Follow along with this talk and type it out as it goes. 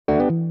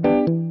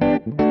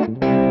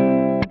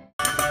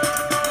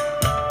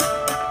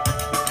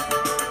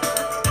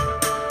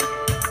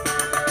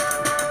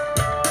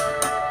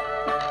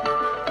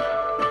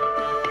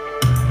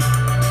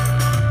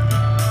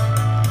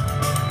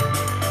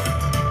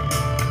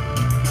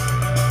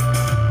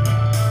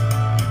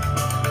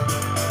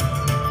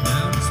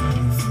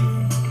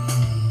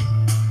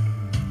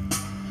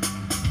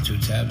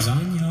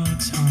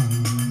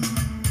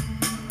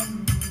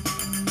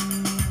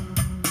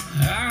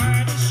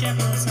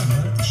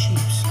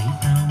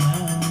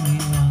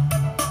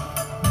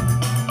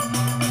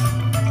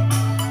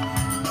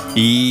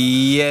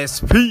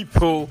Yes,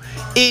 people,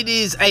 it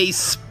is a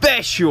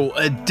special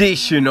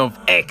edition of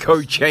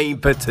Echo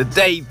Chamber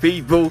today,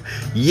 people.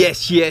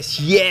 Yes.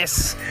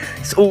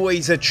 It's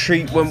always a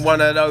treat when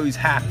one of those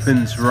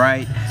happens,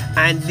 right?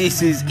 And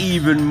this is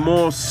even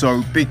more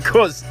so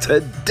because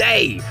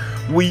today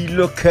we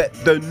look at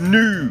the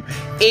new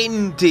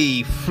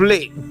indie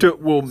flick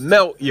that will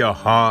melt your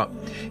heart.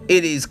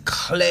 It is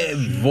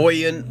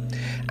Clairvoyant,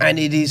 and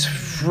it is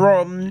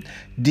from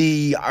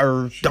the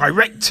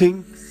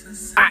directing,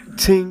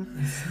 acting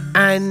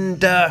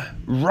and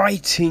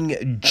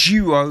writing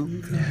duo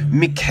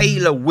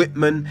Michaela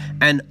Whitman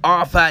and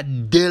Arthur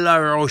De La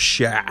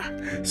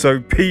Rocha. So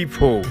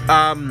people,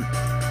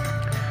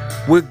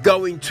 we're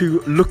going to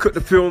look at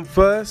the film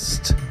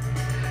first,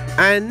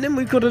 and then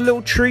we've got a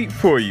little treat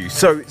for you.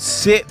 So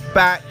sit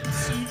back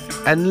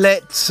and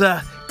let's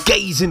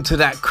gaze into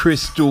that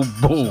crystal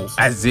ball,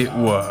 as it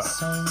were.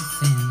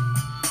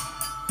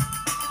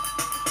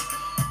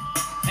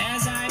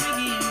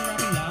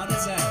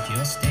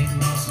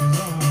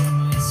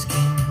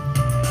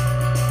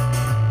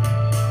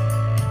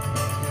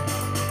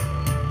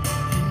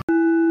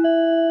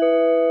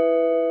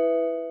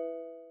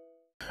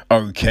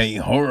 Okay,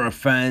 horror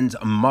fans,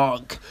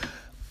 mark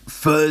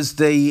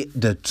Thursday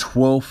the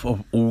 12th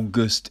of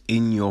August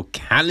in your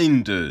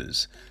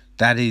calendars.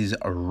 That is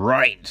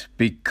right,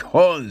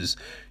 because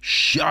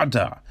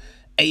Shudder,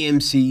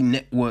 AMC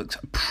Network's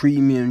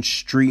premium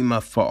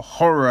streamer for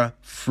horror,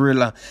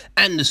 thriller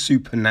and the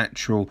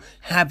supernatural,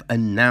 have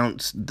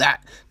announced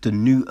that the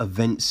new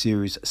event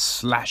series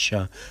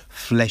Slasher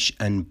Flesh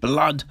and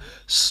Blood,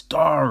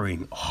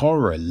 starring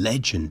horror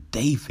legend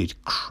David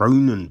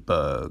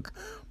Cronenberg,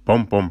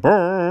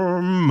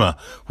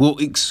 will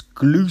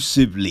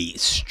exclusively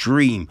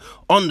stream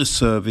on the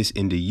service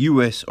in the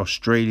US,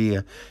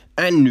 Australia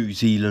and New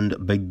Zealand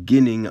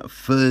beginning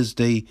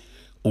Thursday,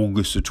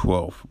 August the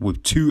 12th,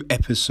 with 2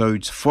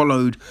 episodes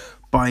followed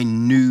by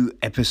new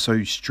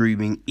episodes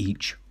streaming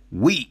each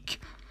week.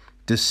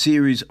 The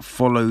series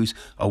follows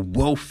a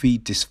wealthy,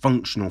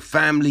 dysfunctional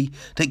family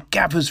that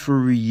gathers for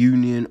a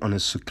reunion on a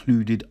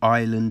secluded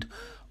island,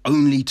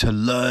 only to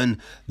learn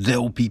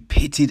they'll be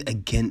pitted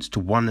against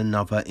one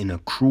another in a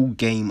cruel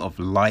game of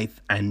life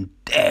and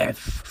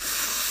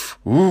death.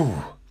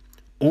 All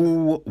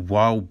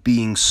while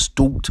being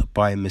stalked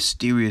by a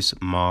mysterious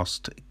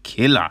masked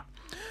killer.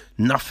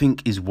 Nothing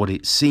is what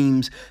it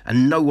seems,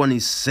 and no one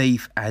is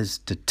safe as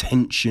the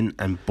tension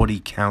and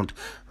body count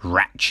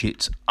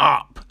ratchets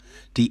up.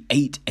 The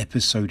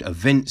 8-episode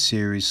event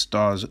series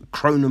stars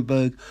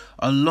Cronenberg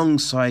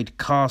alongside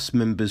cast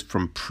members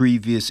from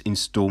previous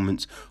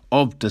installments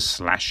of the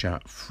Slasher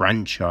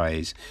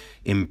franchise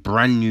in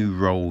brand new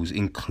roles,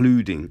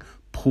 including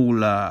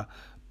Paula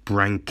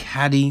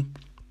Brancati,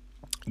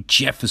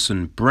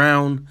 Jefferson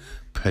Brown,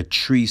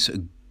 Patrice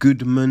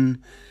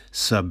Goodman,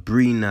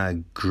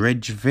 Sabrina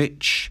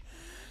Grejvich,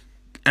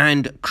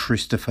 and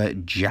Christopher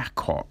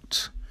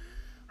Jacot.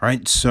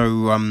 Right,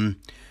 so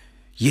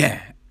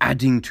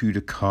adding to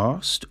the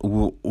cast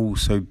will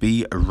also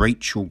be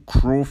Rachel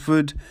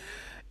Crawford,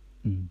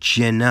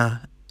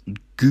 Jenna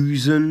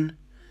Guzan,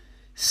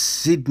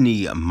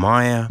 Sydney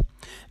Meyer,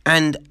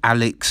 and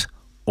Alex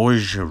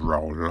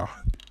Ogerola.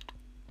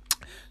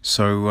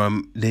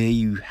 So there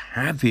you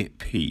have it,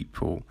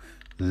 people.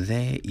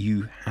 There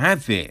you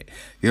have it.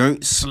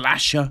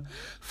 Slasher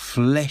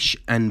Flesh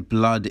and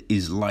Blood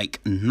is like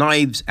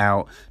Knives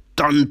Out,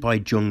 done by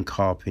John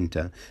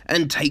Carpenter,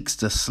 and takes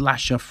the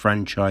Slasher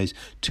franchise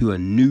to a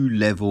new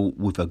level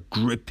with a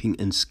gripping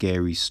and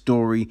scary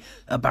story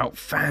about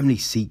family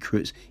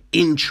secrets,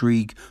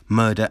 intrigue,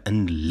 murder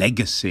and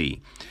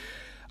legacy.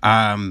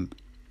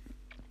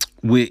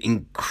 We're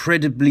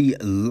incredibly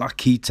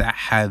lucky to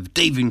have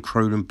David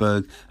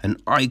Cronenberg, an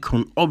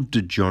icon of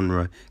the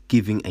genre,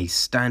 giving a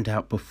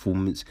standout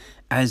performance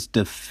as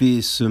the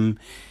fearsome,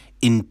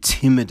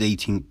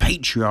 intimidating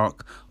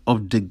patriarch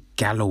of the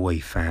Galloway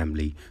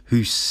family,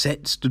 who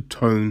sets the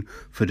tone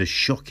for the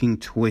shocking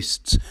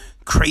twists,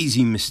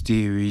 crazy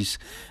mysteries,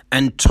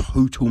 and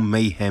total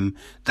mayhem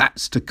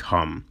that's to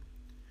come.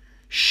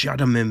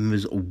 Shudder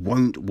members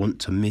won't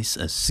want to miss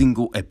a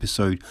single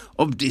episode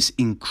of this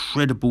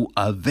incredible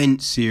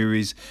event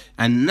series,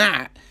 and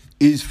that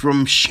is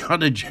from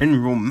Shudder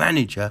General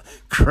Manager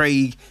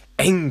Craig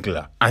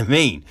Engler. I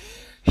mean,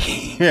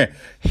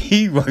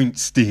 he won't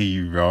steer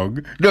you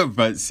wrong. No,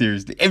 but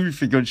seriously,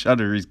 everything on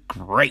Shudder is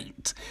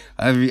great.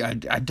 I mean,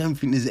 I don't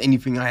think there's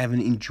anything I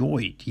haven't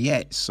enjoyed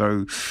yet.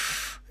 So,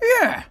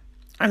 yeah,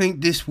 I think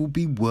this will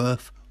be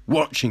worth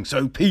watching.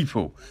 So,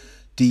 people,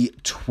 the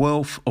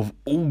 12th of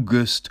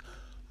August,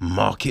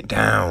 mark it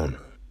down.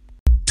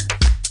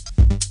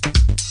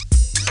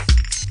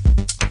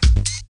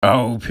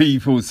 Oh,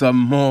 people, some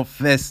more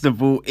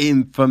festival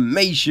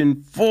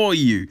information for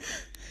you.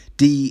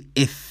 The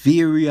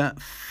Etheria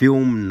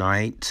Film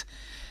Night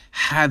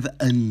have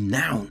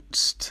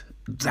announced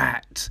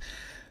that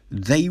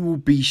they will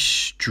be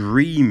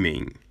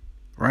streaming,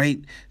 right,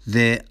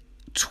 their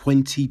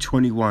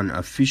 2021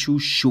 official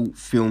short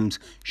films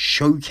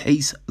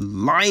showcase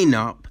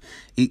lineup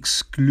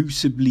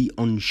exclusively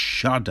on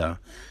Shudder,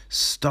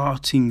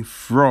 starting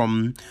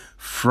from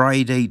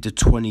Friday the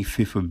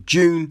 25th of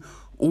June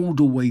all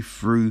the way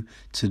through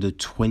to the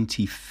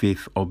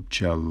 25th of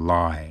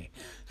July.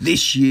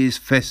 This year's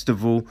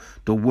festival,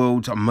 the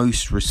world's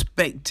most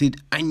respected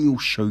annual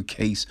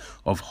showcase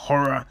of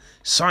horror,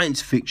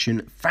 science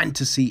fiction,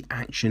 fantasy,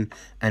 action,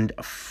 and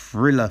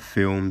thriller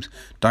films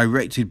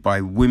directed by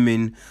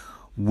women,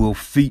 will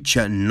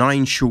feature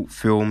 9 short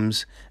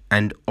films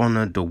and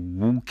honor The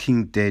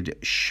Walking Dead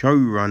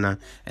showrunner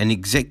and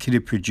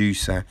executive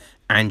producer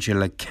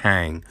Angela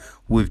Kang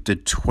with the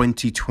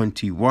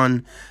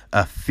 2021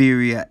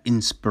 Euphoria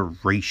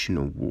Inspiration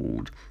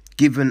Award,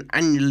 given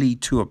annually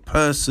to a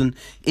person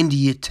in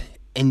the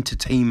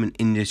entertainment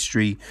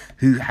industry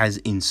who has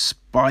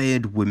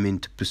inspired women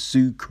to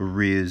pursue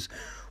careers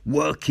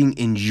working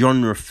in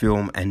genre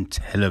film and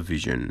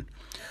television.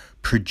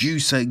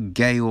 Producer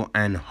Gail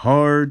Ann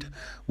Hurd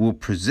will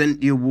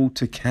present the award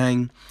to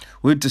Kang,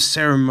 with the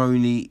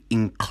ceremony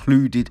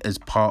included as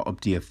part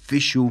of the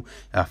official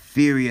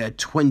Euphoria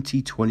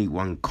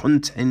 2021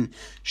 content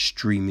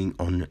streaming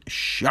on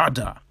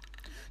Shudder.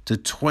 The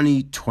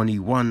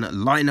 2021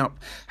 lineup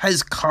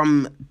has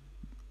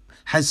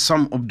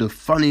some of the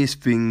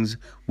funniest things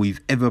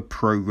we've ever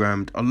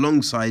programmed,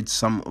 alongside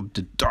some of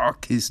the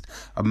darkest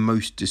and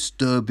most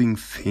disturbing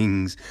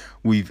things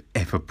we've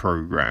ever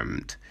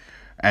programmed.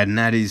 And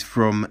that is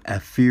from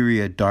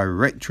Euphoria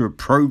Director of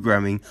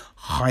Programming,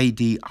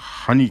 Heidi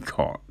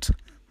Honeycutt.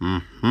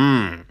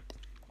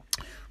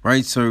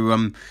 Right,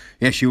 so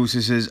she also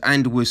says,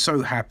 and we're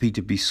so happy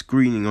to be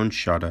screening on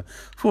Shudder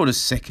for the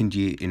 2nd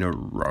year in a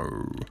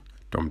row.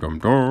 Dum dum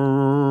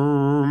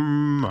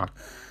dum.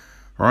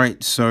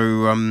 Right,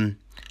 so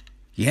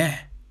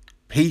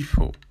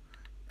people,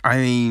 I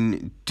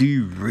mean, do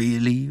you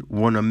really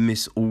want to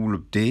miss all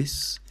of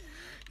this?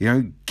 You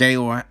know,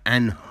 Gail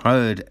Ann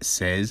Hurd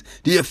says,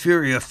 the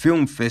Euphoria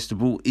Film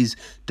Festival is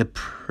the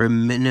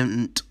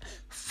preeminent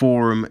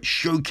forum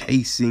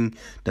showcasing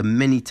the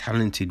many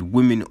talented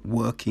women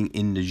working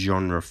in the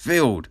genre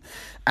field.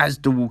 As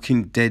The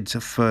Walking Dead's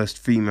first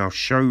female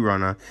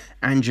showrunner,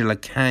 Angela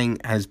Kang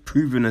has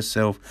proven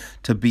herself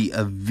to be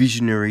a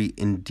visionary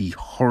in the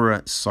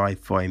horror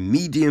sci-fi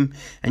medium,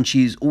 and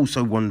she is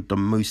also one of the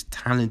most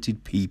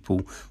talented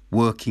people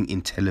working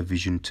in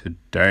television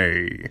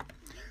today.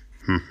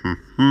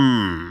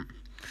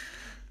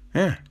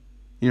 Yeah,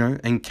 you know,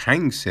 and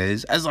Kang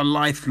says, as a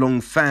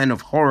lifelong fan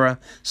of horror,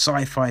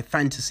 sci-fi,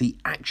 fantasy,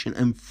 action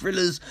and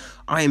thrillers,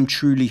 I am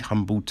truly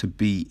humbled to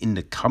be in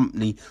the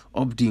company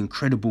of the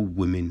incredible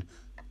women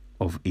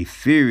of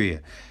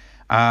Euphoria,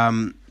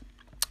 and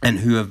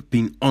who have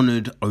been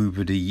honoured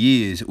over the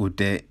years with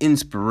their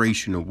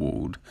Inspiration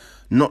Award,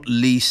 not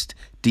least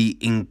the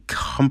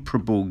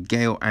incomparable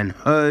Gail Ann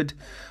Hurd.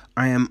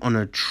 I am on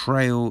a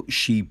trail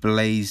she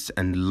blazed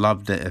and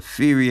loved that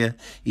Euphoria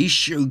is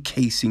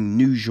showcasing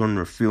new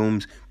genre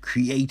films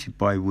created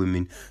by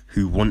women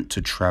who want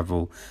to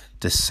travel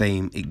the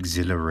same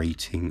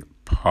exhilarating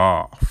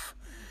path.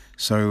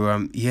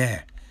 So,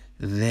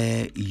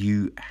 there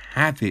you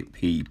have it,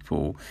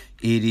 people.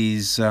 It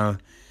is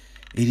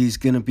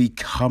going to be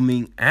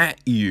coming at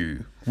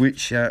you,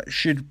 which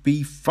should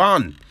be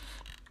fun.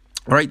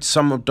 Right,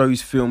 some of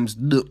those films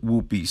that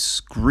will be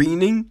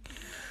screening.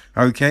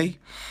 Okay.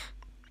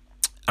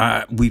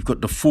 We've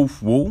got The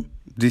Fourth Wall.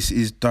 This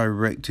is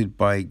directed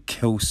by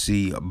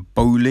Kelsey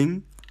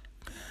Bowling.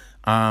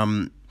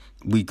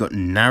 We got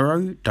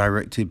Narrow,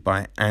 directed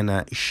by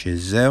Anna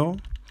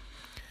Chazelle.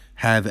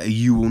 Have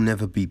You Will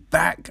Never Be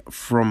Back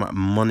from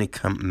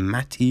Monica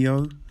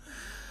Matteo.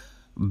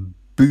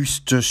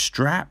 Booster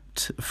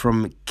Strapped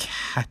from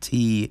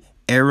Katy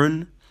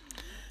Aaron.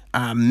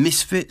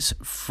 Misfits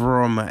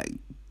from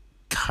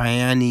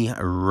Kyanie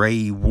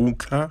Ray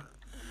Walker.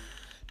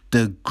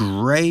 The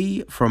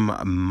Grey from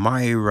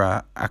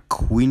Myra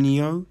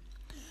Aquino.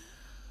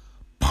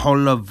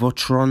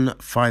 Polavotron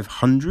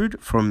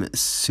 500 from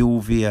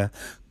Sylvia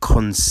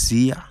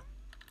Concia.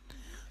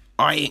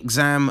 Eye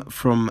Exam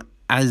from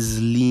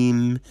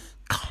Aslim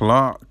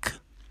Clark.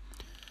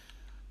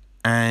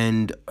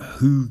 And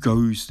Who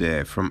Goes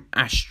There from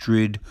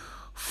Astrid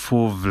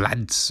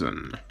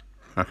Thorvaldsen.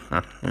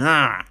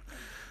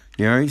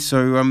 You know,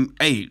 so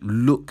it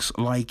looks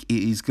like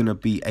it is going to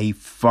be a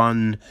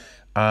fun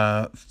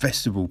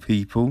festival,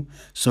 people.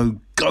 So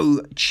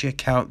go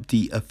check out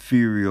the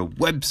Euphoria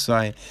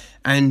website,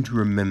 and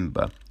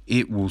remember,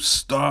 it will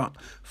start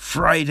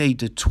Friday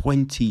the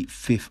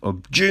 25th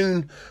of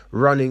June,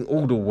 running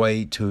all the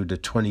way to the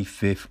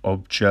 25th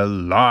of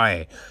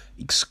July,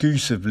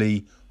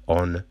 exclusively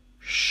on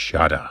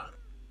Shudder.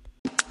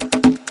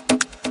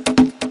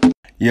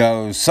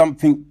 Yo,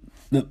 something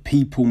that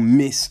people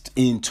missed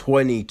in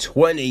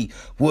 2020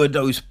 were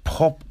those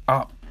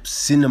pop-up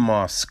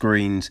cinema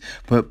screens,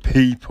 but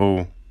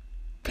people,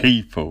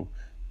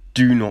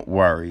 do not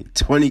worry.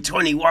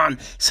 2021,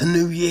 it's a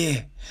new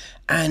year,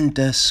 and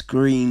the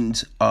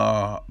screens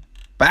are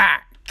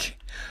back.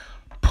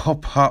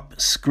 Pop-up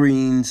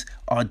screens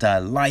are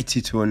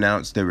delighted to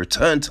announce their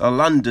return to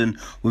London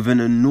with an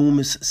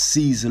enormous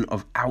season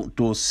of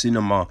outdoor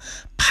cinema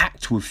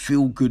packed with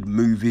feel-good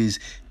movies,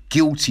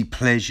 guilty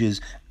pleasures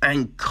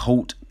and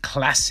cult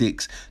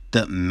classics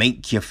that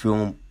make your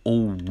film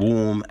all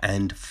warm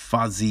and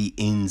fuzzy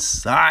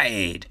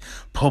inside.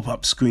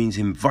 Pop-up screens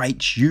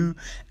invite you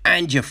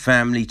and your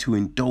family to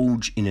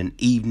indulge in an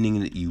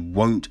evening that you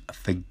won't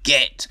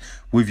forget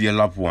with your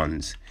loved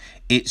ones.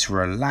 Its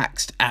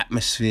relaxed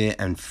atmosphere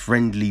and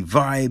friendly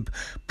vibe,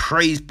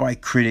 praised by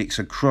critics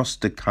across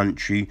the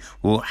country,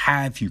 will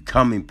have you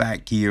coming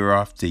back year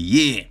after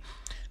year.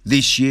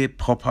 This year,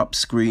 pop-up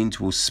screens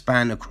will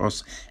span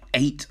across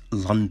 8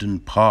 London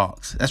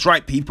parks. That's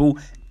right, people,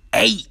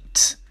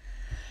 8!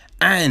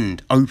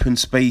 And open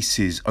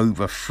spaces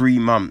over 3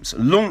 months,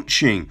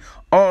 launching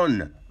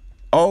on,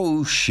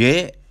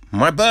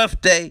 my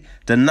birthday,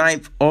 the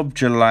 9th of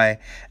July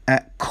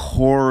at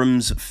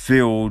Coram's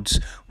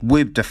Fields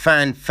with the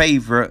fan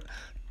favourite,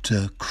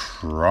 The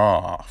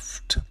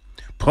Craft.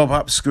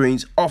 Pop-up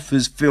screens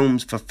offers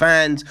films for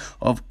fans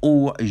of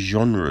all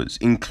genres,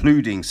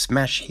 including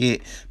smash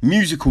hit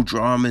musical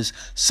dramas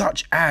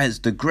such as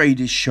The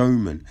Greatest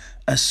Showman,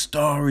 A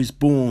Star is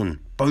Born,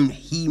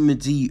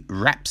 Bohemian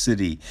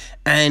Rhapsody,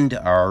 and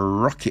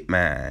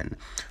Rocketman.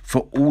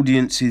 For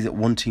audiences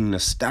wanting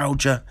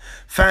nostalgia,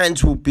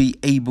 fans will be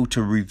able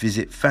to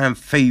revisit fan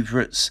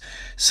favourites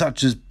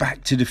such as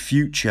Back to the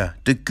Future,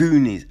 The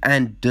Goonies,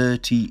 and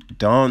Dirty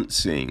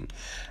Dancing,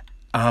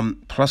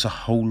 plus a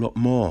whole lot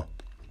more.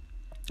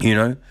 You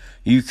know,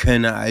 you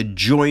can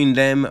join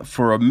them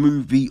for a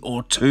movie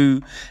or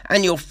two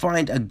and you'll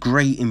find a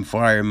great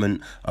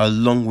environment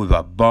along with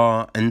a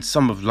bar and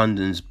some of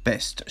London's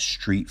best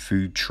street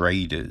food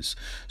traders.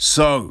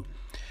 So,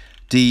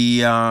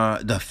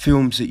 the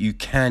films that you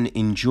can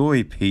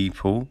enjoy,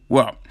 people,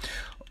 well,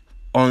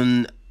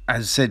 as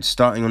I said,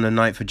 starting on the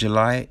 9th of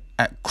July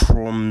at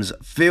Coram's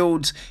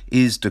Fields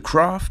is The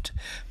Craft.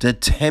 The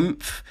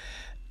 10th,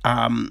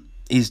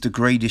 is The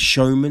Greatest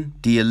Showman.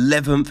 The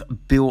 11th,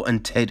 Bill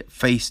and Ted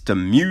Face the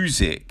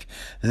Music.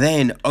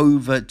 Then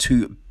over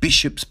to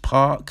Bishop's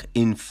Park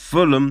in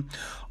Fulham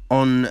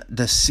on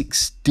the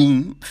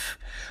 16th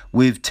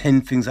with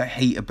 10 Things I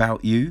Hate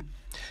About You.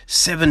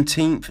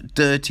 17th,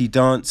 Dirty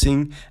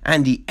Dancing.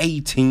 And the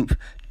 18th,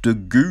 The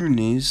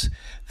Goonies.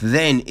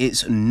 Then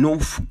it's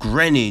North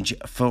Greenwich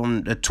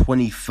from the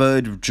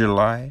 23rd of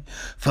July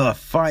for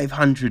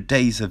 500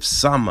 Days of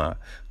Summer.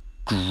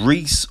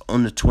 Greece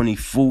on the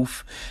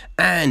 24th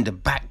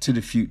and Back to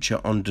the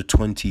Future on the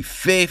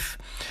 25th,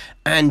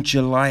 and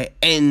July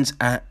ends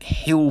at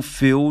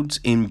Hillfields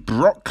in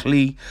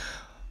Brockley.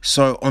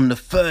 So on the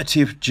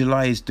 30th of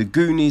July is The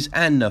Goonies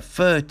and the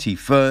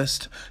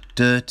 31st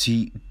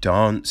Dirty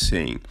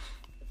Dancing.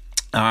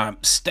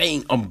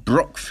 Staying on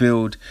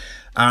Brockfield,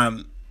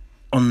 on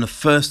the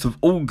 1st of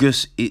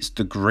August, it's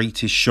The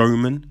Greatest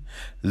Showman.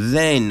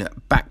 Then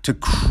back to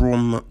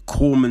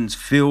Coram's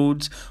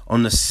Fields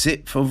on the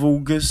 6th of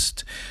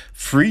August.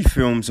 3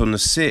 films on the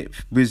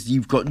 6th, with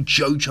you've got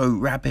Jojo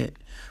Rabbit,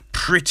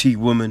 Pretty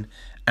Woman,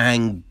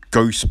 and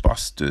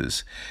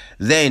Ghostbusters.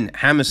 Then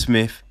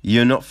Hammersmith,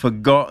 You're Not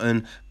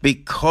Forgotten,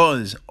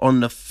 because on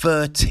the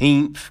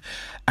 13th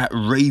at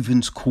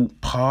Ravenscourt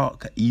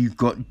Park, you've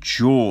got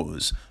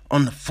Jaws.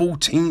 On the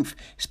 14th,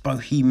 it's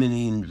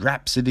Bohemian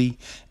Rhapsody.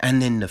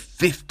 And then the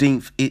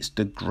 15th, it's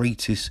The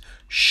Greatest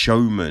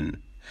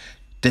Showman.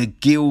 The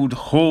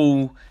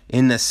Guildhall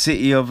in the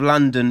City of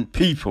London,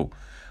 people.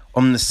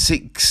 On the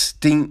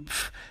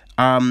 16th,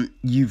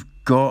 you've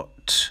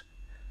got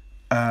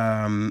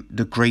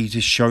The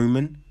Greatest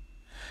Showman.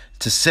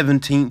 The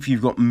 17th,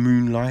 you've got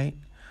Moonlight.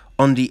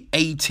 On the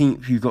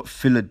 18th, you've got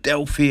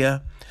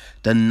Philadelphia.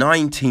 The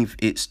 19th,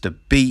 it's The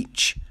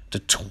Beach. The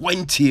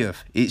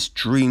 20th, it's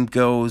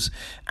Dreamgirls.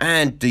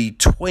 And the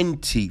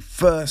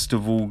 21st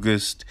of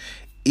August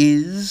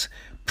is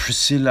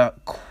Priscilla,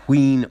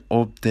 Queen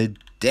of the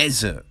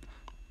Desert.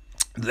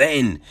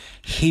 Then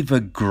Hither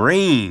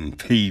Green,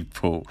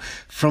 people.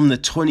 From the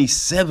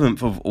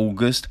 27th of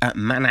August at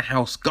Manor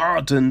House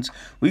Gardens,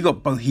 we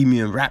got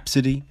Bohemian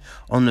Rhapsody.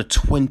 On the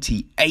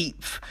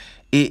 28th,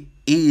 it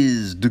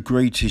is The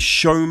Greatest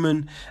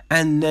Showman.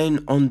 And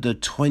then on the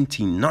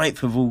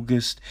 29th of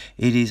August,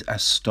 it is A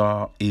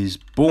Star is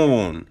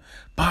Born.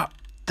 But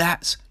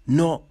that's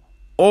not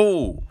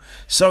all.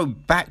 So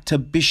back to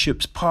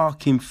Bishop's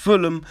Park in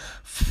Fulham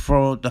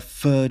for the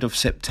 3rd of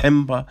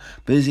September,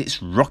 because it's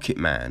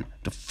Rocketman.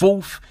 The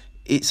 4th,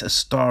 it's A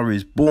Star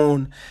is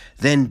Born.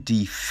 Then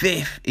the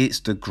 5th, it's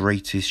The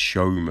Greatest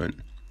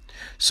Showman.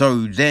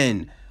 So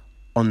then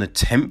on the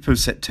 10th of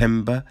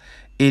September,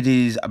 it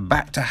is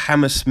back to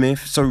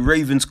Hammersmith. So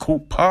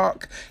Ravenscourt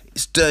Park,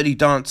 it's Dirty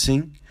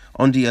Dancing.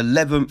 On the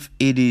 11th,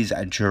 it is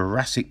at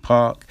Jurassic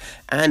Park.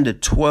 And the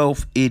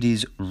 12th, it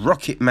is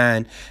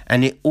Rocketman.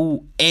 And it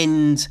all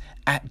ends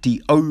at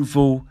the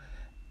Oval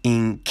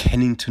in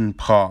Kennington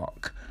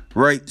Park.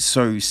 Right,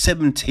 so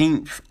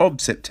 17th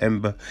of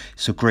September,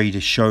 it's The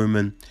Greatest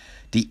Showman.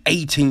 The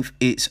 18th,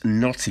 it's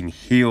Notting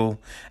Hill.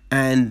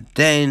 And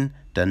then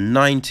the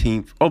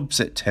 19th of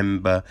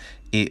September,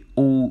 it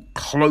all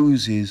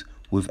closes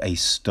with A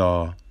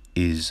Star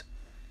Is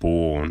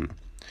Born.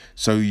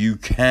 So you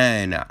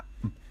can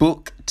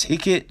book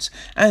tickets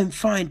and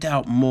find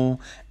out more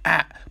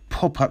at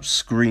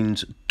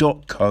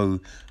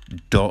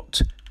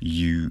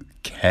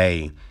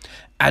popupscreens.co.uk.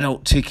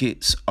 Adult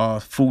tickets are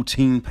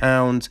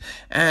 £14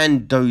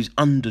 and those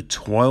under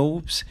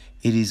 12s,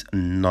 it is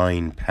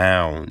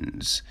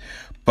 £9.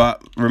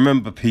 But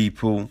remember,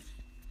 people,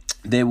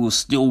 there will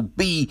still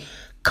be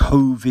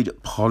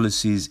COVID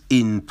policies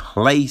in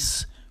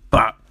place.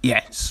 But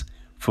yes,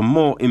 for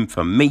more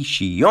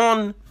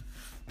information,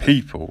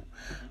 people,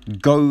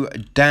 go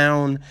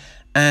down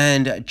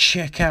and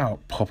check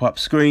out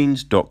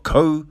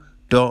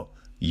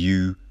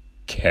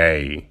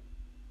popupscreens.co.uk.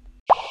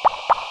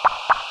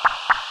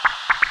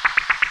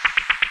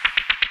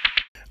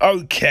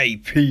 Okay,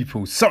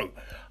 people, so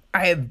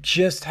I have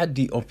just had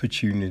the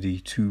opportunity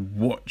to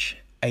watch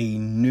a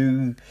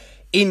new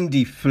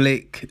indie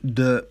flick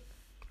that,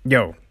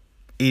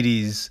 it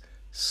is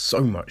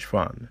so much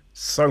fun,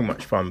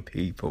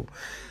 people.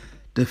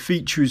 The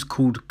feature is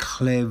called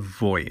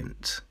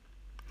Clairvoyant,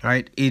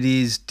 right? It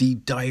is the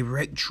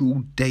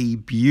directorial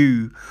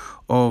debut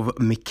of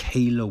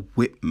Michaela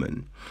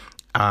Whitman.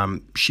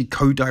 She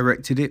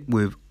co-directed it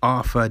with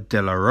Arthur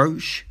De La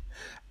Roche.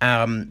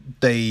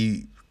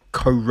 They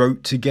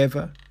co-wrote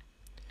together,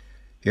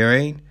 you know what I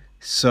mean?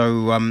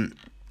 So,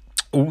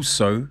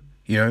 also,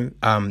 De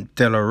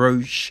La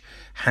Roche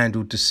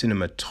handled the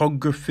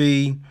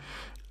cinematography,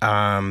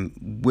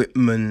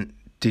 Whitman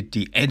did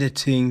the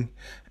editing,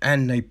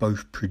 and they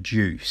both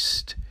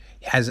produced.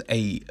 It has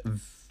a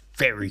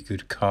very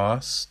good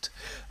cast.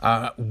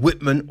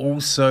 Whitman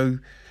also,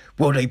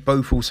 they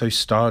both also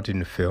starred in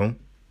the film,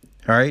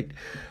 right?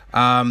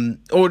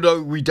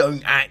 Although we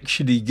don't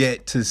actually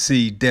get to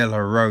see De La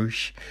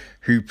Roche,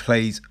 who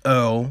plays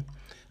Earl,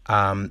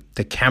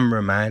 the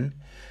cameraman,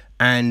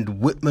 and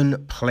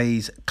Whitman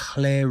plays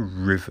Claire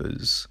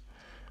Rivers.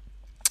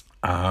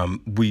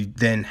 We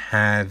then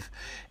have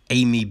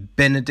Amy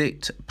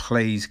Benedict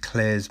plays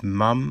Claire's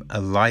mum,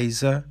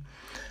 Eliza.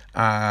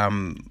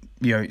 Some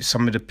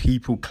of the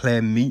people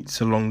Claire meets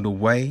along the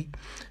way.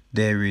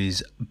 There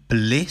is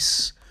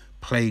Bliss,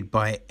 played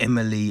by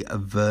Emily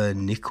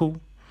Vernickel.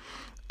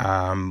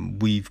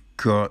 We've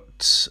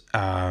got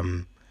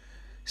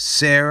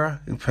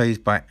Sarah, who plays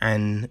by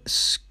Anne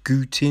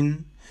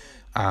Scootin.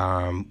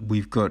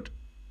 We've got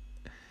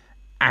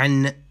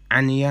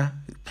Anya,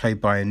 played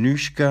by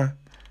Anushka.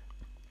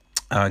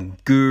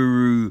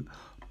 Guru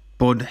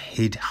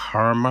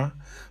Bodhidharma,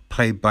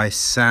 played by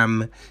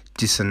Sam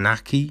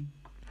Disanaki.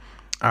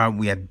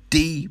 We have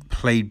Dee,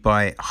 played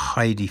by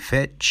Heidi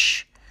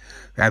Fetch.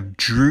 We have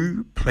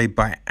Drew, played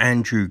by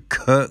Andrew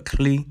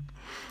Kirkley.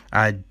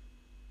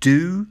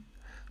 Do,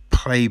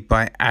 played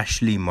by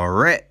Ashley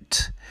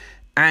Moret.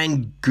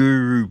 And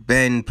Guru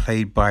Ben,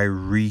 played by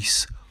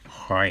Reese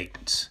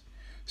Height.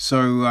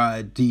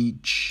 So, the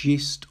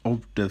gist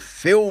of the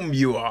film,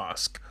 you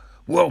ask?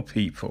 Well,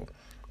 people,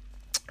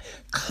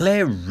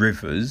 Claire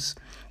Rivers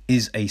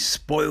is a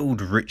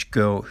spoiled rich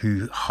girl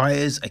who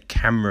hires a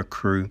camera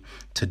crew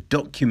to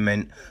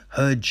document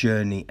her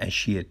journey as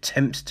she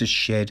attempts to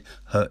shed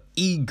her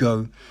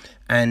ego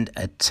and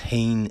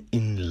attain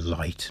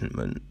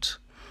enlightenment.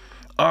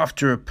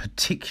 After a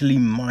particularly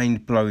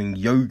mind-blowing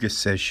yoga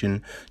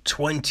session,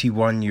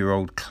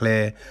 21-year-old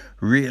Claire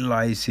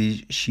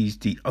realizes she's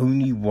the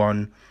only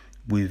one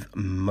with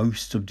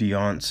most of the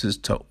answers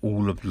to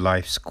all of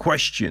life's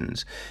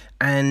questions,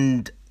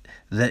 and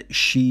that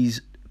she's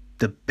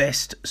the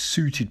best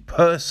suited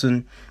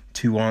person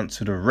to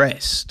answer the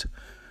rest.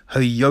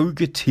 Her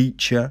yoga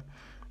teacher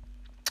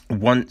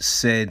once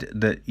said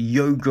that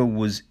yoga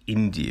was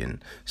Indian,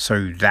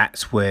 so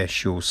that's where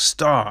she'll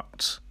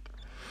start.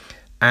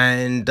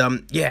 And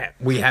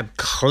we have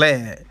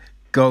Claire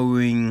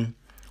going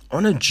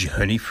on a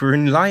journey for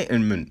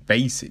enlightenment,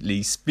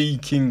 basically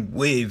speaking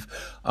with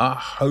a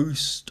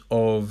host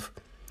of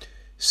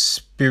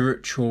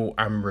spiritual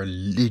and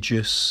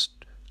religious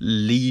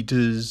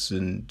leaders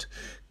and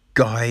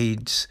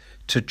guides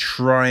to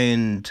try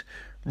and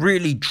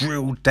really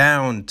drill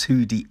down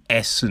to the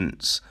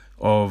essence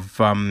of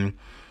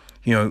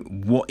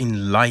what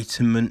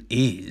enlightenment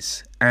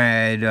is.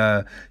 And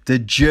the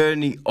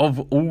journey of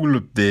all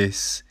of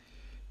this,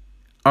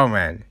 oh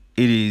man,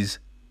 it is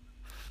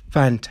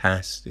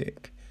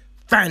fantastic,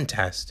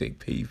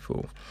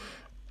 people.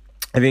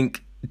 I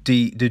think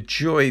the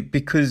joy,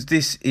 because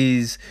this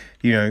is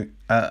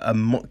a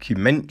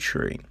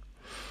mockumentary,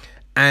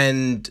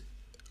 and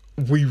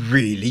we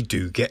really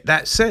do get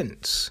that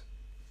sense.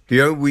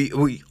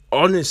 We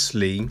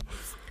honestly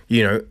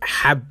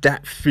have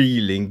that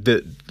feeling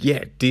that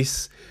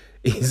this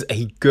is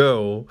a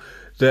girl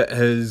that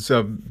has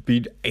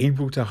been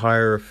able to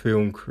hire a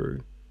film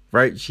crew,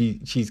 right?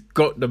 She's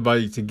got the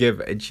money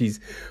together and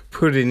she's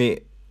putting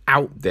it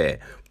out there,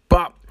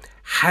 but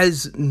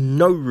has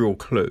no real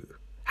clue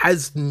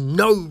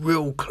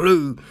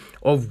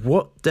of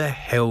what the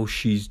hell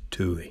she's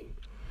doing.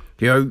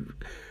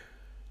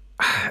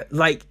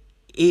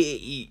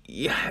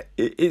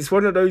 it's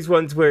one of those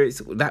ones where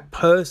it's that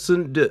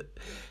person that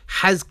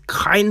has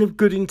kind of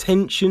good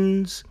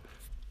intentions,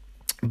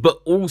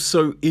 but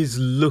also is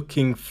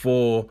looking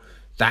for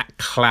that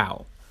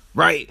clout,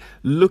 right?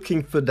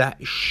 Looking for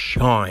that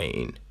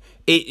shine.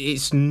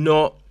 It's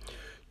not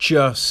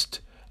just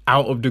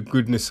out of the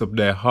goodness of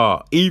their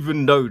heart,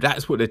 even though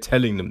that's what they're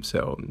telling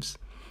themselves,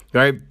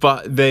 right?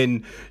 But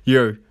then,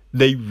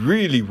 they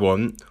really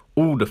want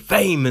all the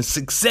fame and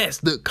success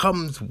that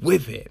comes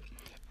with it.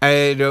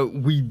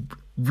 And we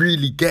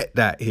really get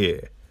that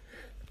here.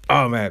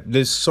 Oh man,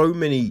 there's so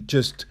many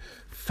just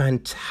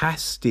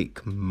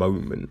fantastic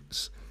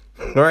moments,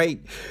 right?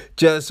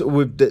 Just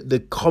with the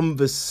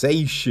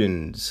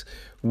conversations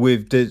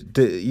with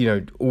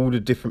the all the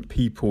different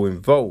people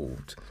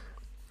involved.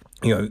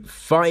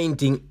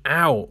 Finding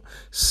out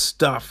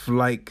stuff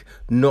like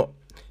not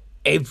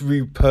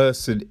every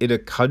person in a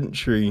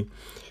country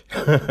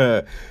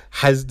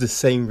has the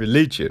same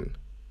religion.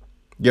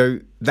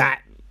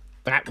 That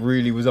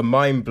really was a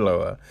mind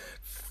blower.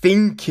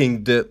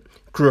 Thinking that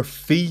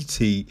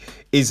graffiti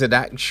is an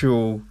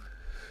actual,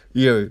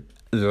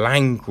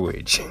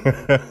 language.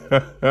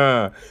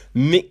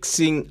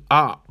 Mixing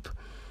up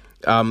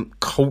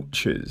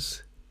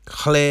cultures.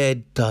 Claire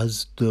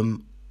does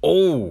them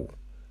all.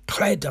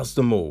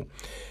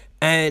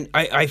 And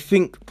I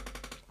think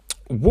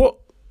what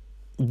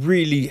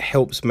really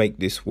helps make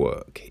this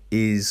work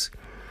is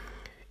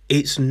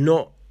it's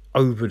not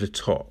over the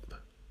top,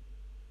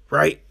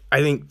 right?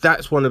 I think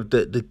that's one of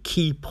the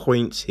key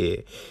points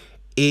here.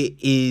 It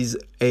is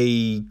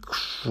a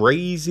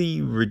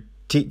crazy,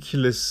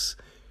 ridiculous,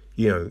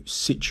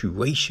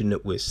 situation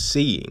that we're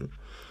seeing,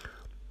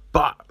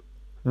 but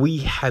we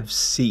have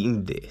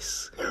seen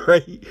this,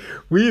 right?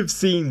 We have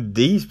seen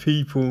these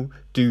people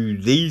do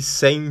these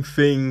same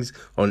things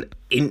on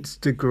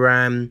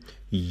Instagram,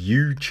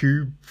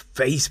 YouTube,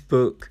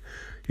 Facebook.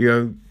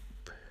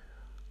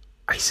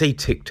 I say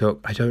TikTok.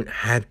 I don't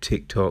have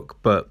TikTok,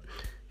 but,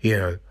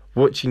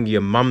 watching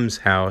your mum's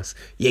house,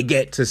 you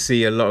get to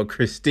see a lot of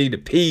Christina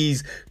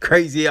P's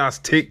crazy ass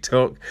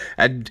TikTok,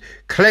 and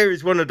Claire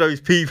is one of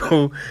those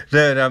people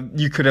that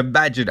you could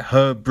imagine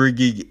her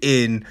bringing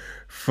in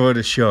for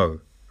the show,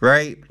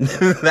 right?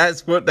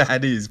 That's what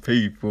that is,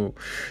 people.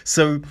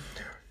 So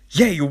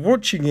yeah, you're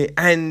watching it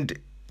and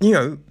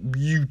you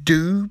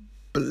do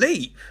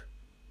believe,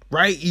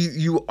 right?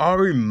 You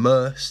are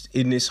immersed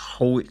in this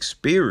whole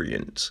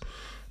experience,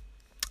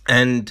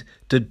 and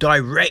the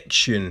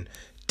direction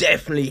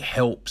definitely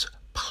helps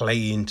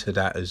play into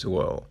that as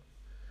well.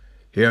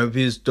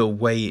 Because the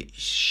way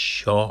it's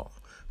shot,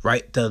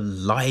 right? The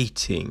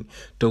lighting,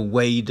 the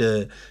way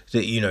the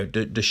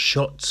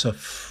shots are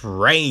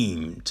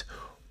framed,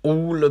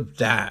 all of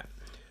that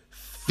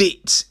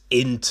fits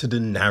into the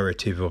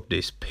narrative of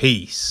this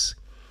piece.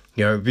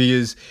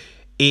 Because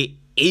it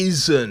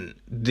isn't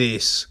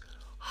this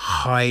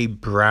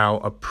highbrow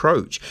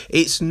approach.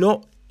 It's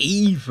not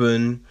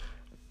even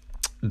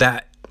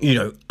that,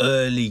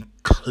 early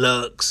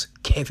Clerks,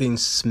 Kevin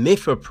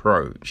Smith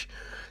approach.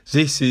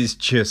 This is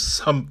just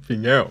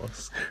something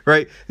else,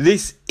 right?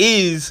 This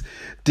is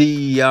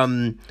the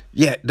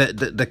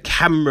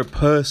camera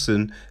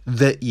person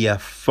that you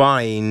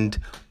find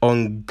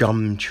on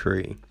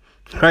Gumtree,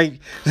 right?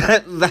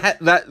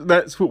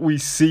 That's what we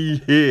see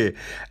here,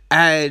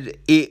 and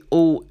it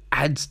all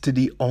adds to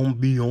the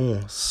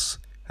ambiance.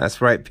 That's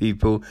right,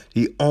 people.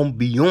 The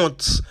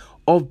ambiance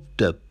of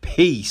the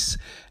piece,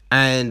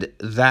 and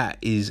that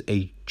is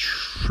a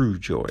true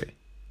joy,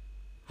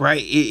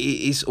 right?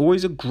 It's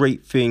always a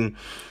great thing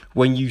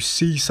when you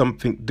see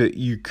something that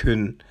you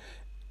can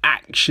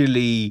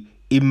actually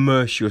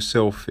immerse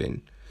yourself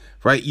in,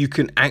 right? You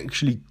can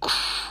actually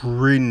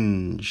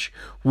cringe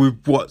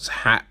with what's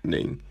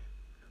happening,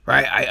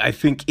 right? I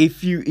think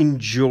if you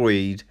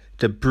enjoyed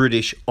The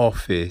British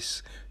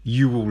Office,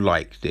 you will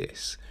like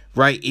this,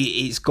 right?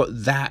 It's got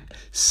that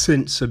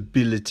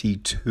sensibility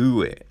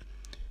to it.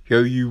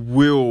 You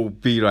will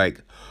be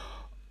like,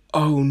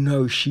 oh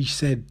no, she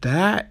said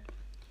that?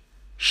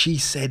 She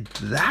said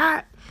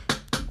that?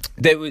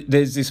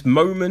 There's this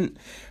moment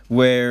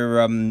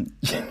where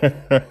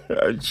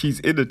she's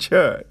in a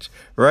church,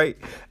 right?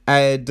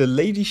 And the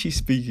lady she's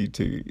speaking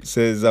to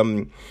says,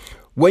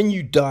 when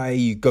you die,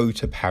 you go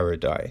to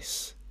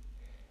paradise.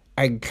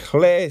 And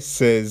Claire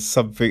says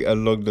something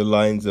along the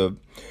lines of,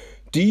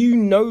 do you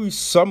know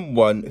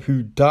someone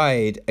who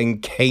died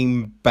and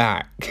came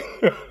back?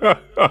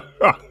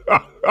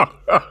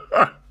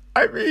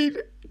 I mean...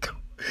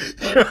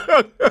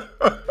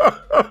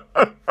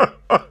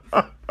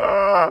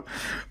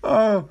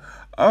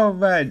 oh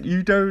man,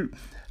 you don't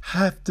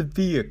have to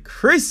be a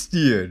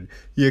Christian,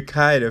 you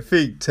kind of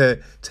think, to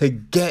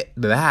get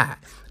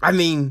that. I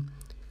mean,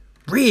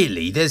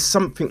 really, there's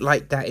something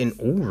like that in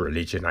all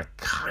religion, I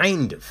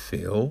kind of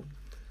feel.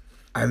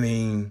 I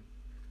mean,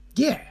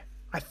 yeah,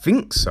 I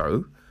think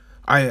so.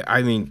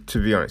 I mean,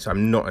 to be honest,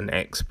 I'm not an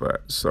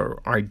expert, so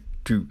I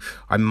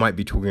might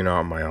be talking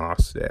out of my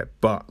ass there,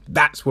 but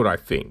that's what I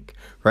think,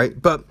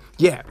 right? But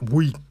yeah,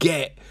 we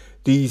get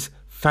these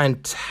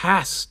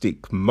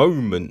fantastic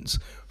moments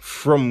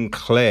from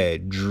Claire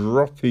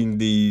dropping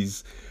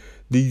these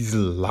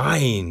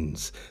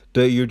lines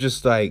that you're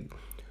just like,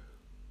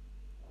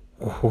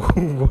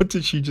 what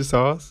did she just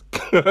ask?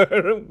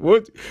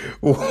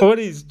 What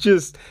is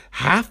just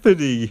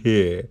happening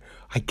here?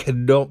 I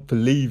cannot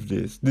believe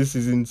this. This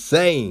is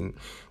insane.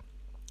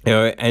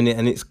 And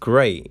it's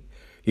great.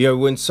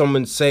 When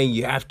someone's saying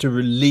you have to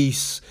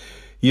release,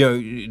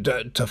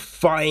 to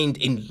find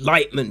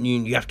enlightenment,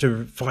 you have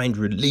to find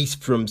release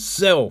from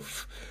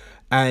self.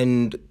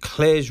 And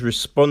Claire's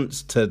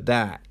response to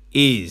that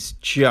is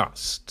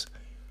just,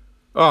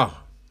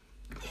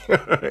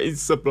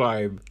 it's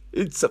sublime.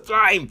 It's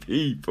sublime,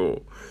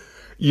 people.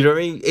 You know what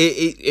I mean?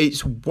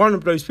 It's one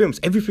of those films.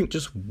 Everything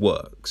just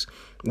works.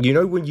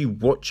 When you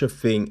watch a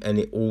thing and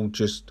it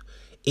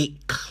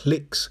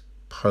clicks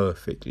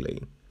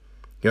perfectly.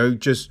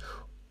 Just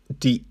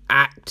the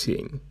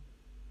acting.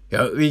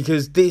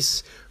 Because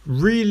this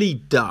really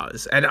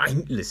does. And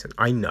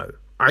I know,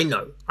 I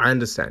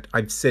understand.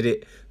 I've said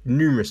it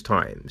numerous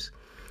times.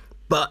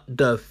 But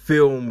the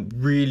film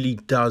really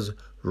does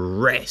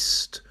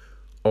rest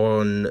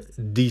on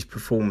these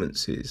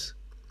performances.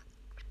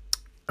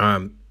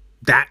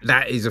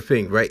 That is a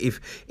thing, right?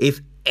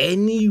 If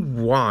any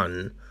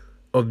one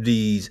of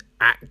these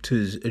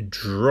actors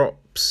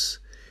drops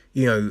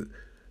the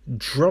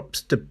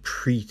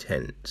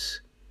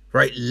pretense,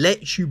 right?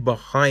 Lets you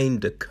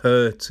behind the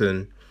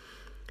curtain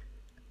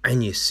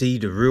and you see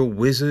the real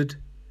wizard,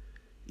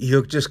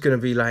 you're just going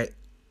to be like,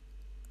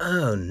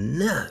 oh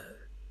no,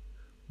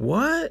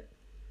 what?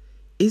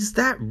 Is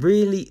that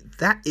really,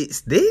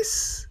 it's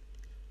this?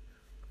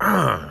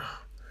 But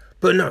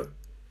no,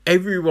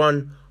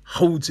 everyone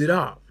holds it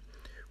up.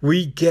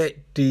 We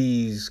get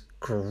these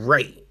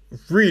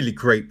really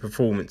great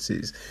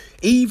performances,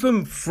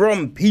 even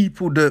from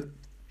people that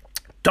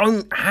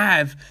don't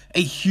have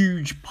a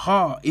huge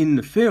part in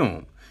the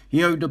film.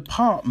 The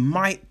part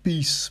might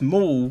be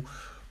small,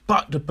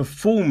 but the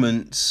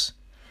performance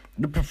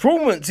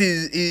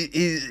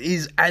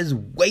is as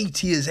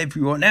weighty as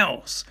everyone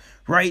else,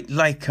 right?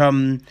 Like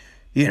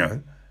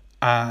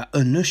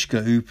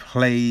Anushka, who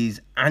plays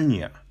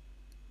Anya.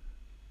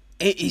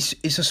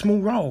 It's a small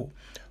role,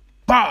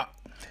 but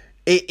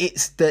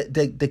it's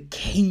the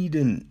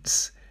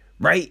cadence,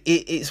 right?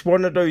 It's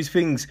one of those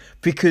things,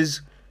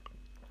 because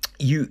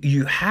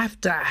you have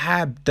to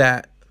have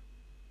that,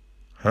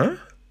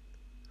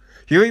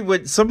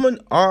 when someone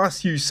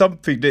asks you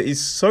something that is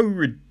so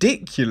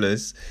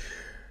ridiculous,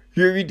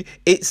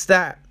 it's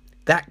that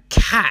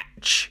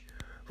catch,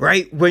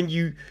 right? When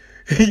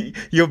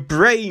your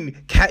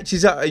brain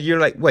catches up and you're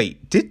like,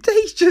 wait, did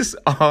they just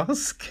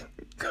ask?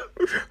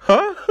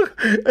 Huh?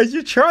 And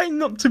you're trying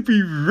not to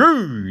be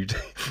rude.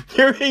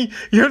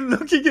 You're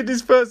looking at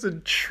this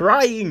person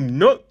trying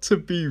not to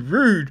be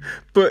rude,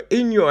 but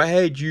in your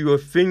head you are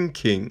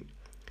thinking,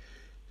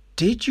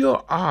 did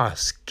your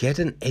ass get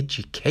an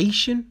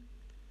education?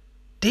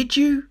 Did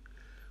you?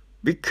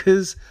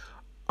 Because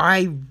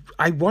I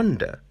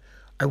wonder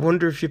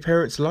if your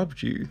parents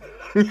loved you.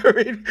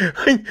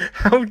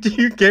 How do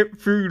you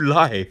get through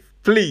life?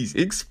 Please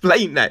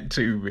explain that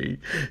to me.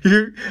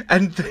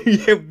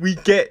 We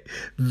get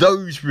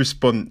those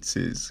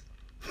responses,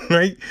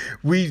 right?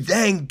 We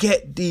then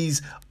get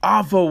these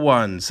other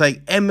ones,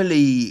 like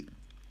Emily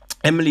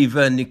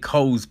Van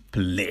Nicole's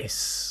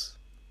Bliss.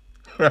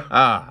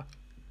 A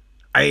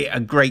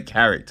great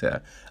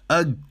character.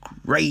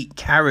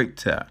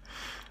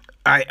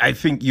 I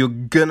think you're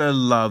gonna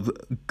love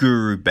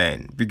Guru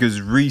Ben, because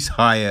Reese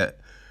Hyatt,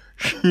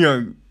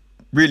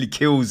 really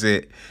kills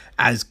it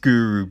as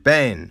Guru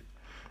Ben.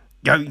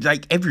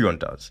 Like everyone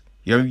does.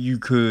 You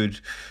could,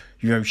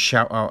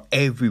 shout out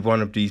every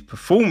one of these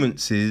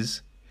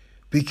performances,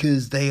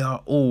 because they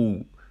are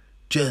all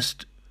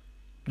just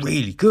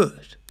really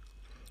good.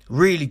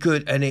 Really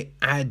good, and it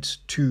adds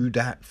to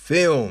that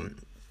film.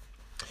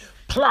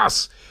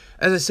 Plus,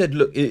 as I said,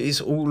 look,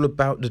 it's all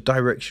about the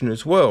direction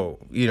as well.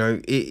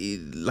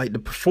 Like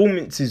the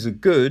performances are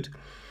good,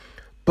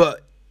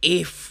 but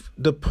if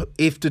the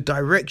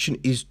direction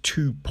is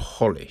too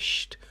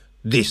polished,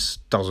 this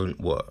doesn't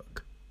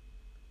work.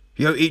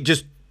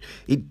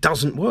 It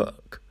doesn't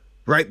work,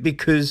 right?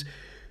 Because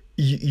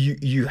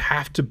you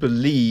have to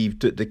believe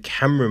that the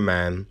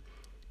cameraman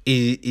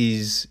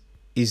is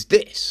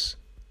this,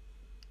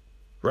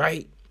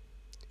 right?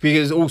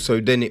 Because also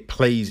then it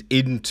plays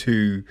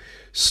into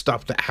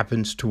stuff that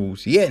happens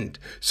towards the end.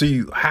 So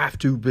you have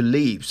to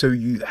believe. So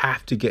you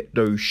have to get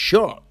those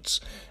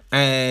shots.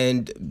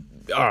 And,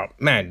 oh,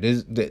 man,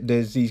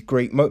 there's these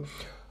great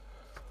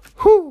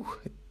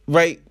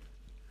right?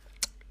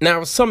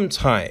 Now,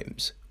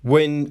 sometimes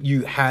when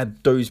you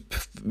have those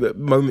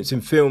moments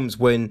in films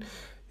when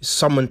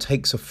someone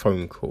takes a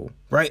phone call,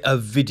 right? A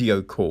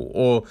video call,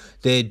 or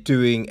they're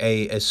doing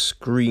a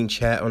screen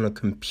chat on a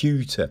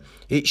computer.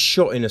 It's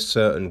shot in a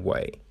certain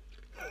way.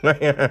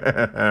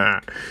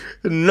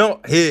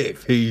 Not here,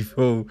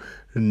 people.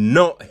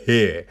 Not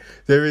here.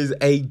 There is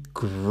a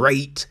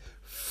great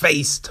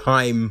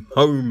FaceTime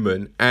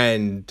moment,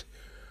 and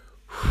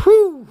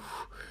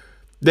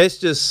let's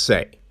just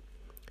say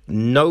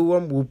no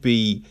one will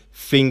be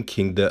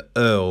thinking that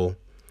Earl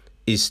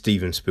is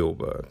Steven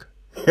Spielberg.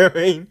 You know what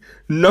I mean?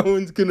 No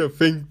one's gonna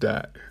think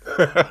that.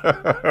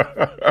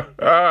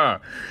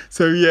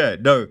 So yeah,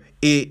 no,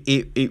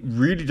 it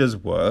really does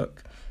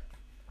work.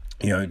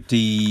 You know,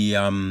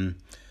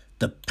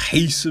 the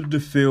pace of the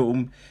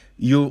film,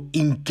 you're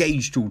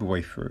engaged all the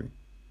way through.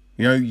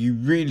 You know, you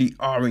really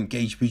are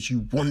engaged because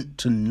you want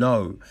to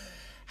know,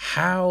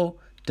 how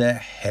the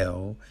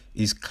hell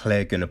is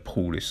Claire gonna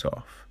pull this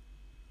off?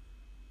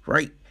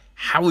 Right?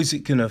 How is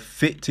it going to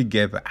fit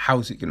together? How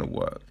is it going to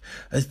work?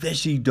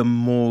 Especially the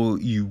more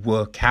you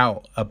work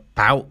out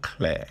about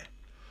Claire.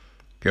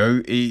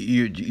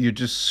 You're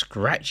just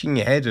scratching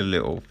your head a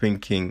little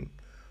thinking,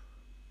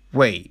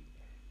 wait,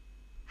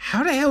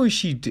 how the hell is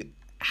she...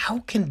 how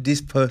can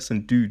this person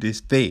do this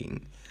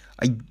thing?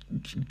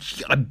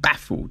 I'm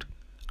baffled.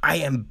 I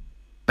am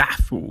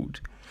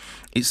baffled.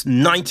 It's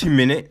 90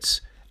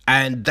 minutes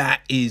and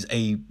that is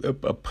a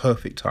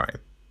perfect time.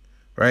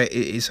 Right,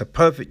 it's a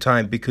perfect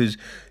time because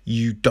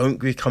you don't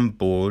become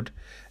bored,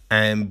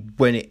 and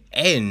when it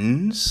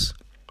ends,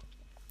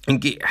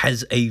 it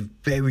has a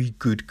very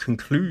good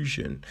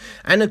conclusion,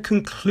 and a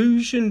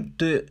conclusion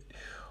that,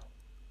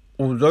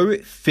 although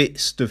it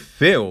fits the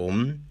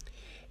film,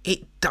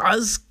 it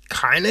does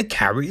kind of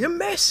carry a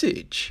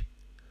message,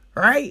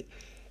 right?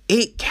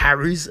 It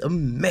carries a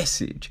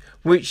message,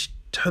 which,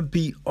 to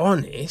be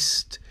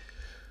honest,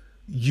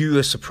 you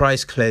are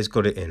surprised Claire's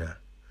got it in her.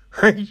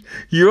 Right?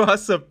 You are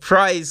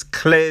surprised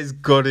Claire's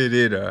got it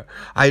in her.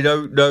 I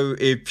don't know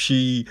if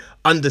she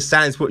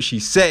understands what she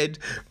said.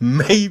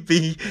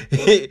 Maybe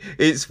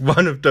it's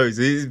one of those.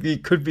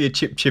 It could be a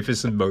Chip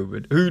Chipperson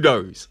moment. Who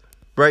knows?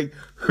 Right?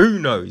 Who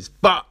knows?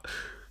 But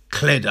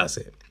Claire does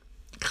it.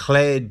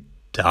 Claire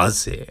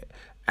does it.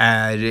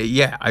 And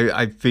yeah,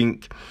 I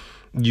think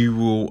you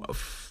will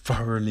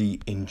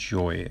thoroughly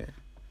enjoy it.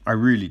 I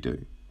really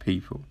do,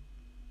 people.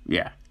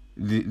 Yeah.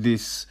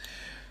 This...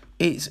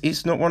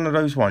 It's not one of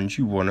those ones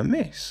you want to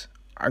miss.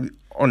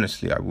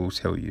 Honestly, I will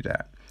tell you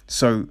that.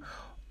 So,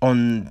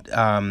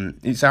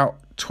 it's out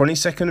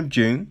 22nd of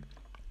June,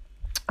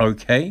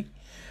 okay?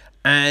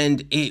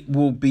 And it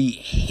will be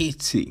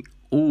hitting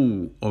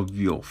all of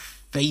your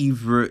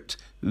favourite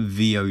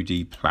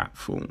VOD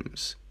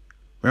platforms.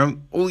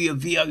 All your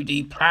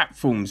VOD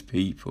platforms,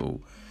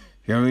 people.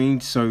 You know what I mean?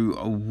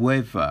 So,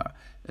 whether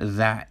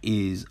that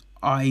is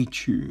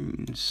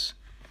iTunes,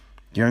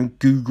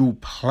 Google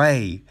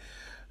Play,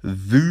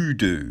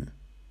 Vudu,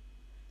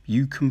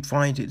 you can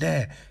find it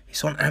there.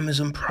 It's on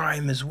Amazon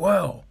Prime as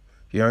well,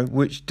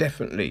 which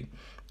definitely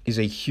is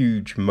a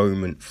huge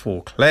moment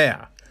for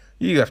Claire.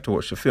 You have to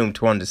watch the film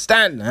to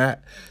understand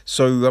that,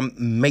 so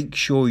make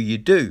sure you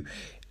do.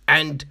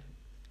 And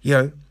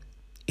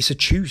it's a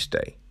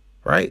Tuesday,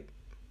 right?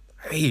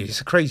 Hey, it's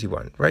a crazy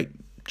one, right?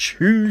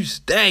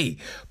 Tuesday,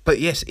 but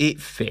yes,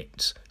 it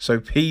fits. So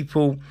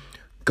people,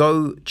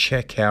 go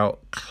check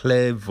out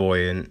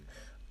Clairvoyant.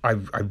 I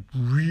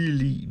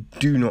really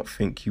do not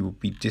think you will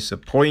be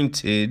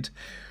disappointed.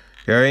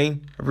 Okay?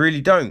 I really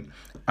don't.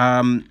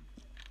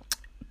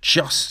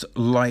 Just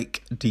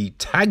like the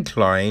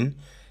tagline,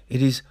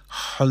 it is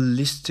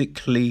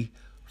holistically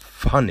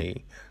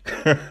funny.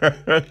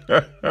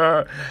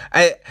 And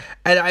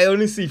I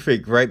honestly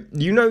think, right?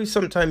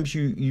 Sometimes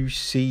you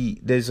see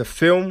there's a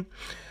film,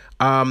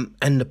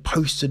 and the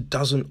poster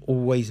doesn't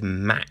always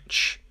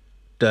match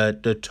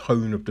the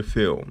tone of the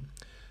film.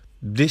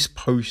 This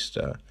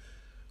poster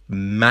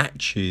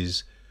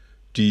matches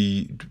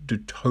the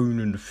tone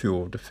and the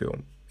feel of the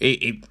film.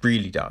 It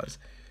really does,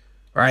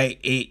 right?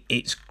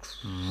 It's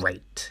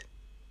great.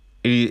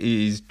 It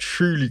is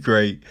truly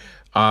great.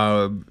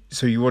 So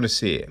you want to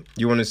see it.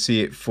 You want to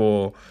see it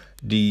for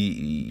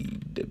the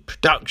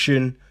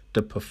production,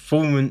 the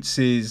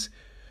performances,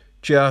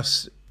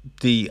 just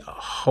the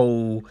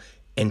whole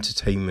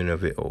entertainment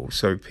of it all.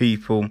 So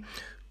people,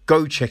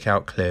 go check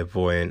out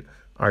Clairvoyant.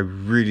 I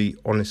really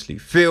honestly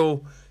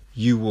feel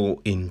you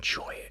will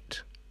enjoy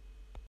it.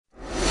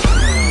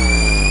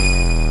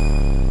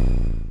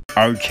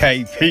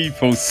 Okay,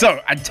 people,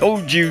 so I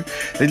told you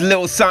there's a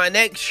little something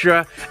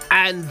extra,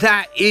 and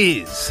that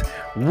is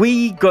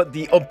we got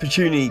the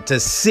opportunity to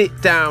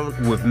sit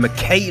down with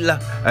Michaela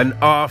and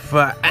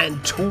Arthur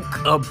and talk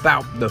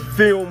about the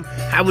film,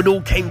 how it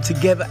all came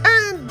together,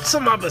 and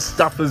some other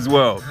stuff as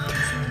well.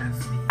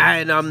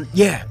 And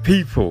yeah,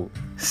 people,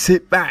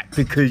 sit back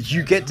because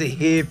you get to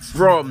hear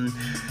from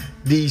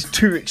these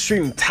two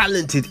extreme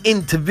talented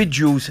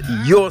individuals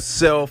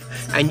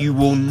yourself, and you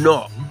will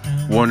not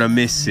want to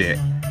miss it.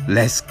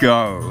 Let's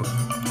go.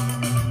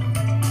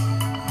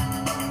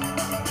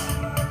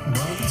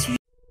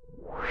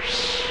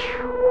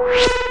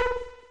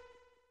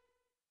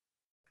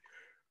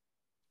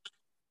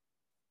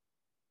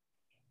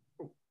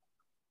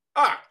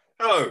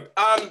 Hello.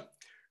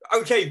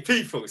 Okay,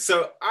 people.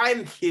 So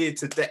I'm here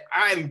today.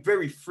 I'm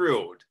very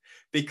thrilled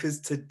because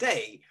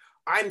today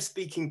I'm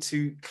speaking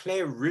to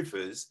Claire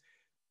Rivers.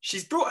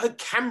 She's brought her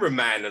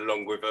cameraman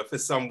along with her for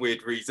some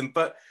weird reason,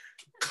 but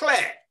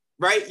Claire,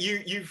 right?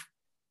 You've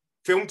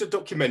filmed a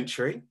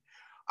documentary.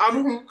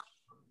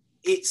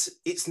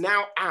 It's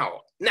now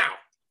out. Now,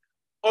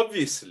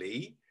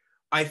 obviously,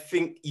 I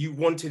think you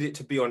wanted it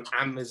to be on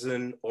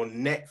Amazon or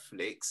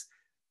Netflix,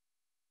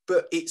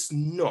 but it's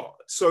not.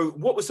 So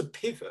what was the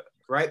pivot,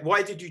 right?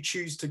 Why did you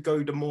choose to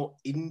go the more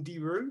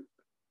indie route?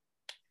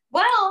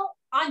 Well,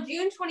 on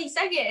June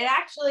 22nd, it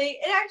actually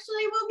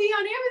will be on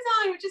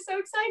Amazon, which is so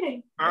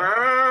exciting.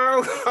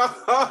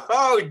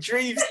 Oh,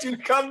 dreams do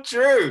come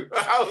true.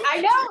 I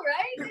know,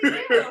 right? They do.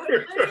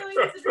 Literally,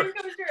 it's a dream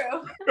come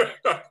true.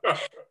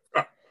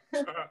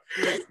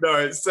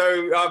 No,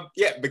 so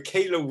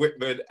Michaela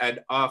Whitman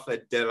and Arthur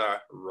De La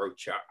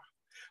Rocha.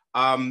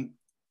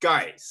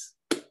 Guys,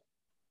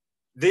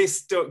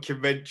 this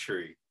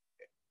documentary,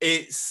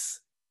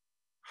 it's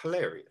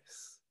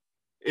hilarious.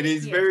 It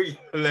is very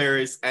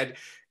hilarious, and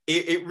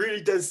it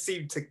really does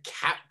seem to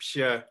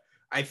capture,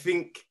 I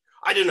think,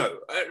 I don't know,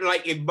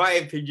 like in my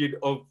opinion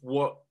of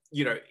what,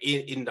 you know,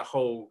 in the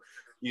whole,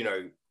 you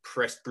know,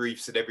 press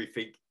briefs and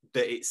everything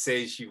that it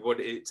says you want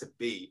it to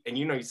be. And,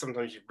 you know,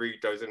 sometimes you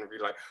read those and be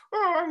like,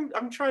 oh,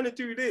 I'm trying to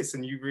do this.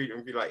 And you read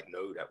and be like,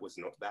 no, that was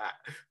not that.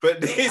 But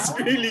this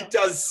really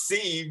does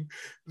seem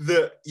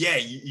that, yeah,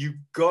 you've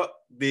got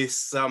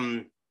this,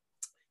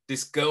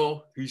 this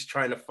girl who's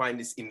trying to find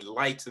this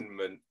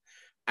enlightenment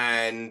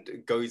and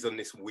goes on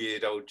this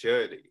weird old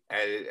journey.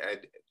 And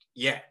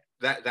yeah,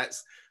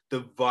 that's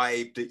the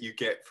vibe that you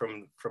get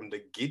from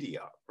the Giddy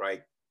Up,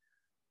 right?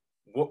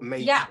 What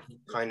made you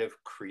kind of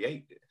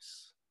create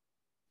this?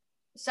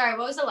 Sorry,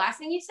 what was the last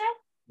thing you said?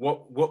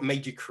 What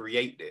made you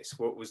create this?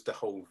 What was the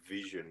whole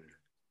vision?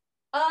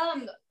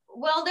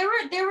 Well,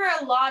 there were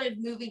a lot of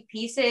moving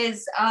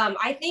pieces.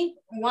 I think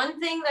one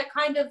thing that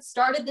kind of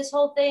started this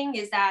whole thing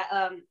is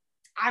that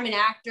I'm an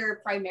actor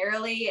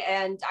primarily,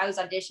 and I was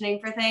auditioning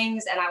for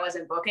things and I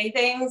wasn't booking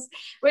things,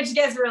 which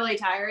gets really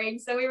tiring.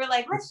 So we were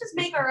like, let's just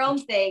make our own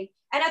thing.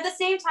 And at the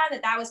same time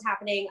that was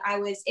happening, I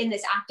was in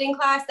this acting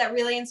class that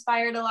really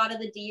inspired a lot of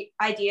the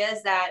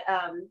ideas that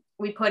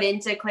we put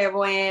into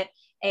Clairvoyant,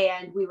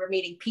 and we were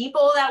meeting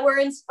people that were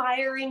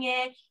inspiring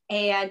it.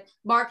 And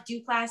Mark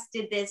Duplass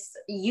did this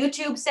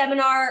YouTube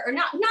seminar, or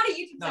not a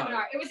YouTube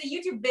seminar, it was a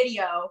YouTube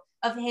video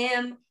of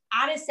him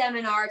at a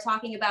seminar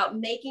talking about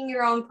making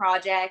your own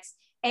projects.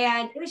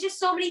 And it was just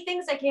so many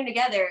things that came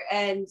together,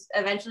 and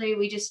eventually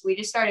we just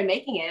started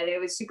making it.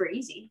 It was super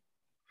easy.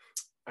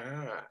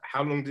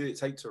 How long did it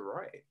take to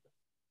write?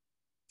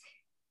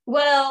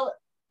 Well,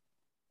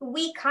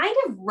 we kind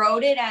of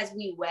wrote it as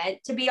we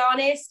went, to be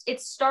honest.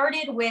 It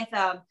started with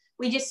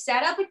we just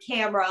set up a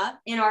camera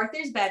in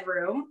Arthur's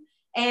bedroom,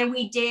 and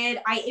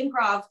I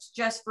improv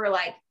just for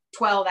like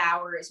 12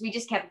 hours. We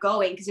just kept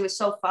going because it was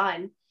so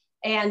fun.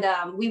 And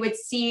we would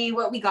see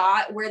what we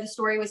got, where the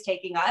story was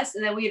taking us,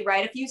 and then we would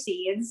write a few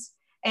scenes,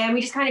 and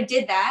we just kind of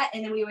did that.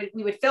 And then we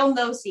would film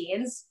those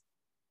scenes,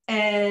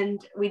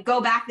 and we'd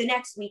go back the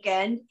next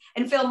weekend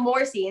and film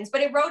more scenes. But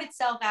it wrote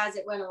itself as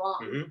it went along.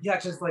 Mm-hmm. Yeah,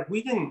 just like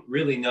we didn't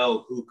really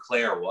know who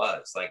Claire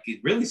was. Like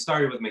it really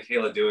started with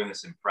Michaela doing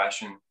this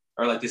impression,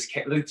 or like this.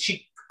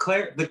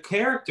 The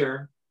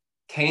character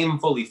came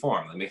fully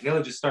formed. Like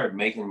Michaela just started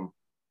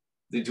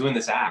doing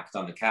this act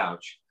on the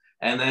couch,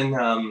 and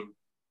then.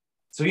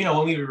 So, you know,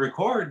 when we would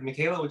record,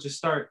 Michaela would just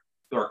start,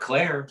 or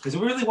Claire, because it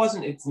really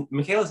wasn't,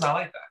 Michaela's not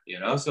like that, you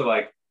know? So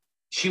like,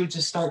 she would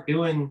just start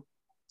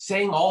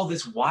saying all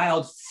this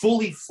wild,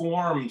 fully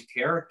formed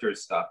character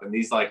stuff. And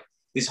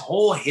this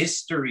whole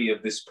history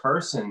of this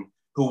person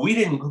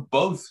who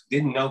both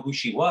didn't know who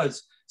she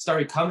was,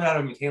 started coming out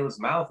of Michaela's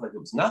mouth like it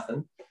was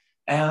nothing.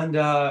 And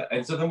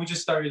so then we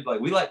just started, like,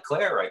 we let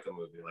Claire write the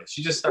movie. Like,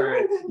 she just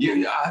started,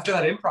 after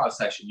that improv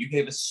session, you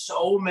gave us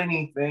so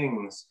many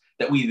things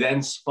that we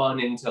then spun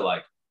into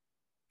like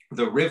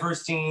the river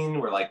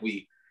scene where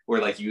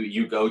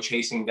you go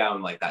chasing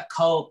down like that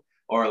cult,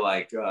 or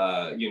like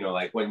you know,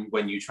 like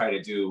when you try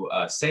to do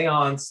a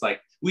seance.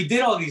 Like we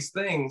did all these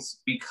things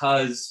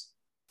because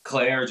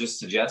Claire just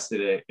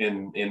suggested it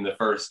in the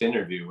first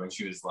interview when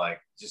she was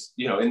like, just,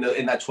 you know, in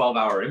that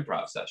 12-hour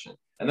improv session.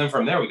 And then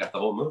from there we got the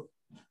whole movie.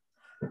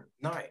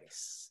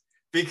 Nice.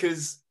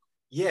 Because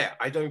yeah,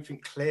 I don't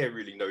think Claire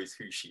really knows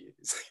who she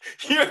is.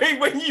 You know,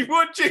 when you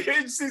watch it,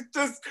 it's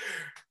just,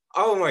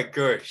 oh my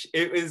gosh.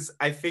 It was,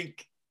 I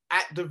think,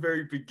 at the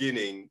very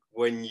beginning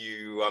when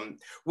you,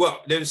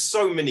 there's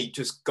so many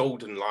just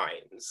golden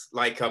lines.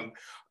 Like,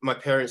 my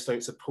parents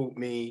don't support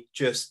me,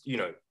 just, you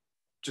know,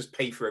 just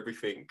pay for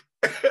everything.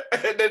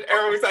 And then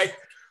Aaron was like,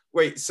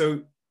 wait,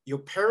 so your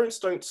parents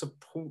don't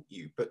support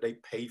you, but they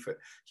pay for it.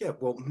 Yeah,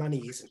 well,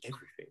 money isn't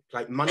everything.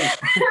 Like, money.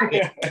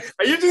 And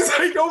you're just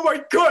like, oh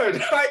my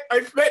God,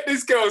 I've met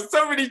this girl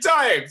so many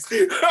times.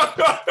 Yeah.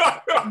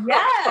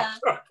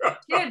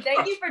 Dude,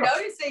 thank you for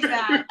noticing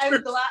that.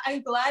 I'm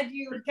glad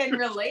you can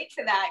relate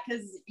to that,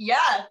 because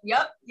yep. We've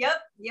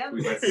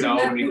had so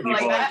many people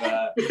like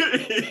that.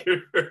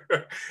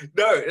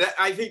 No,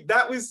 I think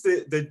that was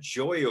the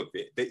joy of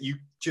it, that you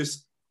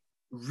just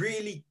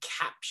really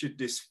captured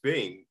this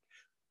thing.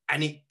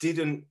 And it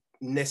didn't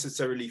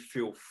necessarily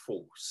feel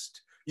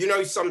forced. You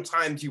know,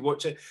 sometimes you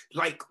watch it,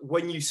 like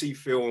when you see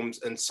films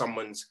and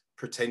someone's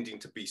pretending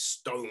to be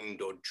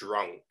stoned or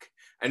drunk.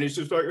 And it's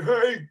just like,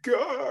 hey,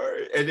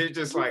 guy. And it's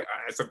just like,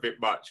 it's a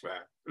bit much, man.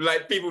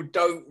 Like, people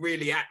don't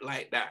really act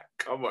like that.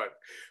 Come on.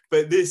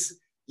 But this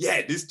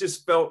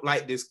just felt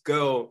like this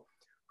girl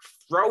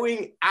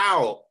throwing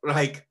out,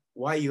 like,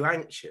 why are you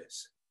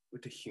anxious?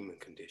 With the human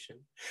condition.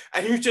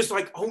 And you're just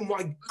like, oh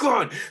my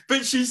God.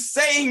 But she's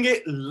saying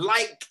it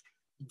like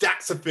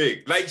that's a thing.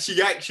 Like,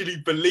 she actually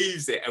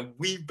believes it. And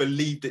we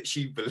believe that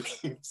she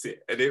believes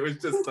it. And it was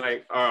just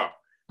like,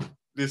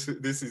 this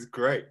is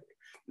great.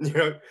 You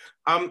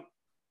know,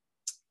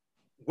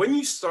 when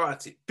you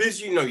started,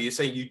 because you're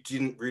saying you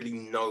didn't really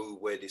know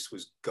where this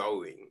was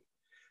going.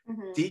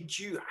 Mm-hmm. Did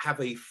you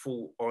have a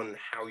thought on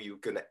how you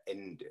were going to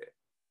end it?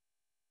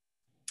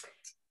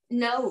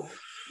 No,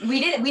 we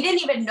didn't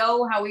even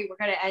know how we were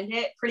going to end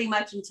it pretty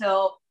much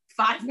until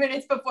 5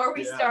 minutes before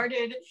we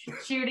started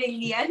shooting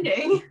the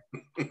ending.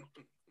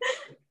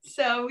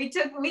 So we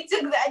took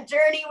that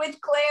journey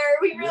with Claire.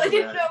 We really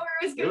didn't know where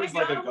it was going to go.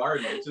 It was like a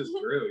garden. It just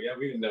grew. Yeah,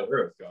 we didn't know where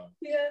it was going.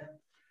 Yeah.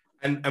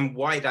 And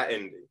why that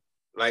ending?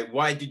 Like,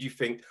 why did you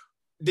think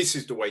this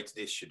is the way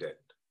this should end?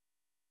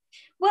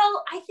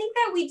 Well, I think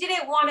that we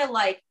didn't want to,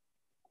 like,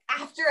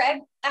 after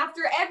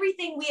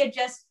everything we had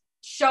just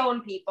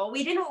shown people,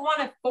 we didn't want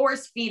to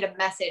force feed a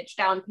message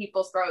down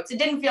people's throats. It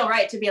didn't feel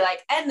right to be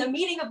like, and the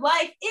meaning of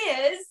life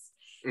is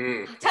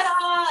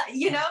ta-da,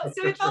 you know?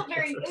 So it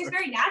was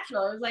very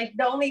natural. It was like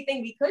the only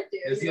thing we could do.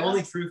 It was the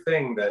only true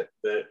thing that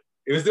it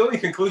was the only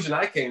conclusion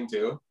I came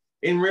to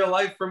in real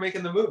life for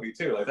making the movie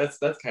too. Like that's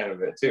kind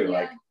of it too.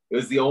 Yeah. Like it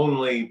was the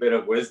only bit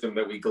of wisdom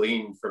that we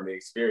gleaned from the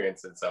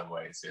experience in some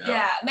ways. You know?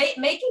 Yeah,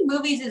 making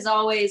movies is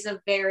always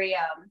a very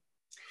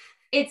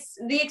it's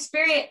the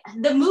experience.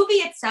 The movie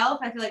itself,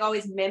 I feel like,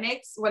 always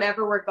mimics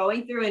whatever we're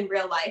going through in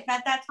real life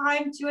at that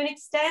time to an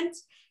extent.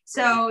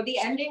 So the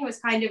ending was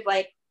kind of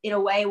like, in a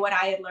way, what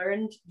I had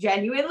learned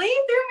genuinely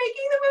through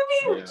making the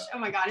movie. Which, oh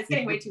my God, it's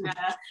getting way too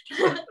meta.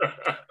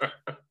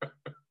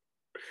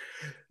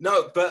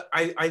 No, but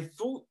I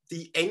thought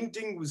the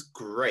ending was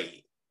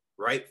great,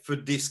 right? For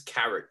this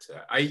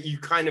character. You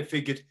kind of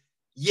figured,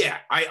 yeah,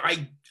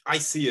 I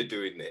see her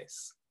doing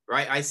this,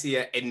 right? I see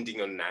her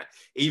ending on that,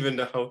 even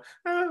though,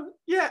 oh,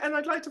 yeah, and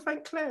I'd like to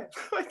thank Claire.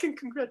 I can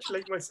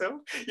congratulate myself.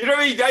 You know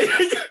what I mean?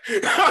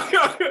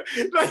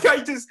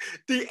 Like,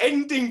 the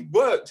ending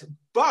worked,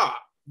 but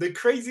the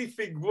crazy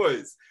thing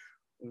was,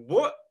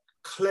 what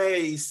Claire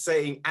is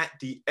saying at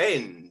the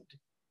end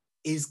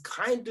is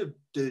kind of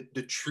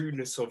the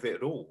trueness of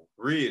it all,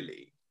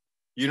 really.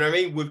 You know what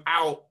I mean?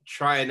 Without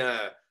trying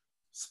to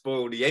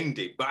spoil the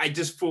ending. But I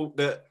just thought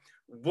that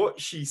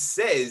what she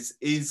says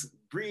is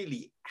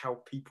really how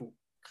people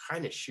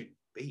kind of should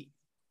be,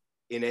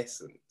 in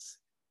essence.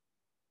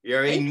 You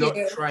know what I mean?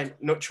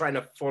 Not trying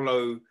to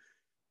follow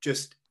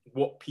just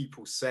what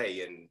people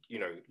say and, you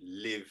know,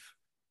 live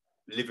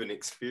an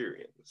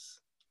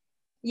experience.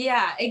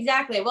 Yeah,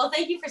 exactly. Well,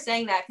 thank you for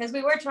saying that, because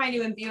we were trying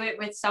to imbue it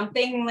with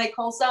something like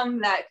wholesome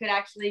that could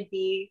actually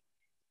be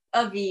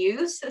of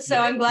use. So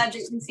I'm glad that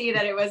you can see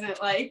that it wasn't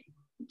like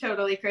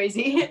totally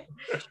crazy.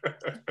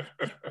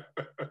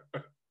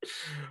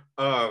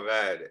 Oh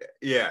man,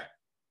 yeah.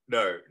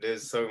 No,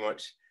 there's so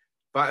much.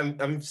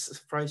 But I'm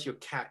surprised your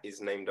cat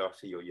is named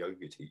after your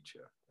yoga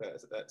teacher.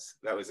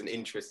 That was an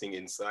interesting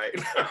insight.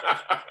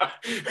 How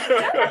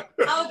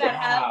that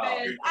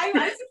happened. I'm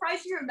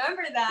surprised you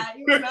remember that.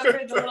 You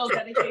remember the little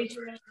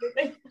dedication and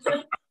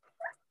everything.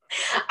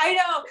 I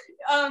know.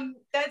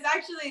 That's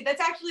actually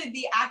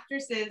the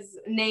actress's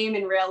name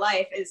in real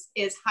life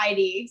is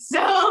Heidi. So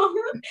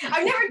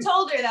I've never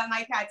told her that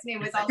my cat's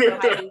name was also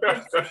Heidi.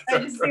 I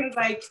just think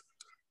like,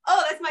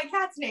 oh, that's my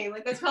cat's name.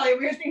 Like, that's probably a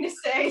weird thing to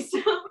say.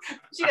 So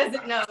she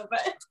doesn't know,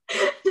 but.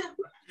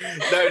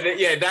 No,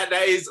 yeah, that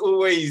is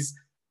always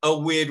a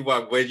weird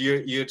one when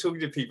you're talking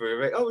to people.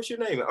 You're like, oh, what's your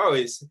name? Oh,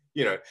 it's,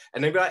 you know,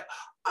 and they'd be like,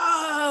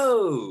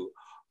 oh,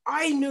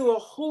 I knew a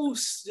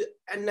horse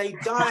and they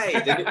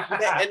died and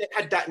it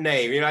had that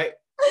name. You're like,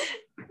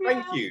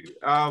 thank you.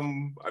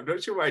 I'm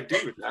not sure what I do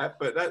with that,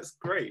 but that's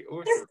great.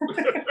 Awesome.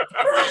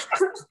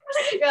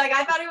 You're like,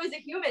 I thought it was a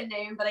human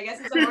name, but I guess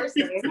it's a horse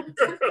name.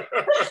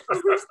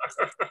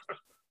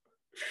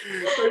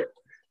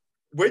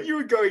 When you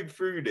were going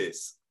through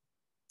this,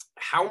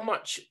 how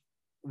much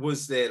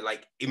was there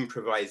like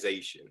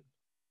improvisation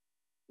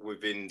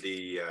within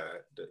the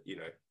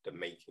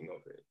making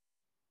of it?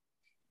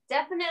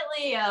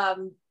 Definitely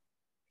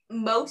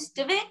most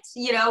of it.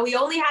 You know, we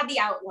only had the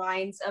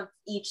outlines of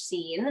each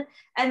scene,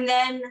 and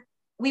then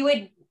we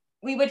would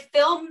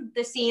film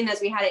the scene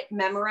as we had it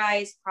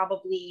memorized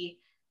probably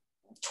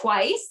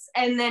twice,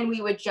 and then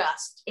we would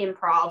just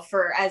improv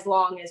for as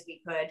long as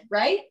we could,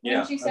 right?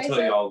 Yeah,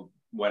 until y'all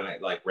when I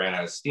like ran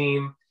out of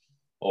steam,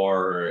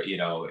 or you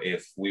know,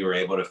 if we were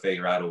able to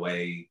figure out a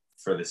way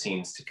for the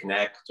scenes to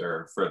connect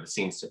or for the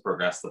scenes to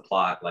progress the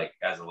plot, like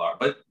as a lot,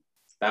 but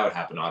that would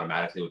happen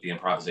automatically with the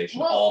improvisation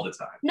all the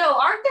time. No,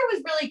 Arthur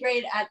was really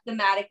great at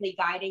thematically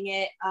guiding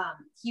it.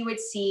 He would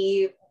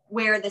see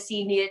where the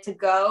scene needed to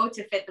go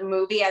to fit the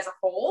movie as a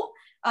whole.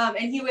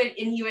 And he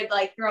would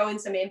like throw in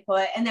some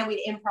input, and then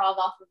we'd improv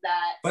off of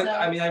that. But so.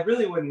 I mean, I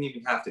really wouldn't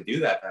even have to do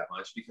that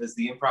much, because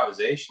the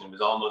improvisation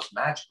was almost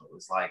magical. It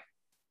was like,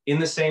 in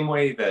the same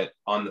way that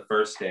on the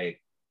first day,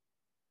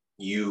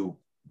 you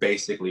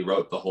basically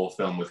wrote the whole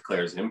film with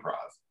Claire's improv.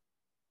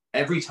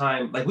 Every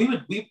time, like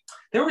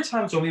there were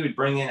times when we would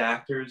bring in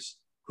actors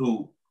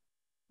who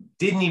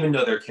didn't even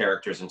know their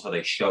characters until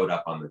they showed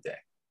up on the day.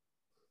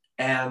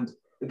 And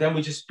then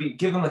we just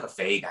give them like a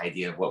vague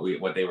idea of what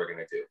they were going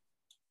to do.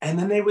 And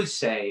then they would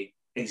say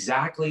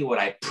exactly what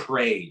I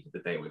prayed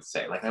that they would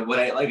say. Like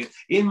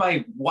in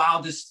my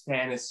wildest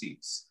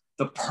fantasies,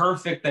 the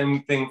perfect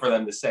thing for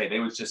them to say, they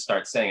would just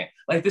start saying it.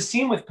 Like the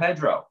scene with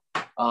Pedro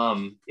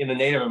in the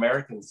Native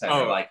American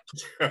Center, like,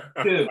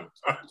 dude,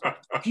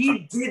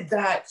 he did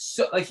that.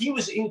 So like, he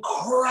was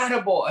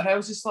incredible. And I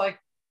was just like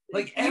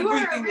you were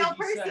a everything real that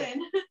he person. said,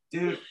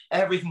 dude,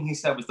 everything he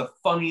said was the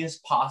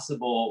funniest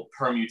possible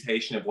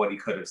permutation of what he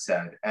could have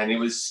said. And it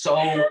was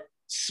so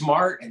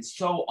smart and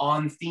so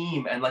on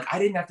theme. And like, I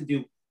didn't have to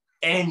do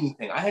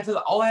anything.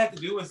 All I had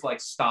to do was like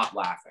stop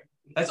laughing.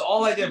 That's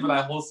all I did for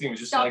that whole scene, was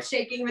just Stop like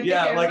shaking with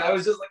yeah, the like camera. I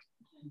was just like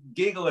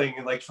giggling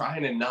and like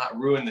trying to not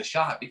ruin the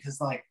shot,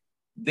 because like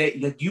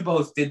you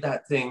both did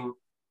that thing.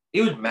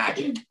 It was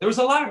magic. There was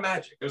a lot of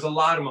magic. There's a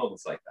lot of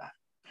moments like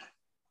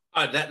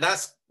that.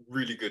 That's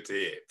really good to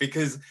hear,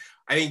 because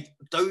I mean,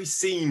 those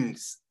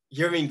scenes,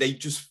 you know what I mean, they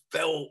just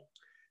felt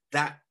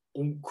that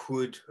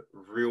awkward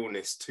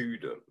realness to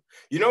them.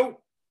 You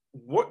know,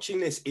 watching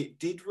this, it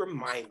did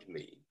remind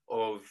me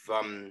of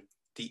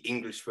the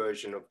English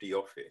version of The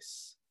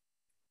Office.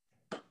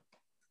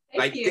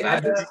 Thank you.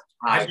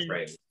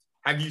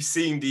 Have you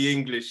seen the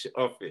English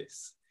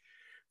Office?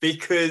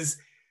 Because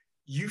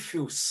you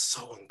feel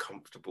so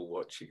uncomfortable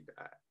watching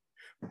that.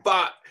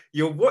 But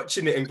you're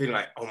watching it and being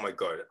like, oh my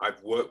God,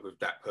 I've worked with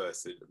that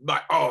person.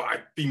 Like, oh,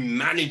 I've been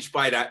managed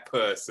by that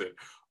person.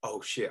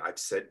 Oh shit, I've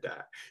said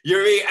that. You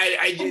know what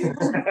I mean?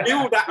 I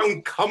feel that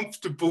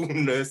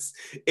uncomfortableness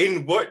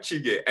in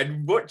watching it,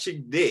 and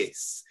watching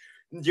this,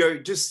 you know,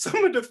 just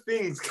some of the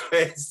things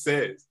Claire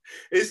says.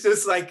 It's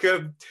just like,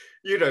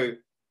 you know,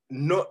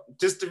 not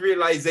just the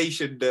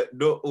realization that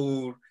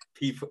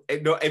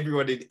not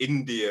everyone in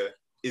India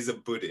is a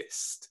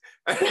Buddhist.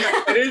 And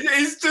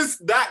it's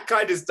just that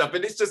kind of stuff.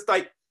 And it's just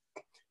like,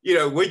 you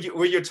know, when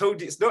you're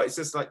told it's not, it's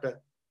just like the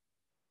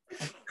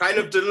kind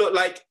of to look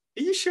like,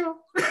 are you sure?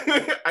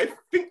 I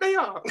think they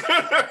are.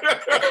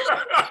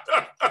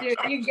 Dude,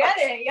 you get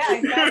it. Yeah,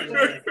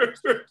 exactly.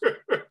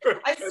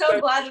 I'm so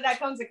glad that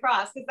comes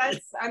across, because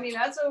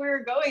that's what we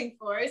were going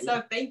for.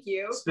 So thank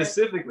you.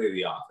 Specifically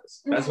The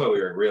Office. That's what we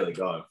were really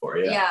going for.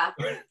 Yeah.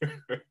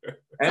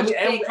 And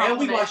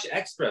we watched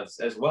extras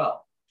as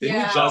well. Didn't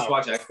we just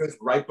watch extras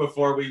right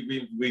before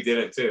we did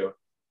it too?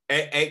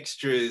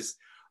 Extras.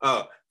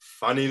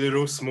 Funny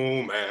little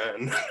small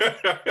man.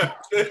 Oh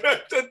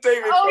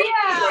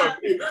yeah,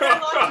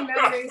 lots of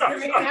memories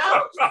coming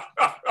out.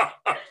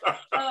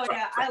 Oh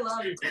yeah, I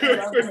love it.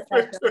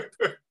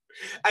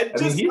 And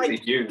just like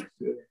huge.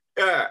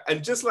 Yeah,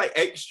 and just like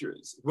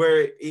extras,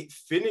 where it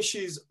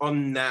finishes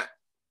on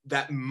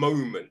that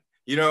moment.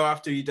 You know,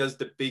 after he does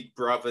the Big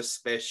Brother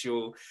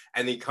special,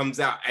 and he comes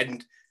out,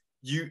 and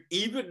you,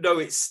 even though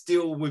it's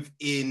still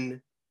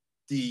within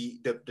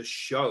the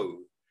show,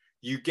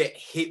 you get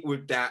hit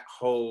with that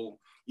whole,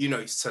 you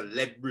know,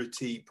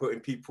 celebrity, putting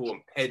people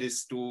on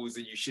pedestals,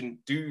 and you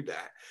shouldn't do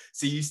that.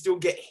 So you still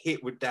get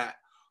hit with that,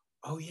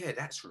 oh yeah,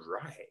 that's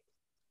right.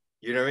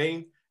 You know what I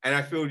mean? And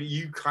I feel that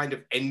you kind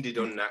of ended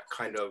on that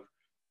kind of,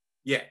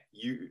 yeah,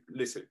 you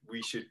listen,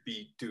 we should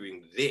be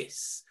doing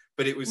this,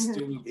 but it was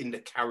still in the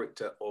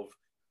character of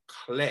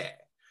Claire.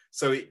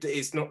 So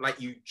it's not like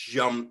you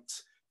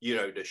jumped, you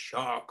know, the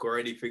shark or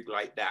anything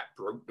like that,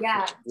 broke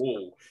the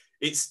wall.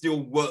 It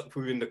still worked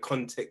within the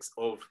context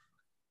of,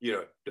 you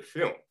know, the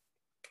film,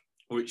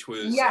 which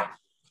was,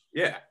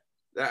 You're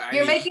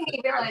making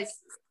me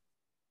realize.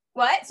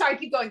 What? Sorry,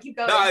 keep going.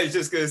 No, I was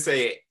just going to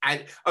say,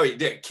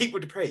 keep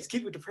with the praise.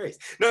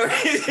 No,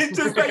 it's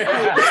just like,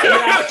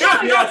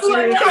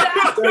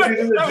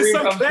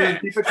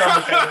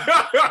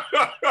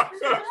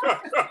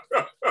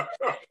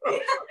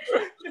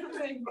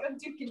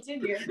 do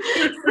continue.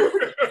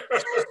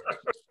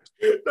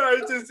 No, I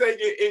was just saying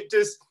it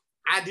just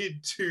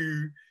added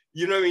to,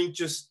 you know, in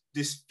just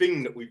this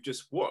thing that we've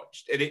just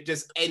watched, and it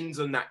just ends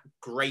on that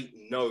great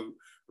note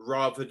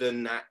rather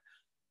than that.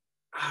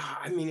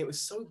 I mean, it was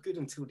so good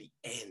until the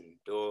end,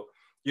 or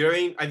you know what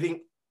I mean? I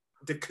think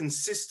the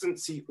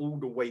consistency all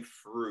the way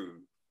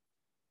through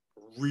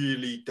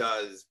really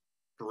does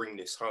bring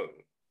this home.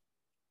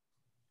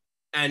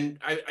 And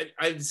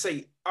I'd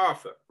say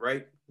Arthur,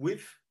 right,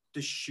 with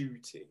the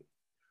shooting,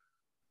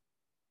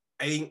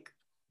 I think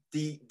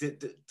the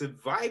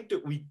vibe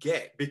that we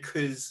get,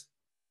 because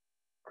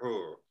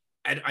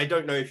and I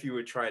don't know if you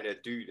were trying to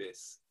do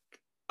this,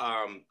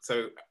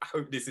 so I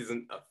hope this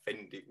isn't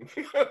offending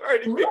or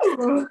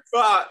anything,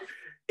 but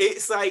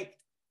it's like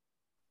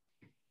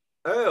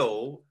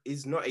Earl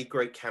is not a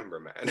great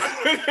cameraman.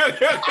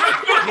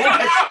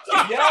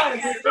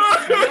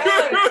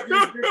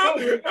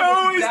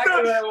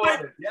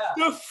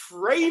 The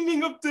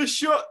framing of the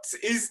shots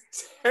is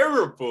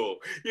terrible.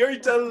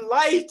 The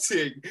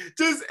lighting,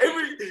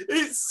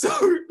 there's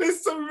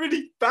so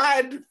many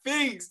bad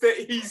things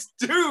that he's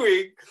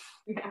doing,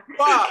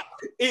 but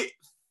it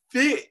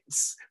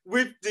fits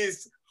with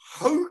this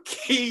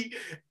hokey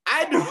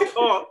ad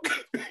hoc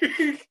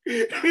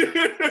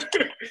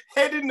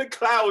Head in the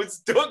Clouds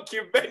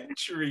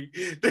documentary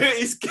that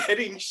is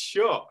getting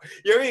shot.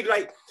 You know what I mean?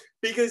 Like,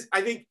 because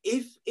I think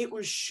if it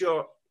was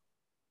shot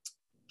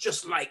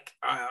just like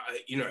a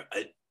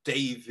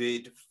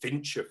David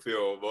Fincher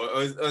film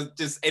or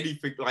just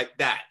anything like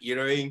that, you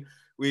know what I mean?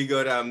 We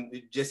got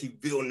Jesse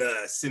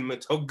Villeneuve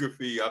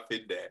cinematography up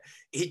in there.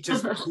 It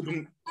just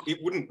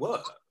wouldn't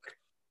work,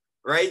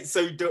 right?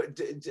 So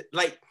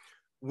like,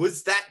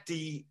 was that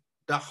the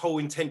whole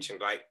intention?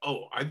 Like,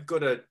 oh, I've got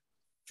to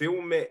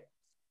film it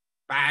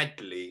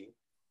badly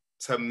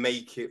to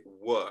make it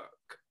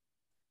work.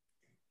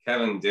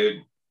 Kevin,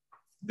 dude,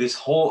 this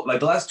whole,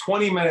 like, the last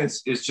 20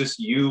 minutes is just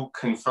you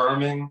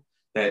confirming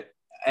that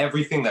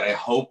everything that I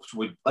hoped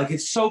would, like,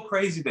 it's so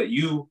crazy that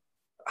you,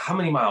 how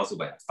many miles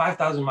away?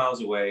 5,000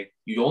 miles away.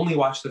 You only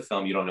watch the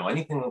film. You don't know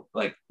anything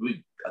like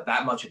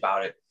that much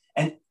about it.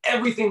 And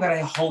everything that I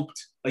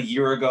hoped a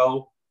year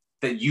ago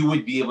that you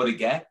would be able to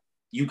get,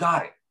 you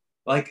got it.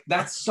 Like,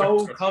 that's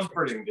so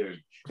comforting,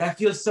 dude. That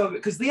feels so good.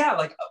 Because, yeah,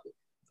 like,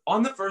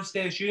 on the first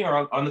day of shooting,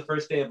 or on the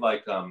first day of,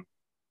 like, on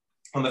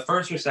the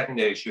first or second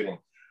day of shooting,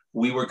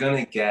 we were going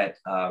to get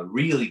a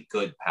really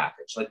good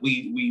package. Like,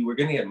 we were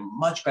going to get a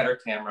much better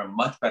camera,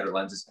 much better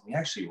lenses, and we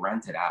actually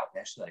rented out. We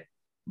actually, like,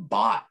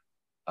 bought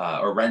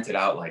or rented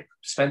out, like,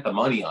 spent the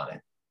money on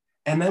it.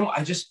 And then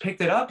I just picked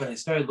it up, and I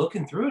started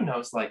looking through, and I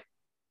was like,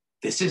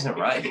 this isn't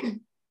right.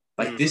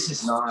 Like, this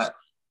does not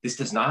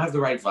have the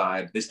right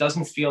vibe. This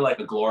doesn't feel like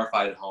a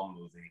glorified home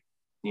movie,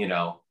 you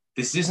know?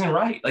 This isn't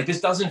right. Like,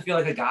 this doesn't feel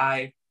like a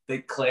guy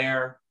that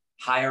Claire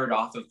hired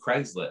off of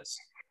Craigslist,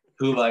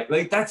 who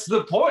like that's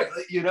the point,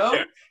 you know?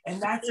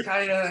 And that's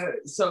kind of,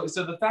 so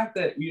the fact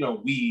that, you know,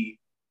 we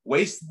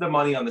wasted the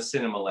money on the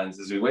cinema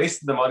lenses, we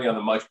wasted the money on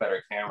the much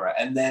better camera,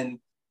 and then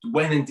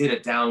went and did a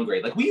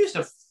downgrade. Like, we used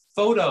a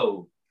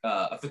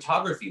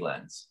photography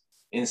lens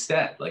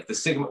instead, like the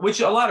Sigma,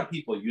 which a lot of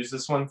people use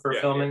this one for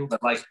filming,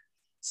 but like,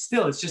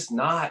 still, it's just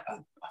not a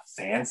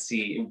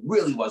fancy, it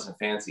really wasn't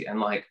fancy. And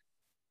like,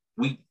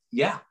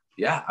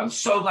 I'm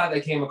so glad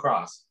they came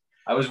across.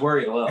 I was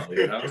worried a little,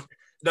 you know?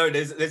 No,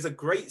 there's a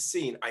great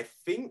scene. I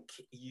think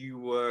you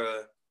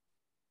were,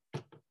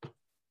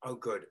 oh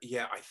God,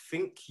 yeah, I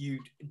think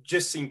you'd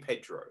just seen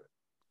Pedro,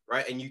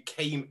 right? And you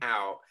came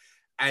out,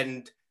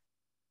 and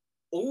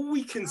all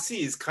we can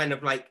see is kind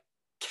of like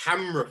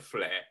camera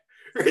flare.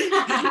 You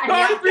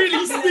can't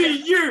really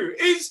see you.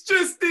 It's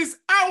just this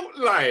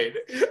outline,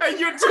 and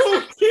you're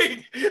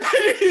talking, and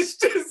it's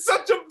just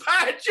such a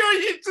bad show.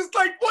 You're just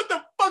like, what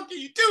the fuck are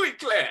you doing,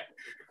 Claire?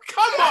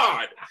 Come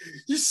on,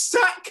 you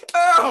sack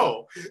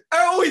Earl.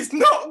 Earl is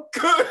not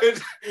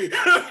good.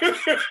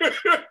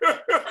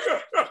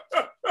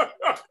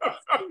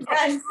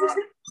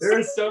 There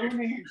are so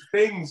many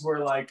things where,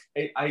 like,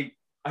 I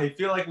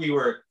feel like we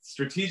were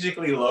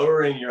strategically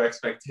lowering your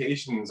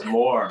expectations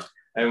more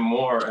and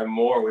more and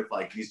more with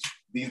like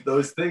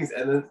those things,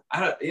 and then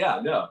and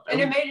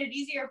it made it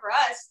easier for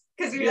us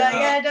because we were like,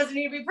 it doesn't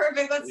need to be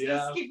perfect, let's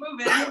just keep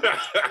moving.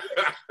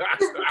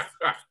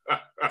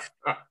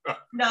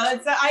 No,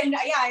 it's I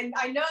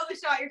know the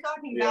shot you're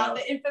talking about,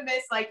 the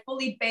infamous like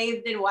fully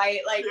bathed in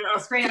white, like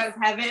straight out of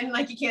heaven,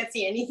 like you can't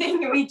see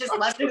anything, and we just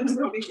left it in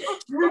the movie.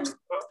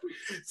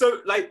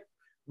 So like,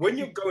 when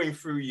you're going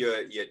through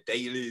your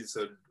dailies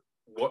and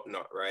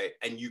whatnot, right,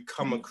 and you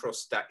come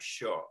across that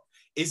shot,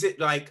 is it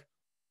like,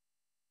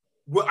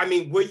 well, I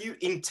mean, were you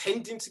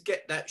intending to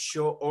get that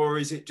shot, or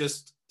is it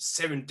just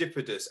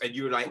serendipitous and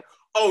you were like,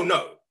 oh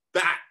no,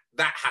 that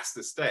has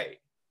to stay?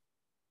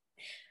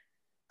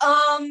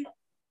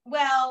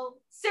 Well,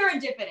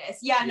 serendipitous.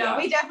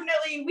 We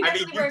definitely I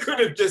mean, you could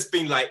have just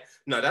been like,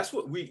 no, that's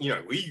what we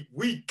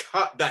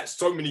cut that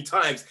so many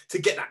times to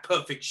get that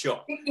perfect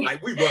shot.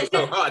 Like, we worked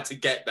so hard to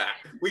get that.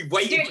 We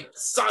waited for the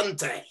sun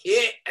to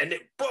hit, and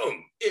it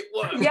boom, it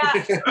worked. Yeah,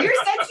 you're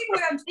sensing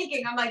what I'm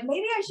thinking. I'm like,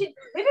 maybe I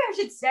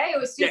should say it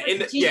was super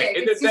strategic.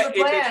 In the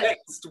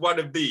next one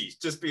of these,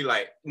 just be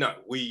like, no,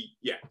 we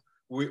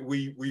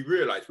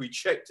realized, we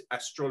checked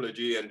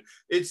astrology, and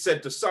it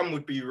said the sun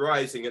would be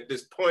rising at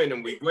this point,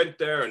 and we went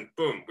there, and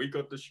boom, we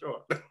got the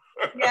shot.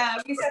 Yeah,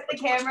 we set the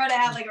camera to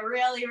have like a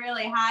really,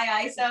 really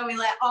high ISO. We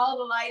let all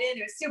the light in.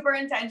 It was super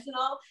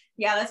intentional.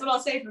 Yeah, that's what I'll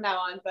say from now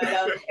on. But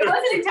it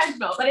wasn't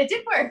intentional, but it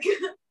did work.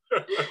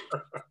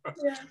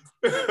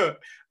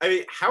 I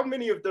mean, how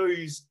many of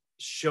those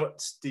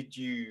shots did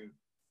you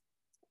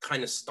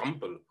kind of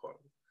stumble upon?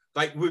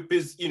 Like,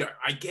 because, you know,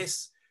 I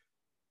guess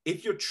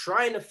if you're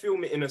trying to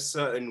film it in a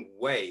certain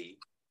way,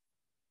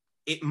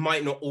 it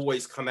might not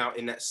always come out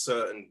in that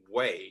certain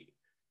way.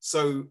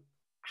 So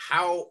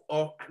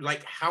how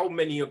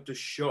many of the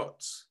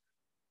shots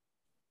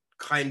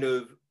kind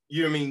of,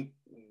 you know what I mean,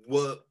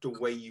 worked the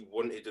way you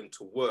wanted them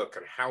to work,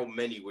 and how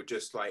many were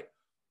just like,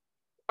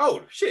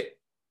 oh shit,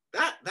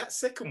 that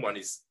second one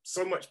is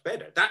so much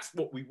better. That's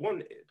what we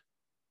wanted.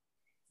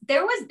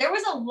 There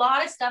was a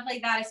lot of stuff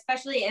like that,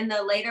 especially in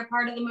the later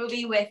part of the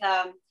movie with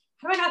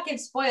how do I not give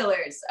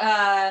spoilers?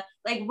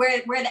 Like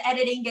where the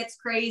editing gets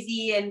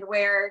crazy and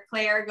where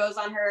Claire goes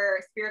on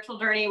her spiritual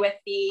journey with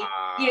the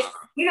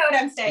you know what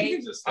I'm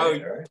saying?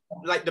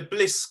 Like the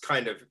bliss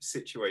kind of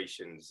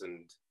situations,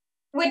 and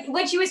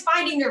when she was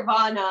finding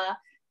Nirvana.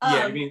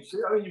 Yeah, you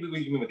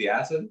mean with the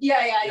acid?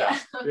 Yeah.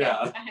 Okay.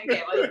 Yeah.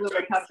 Okay, well, we'll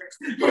recover.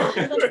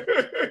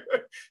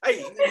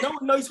 Hey, no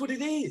one knows what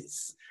it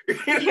is.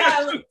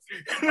 Yeah.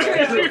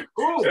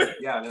 Cool.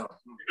 Yeah, no.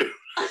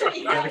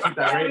 Gotta keep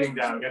that rating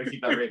down.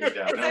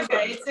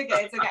 It's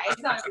okay.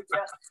 It's not a big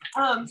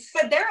deal.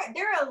 But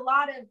there are a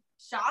lot of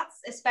shots,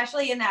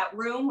 especially in that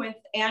room with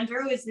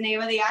Andrew is the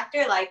name of the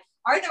actor. Like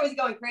Arthur was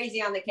going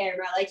crazy on the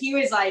camera. Like he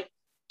was like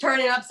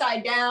turning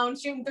upside down,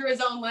 shooting through his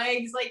own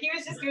legs. Like he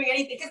was just doing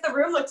anything because the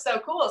room looked so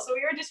cool. So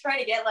we were just trying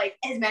to get like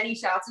as many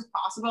shots as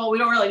possible. We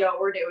don't really know what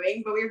we're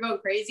doing, but we were going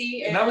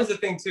crazy. And that was the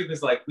thing too,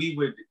 because like we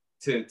would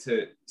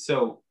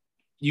so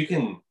you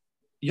can.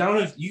 I don't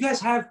know if you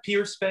guys have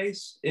Pier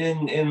Space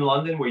in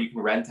London where you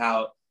can rent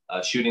out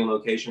a shooting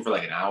location for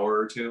like an hour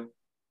or two.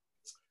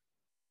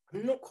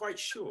 I'm not quite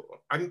sure.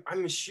 I'm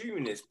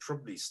assuming there's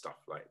probably stuff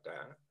like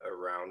that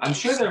around. I'm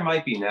sure there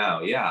might be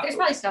now, yeah. There's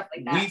probably stuff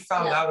like that. We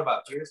found out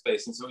about Pier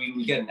Space, and so we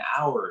would get an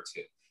hour or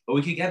two. But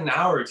we could get an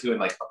hour or two in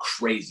like a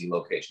crazy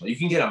location. You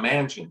can get a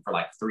mansion for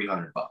like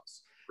 $300.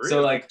 Really?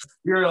 So like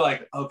you're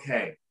like,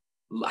 okay,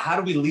 how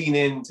do we lean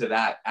into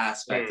that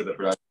aspect of the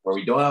production where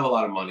we don't have a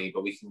lot of money,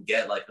 but we can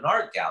get like an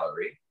art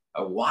gallery,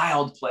 a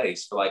wild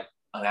place for like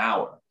an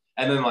hour?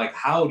 And then like,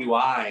 how do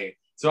I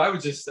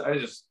just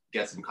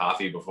get some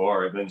coffee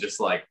before and then just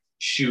like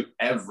shoot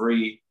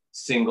every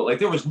single, like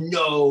there was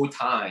no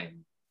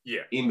time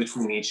in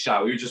between each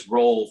shot. We would just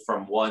roll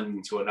from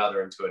one to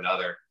another and to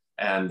another.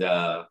 And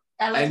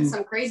that led to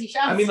some crazy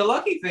shots. I mean, the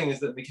lucky thing is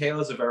that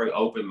Michaela's a very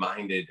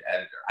open-minded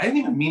editor. I didn't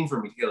even mean for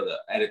Michaela to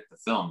edit the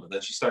film, but then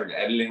she started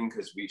editing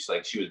because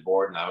she was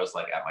bored and I was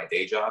like at my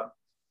day job.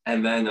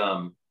 And then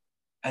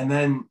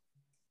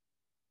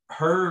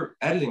her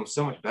editing was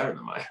so much better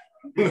than mine.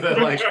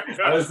 Like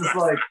I was just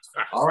like,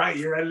 all right,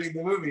 you're editing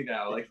the movie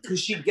now. Like,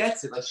 because she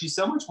gets it. Like she's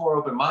so much more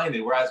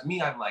open-minded. Whereas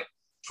me, I'm like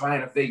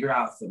trying to figure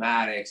out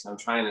thematics. I'm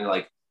trying to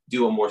like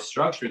do a more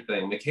structured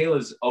thing.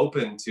 Michaela's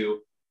open to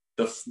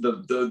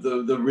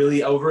the really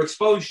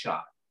overexposed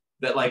shot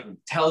that like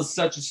tells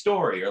such a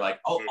story, or like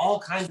all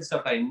kinds of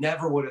stuff that I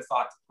never would have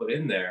thought to put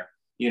in there.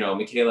 You know,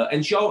 Michaela,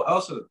 and she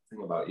also, the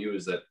thing about you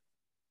is that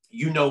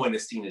you know when a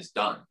scene is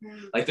done.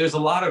 Like there's a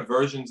lot of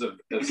versions of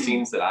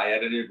scenes that I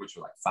edited, which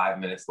were like 5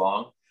 minutes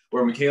long,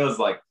 where Michaela's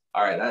like,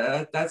 all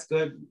right, that's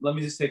good. Let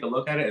me just take a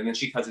look at it. And then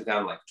she cuts it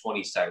down like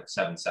 27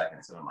 seconds.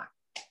 And I'm like,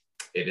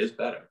 it is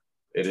better.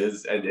 It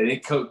is. And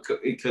it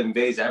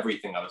conveys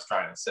everything I was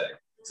trying to say.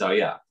 So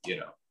yeah, you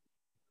know.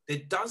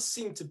 There does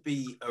seem to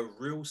be a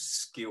real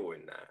skill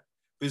in that.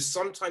 Because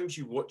sometimes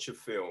you watch a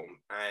film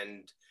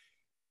and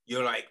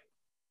you're like,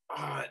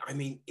 I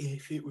mean,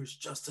 if it was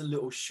just a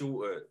little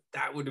shorter,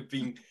 it would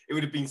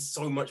have been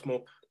so much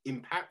more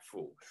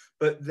impactful.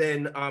 But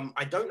then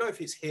I don't know if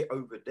it's here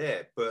over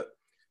there, but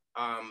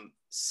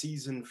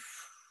season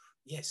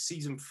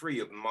 3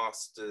 of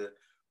Master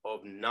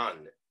of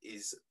None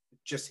is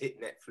just hit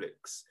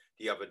Netflix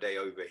the other day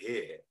over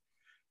here.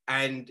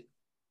 And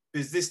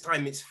because this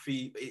time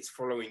it's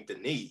following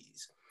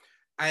Denise,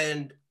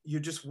 and you're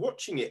just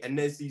watching it, and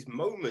there's these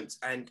moments,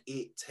 and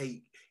it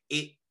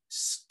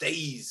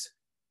stays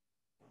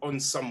on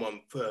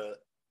someone for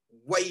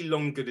way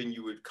longer than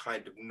you would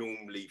kind of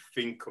normally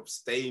think of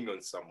staying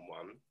on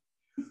someone.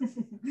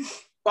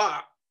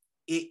 But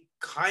it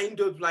kind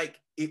of like,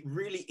 it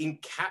really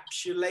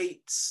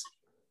encapsulates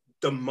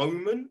the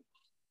moment.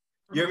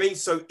 You know what I mean?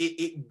 So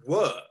it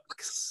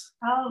works.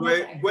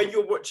 When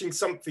you're watching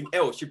something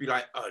else, you'd be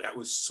like, oh, that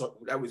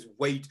was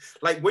way,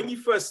 like when you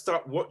first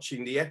start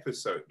watching the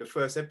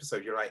first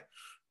episode, you're like,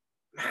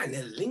 man,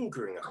 they're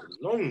lingering a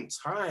long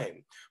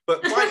time.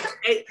 But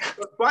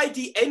by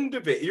the end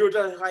of it, you're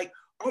just like,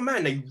 oh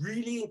man, they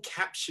really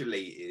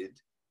encapsulated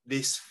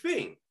this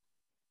thing,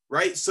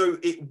 right? So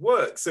it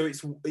works. So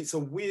it's a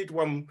weird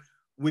one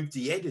with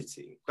the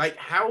editing. Like,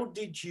 how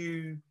did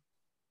you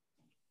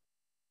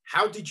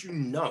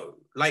know?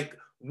 Like,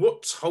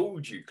 what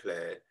told you,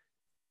 Claire?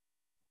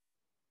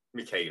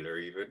 Michaela,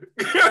 even.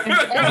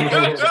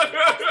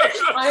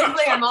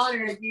 Honestly, I'm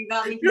honored you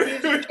got me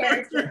confused with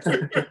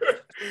character.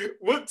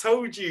 What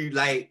told you,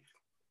 like,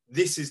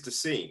 this is the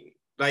scene?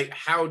 Like,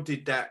 how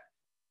did that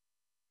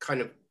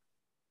kind of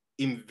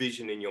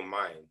envision in your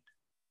mind?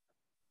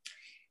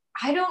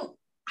 I don't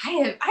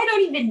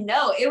even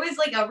know. It was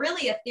like a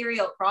really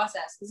ethereal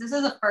process, because this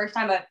is the first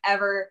time I've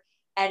ever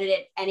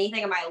edited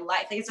anything in my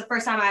life. Like, it's the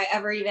first time I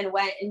ever even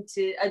went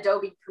into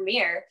Adobe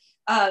Premiere.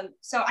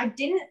 So I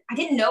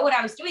didn't know what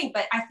I was doing,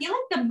 but I feel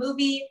like the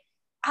movie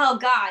oh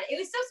God, it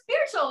was so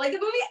spiritual. Like the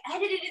movie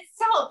edited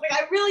itself. Like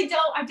I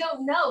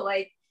don't know.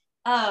 Like,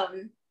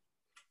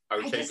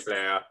 okay,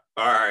 Claire.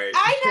 All right.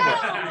 I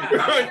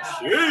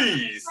know.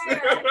 Jeez.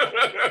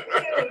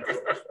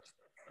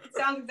 It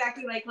sounds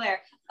exactly like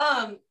Claire.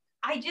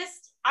 I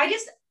just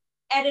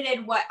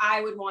edited what I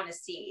would want to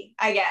see,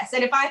 I guess.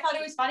 And if I thought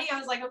it was funny, I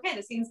was like, okay,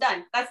 the scene's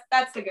done.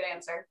 That's the good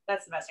answer.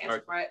 That's the best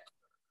answer for it.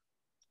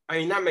 I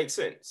mean, that makes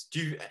sense.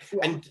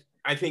 And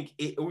I think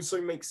it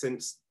also makes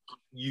sense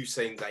you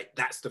saying like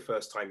that's the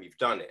first time you've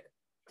done it,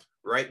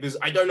 right? Because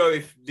I don't know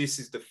if this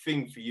is the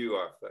thing for you,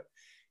 Arthur.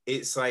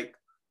 It's like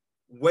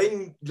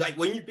when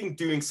you've been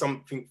doing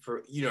something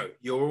for,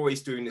 you're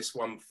always doing this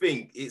one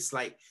thing. It's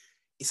like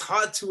it's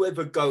hard to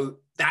ever go,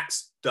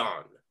 that's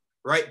done,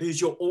 right? Because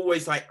you're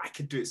always like, I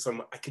could do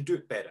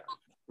it better,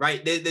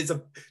 right?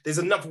 There's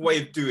another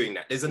way of doing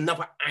that. There's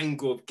another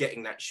angle of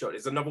getting that shot.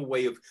 There's another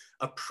way of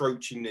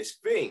approaching this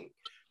thing,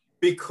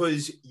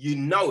 because you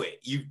know it,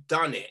 you've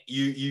done it,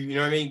 you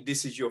know what I mean?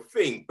 This is your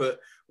thing. But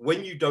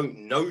when you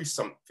don't know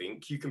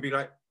something, you can be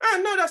like,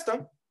 no, that's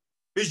done,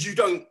 because you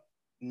don't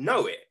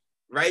know it,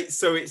 right?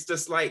 So it's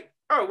just like,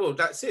 oh, well,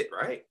 that's it,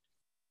 right?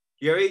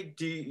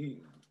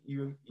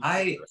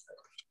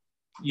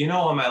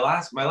 On my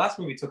last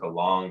movie took a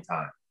long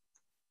time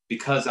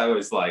because I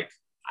was like,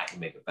 I can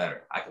make it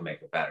better. I can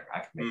make it better. I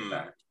can make it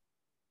better.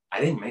 I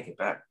didn't make it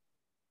better.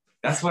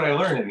 That's what I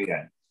learned in the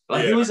end.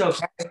 Like, It was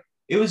okay.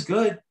 It was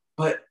good,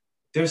 but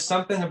there's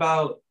something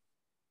about,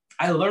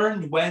 I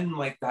learned when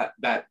like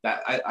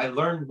I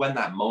learned when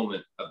that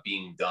moment of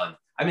being done.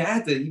 I mean, I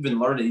had to even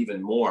learn it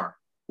even more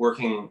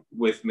working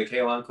with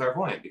Michaela on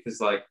Clairvoyant,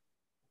 because like,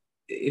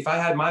 if I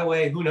had my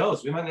way, who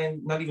knows? We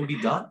might not even be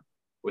done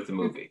with the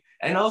movie.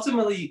 And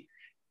ultimately,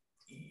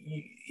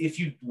 if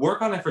you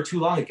work on it for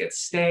too long, it gets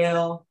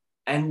stale.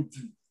 And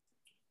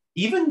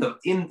even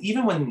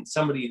when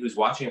somebody who's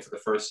watching it for the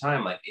first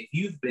time, like if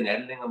you've been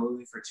editing a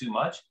movie for too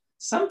much,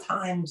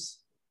 sometimes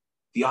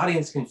the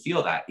audience can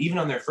feel that even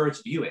on their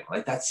first viewing.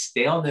 Like that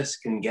staleness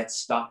can get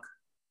stuck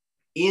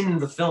in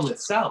the film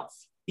itself.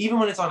 Even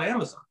when it's on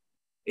Amazon,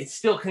 it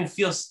still can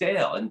feel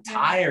stale and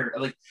tired.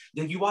 Like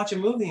you watch a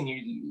movie and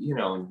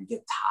you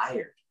get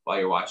tired while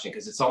you're watching it,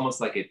 because it's almost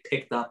like it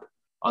picked up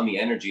on the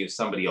energy of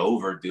somebody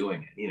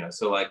overdoing it,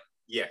 so like,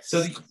 yes.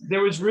 So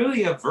there was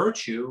really a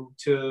virtue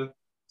to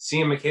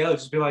seeing Michaela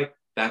just be like,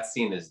 that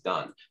scene is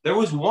done. There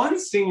was one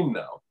scene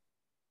though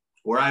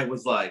where I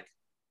was like,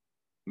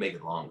 make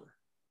it longer,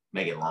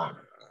 make it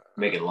longer,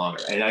 make it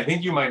longer. And I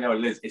think you might know what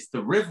it is. It's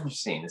the river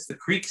scene. It's the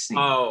creek scene.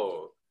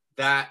 Oh,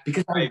 that,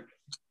 because I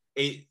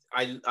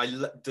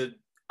love the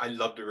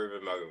river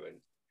moment,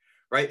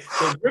 right?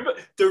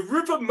 The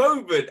river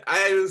moment,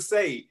 I will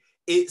say,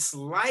 it's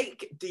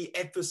like the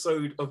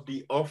episode of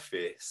The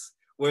Office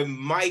when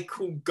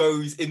Michael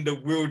goes in the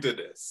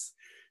wilderness.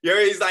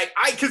 He's like,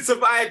 I can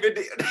survive in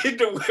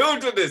the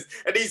wilderness.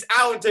 And he's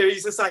out there.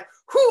 He's just like,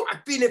 whew,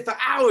 I've been here for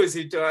hours.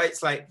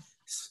 It's like,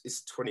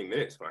 it's 20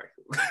 minutes, Michael.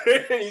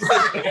 And he's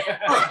like,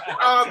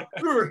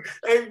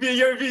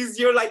 and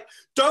you're like,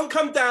 don't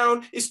come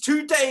down. It's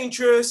too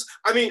dangerous.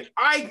 I mean,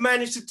 I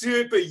managed to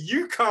do it, but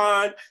you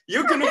can't.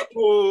 You're going to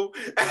fall.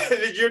 And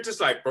then you're just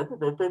like, you're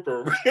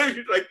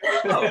like,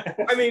 oh,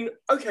 I mean,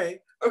 okay.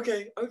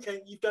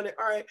 You've done it.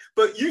 All right.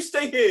 But you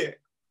stay here.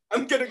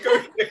 I'm going to go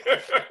here.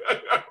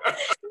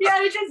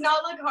 Yeah, it does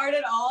not look hard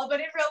at all. But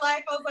in real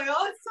life, I was like,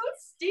 oh, it's so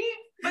steep.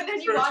 But then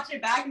you watch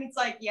it back and it's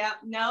like, yeah,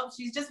 no,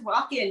 she's just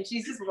walking.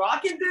 She's just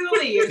rocking through the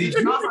leaves.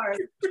 It's not hard.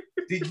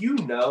 Did you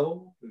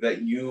know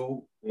that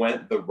you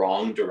went the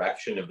wrong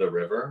direction of the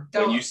river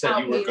when you said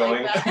you were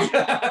going? Like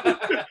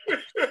I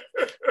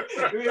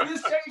mean, I'm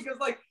just saying, because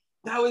like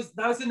that was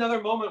another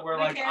moment where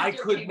like I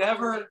could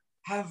never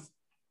have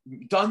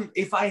done,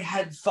 if I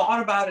had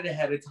thought about it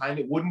ahead of time,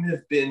 it wouldn't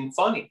have been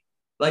funny.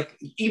 Like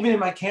even in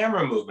my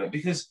camera movement,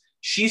 because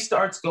she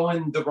starts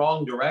going the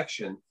wrong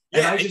direction,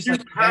 and I just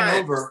like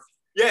pan over.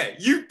 Yeah,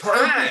 you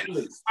pan.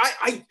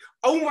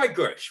 Oh my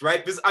gosh,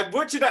 right? Because I'm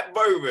watching that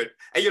moment,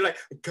 and you're like,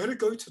 I gotta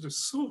go to the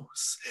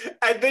source,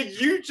 and then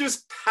you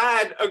just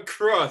pan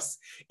across.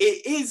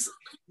 It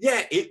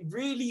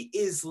really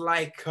is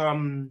like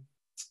oh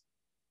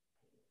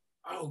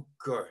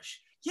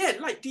gosh. Yeah,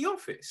 like The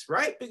Office,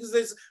 right? Because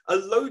there's a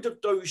load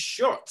of those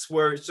shots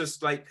where it's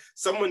just like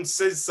someone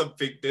says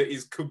something that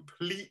is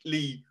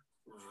completely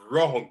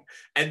wrong,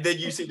 and then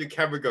you see the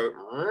camera go,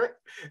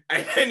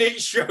 and then it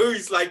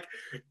shows like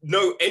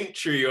no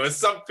entry or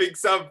something,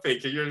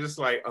 and you're just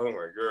like, oh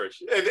my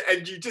gosh.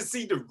 And you just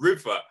see the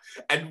river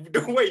and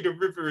the way the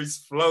river is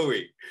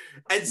flowing.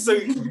 And so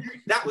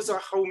that was a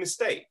whole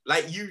mistake.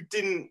 Like you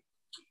didn't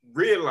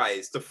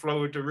realize the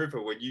flow of the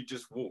river when you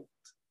just walked.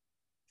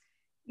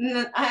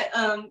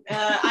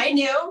 I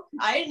knew.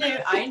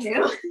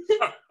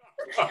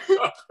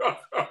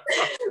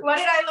 What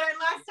did I learn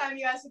last time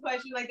you asked a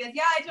question like this?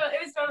 Yeah, it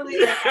was totally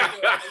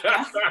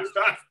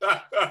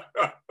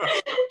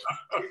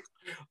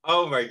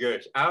Oh my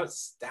gosh,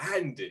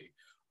 outstanding.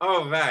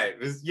 Oh man,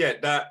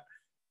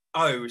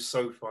 it was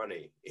so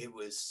funny. It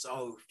was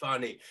so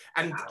funny.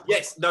 And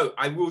yes, no,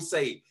 I will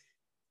say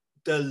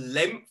the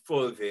length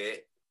of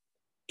it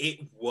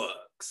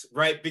works,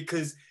 right?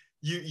 Because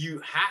you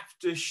have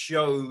to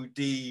show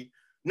the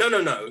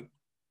no,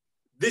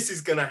 this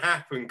is gonna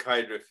happen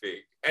kind of thing.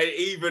 And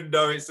even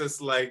though it's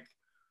just like,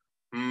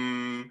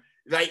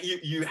 like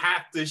you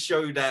have to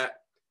show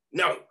that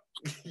no,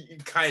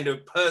 kind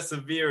of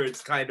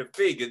perseverance kind of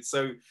thing. And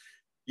so,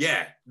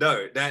 yeah,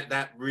 no,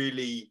 that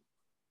really,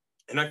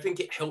 and I think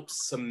it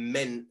helps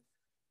cement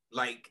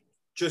like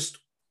just,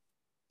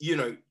 you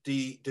know,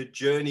 the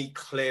journey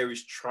Claire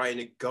is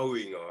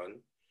going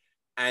on,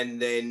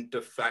 and then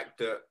the fact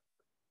that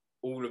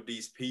all of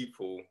these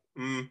people,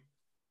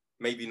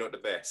 maybe not the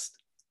best.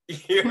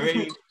 You know what I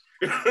mean?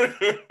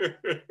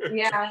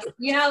 Yeah,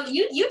 you know,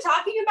 you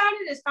talking about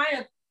it is kind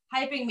of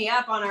hyping me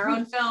up on our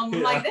own film.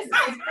 I'm like, this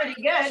sounds pretty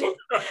good.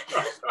 Like,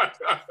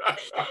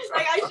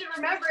 I should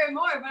remember it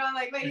more, but I'm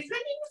like, wait, he's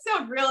making it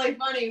sound really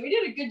funny. We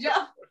did a good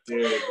job.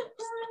 Dude,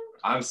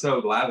 I'm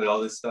so glad that all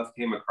this stuff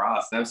came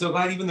across. And I'm so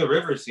glad even the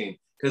river scene,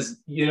 because,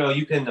 you know,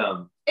 you can...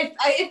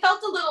 It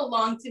felt a little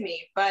long to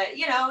me, but,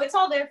 you know, it's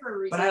all there for a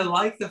reason. But I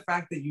like the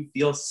fact that you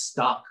feel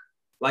stuck.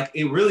 Like,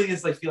 it really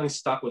is like feeling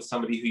stuck with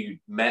somebody who you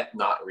met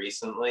not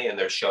recently, and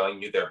they're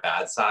showing you their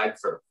bad side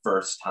for the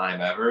first time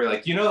ever.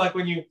 Like, you know, like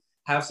when you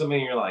have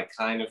somebody and you're like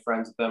kind of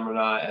friends with them or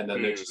not, and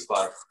then they're just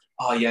like,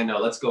 oh yeah, no,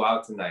 let's go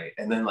out tonight.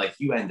 And then like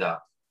you end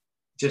up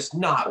just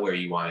not where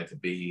you wanted to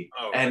be.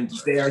 Oh, and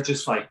they are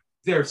just like,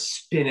 they're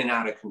spinning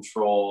out of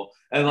control.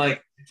 And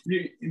like,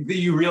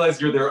 you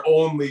realize you're their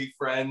only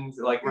friend,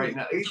 like right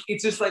now.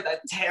 It's just like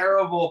that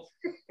terrible,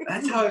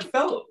 that's how it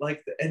felt.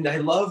 Like, and I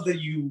love that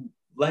you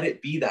let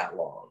it be that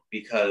long,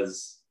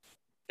 because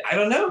I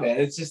don't know, man.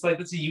 It's just like,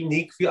 it's a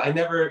unique feel. I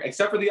never,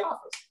 except for The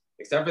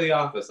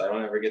Office, I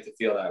don't ever get to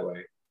feel that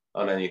way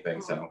on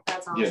anything. So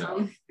that's awesome. You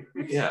know,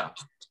 yeah.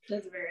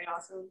 That's very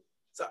awesome.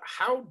 So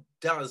how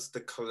does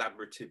the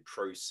collaborative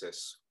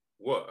process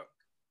work,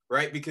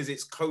 right? Because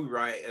it's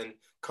co-written,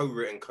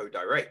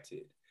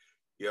 co-directed,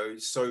 you know,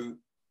 so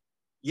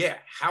yeah,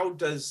 how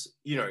does,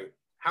 you know,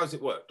 how's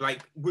it work?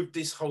 Like with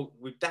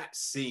that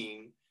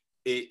scene,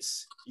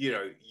 it's, you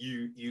know,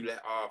 you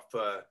let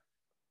Arthur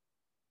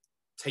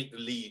take the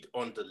lead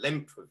on the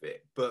length of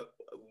it, but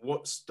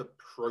what's the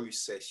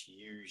process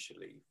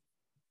usually?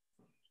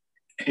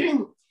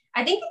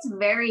 I think it's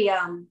very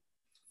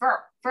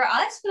for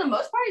us, for the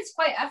most part, it's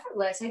quite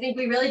effortless. I think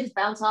we really just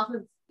bounce off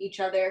of each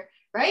other,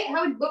 right?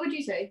 What would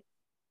you say?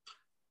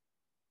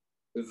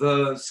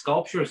 The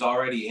sculpture is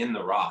already in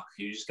the rock.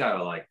 You just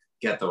gotta like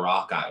get the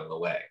rock out of the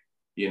way,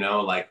 you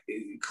know. Like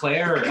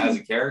Claire as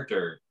a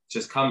character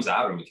just comes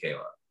out of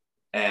Michaela,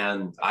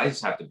 and I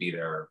just have to be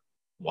there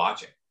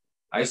watching.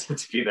 I just have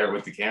to be there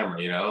with the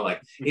camera, you know.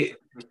 Like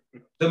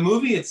the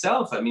movie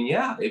itself, I mean,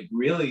 yeah, it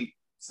really,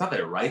 it's not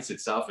that it writes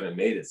itself and it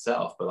made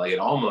itself, but like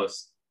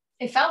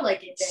it felt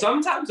like it did.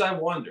 Sometimes I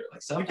wonder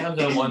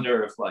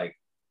if like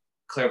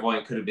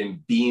Clairvoyant could have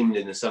been beamed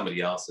into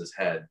somebody else's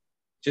head,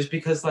 just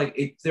because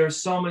like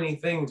there's so many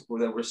things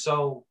that were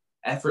so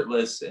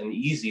effortless and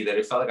easy that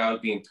it felt like I was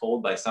being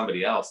told by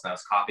somebody else and I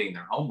was copying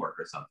their homework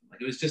or something.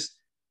 Like it's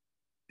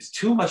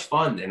too much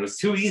fun and it was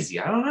too easy.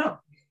 I don't know.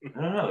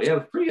 Yeah, it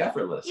was pretty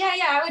effortless. Yeah,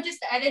 I would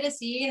just edit a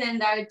scene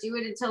and I would do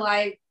it until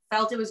I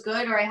felt it was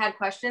good or I had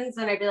questions,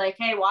 and I'd be like,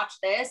 hey, watch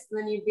this. And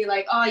then you'd be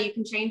like, oh, you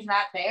can change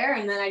that there.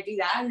 And then I'd do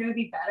that and it would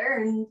be better.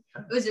 And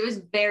it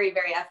was very,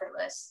 very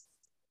effortless.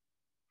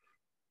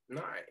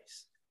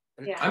 Nice.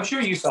 Yeah. I'm sure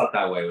you felt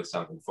that way with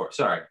something before.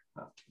 Sorry.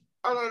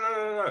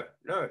 Oh,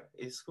 no,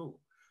 it's cool.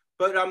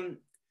 But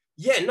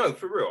yeah, no,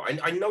 for real.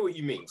 I know what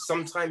you mean.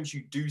 Sometimes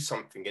you do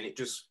something and it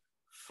just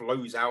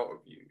flows out of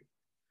you,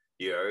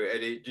 you know,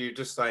 and you're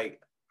just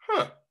like,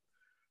 huh.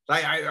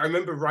 Like I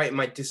remember writing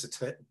my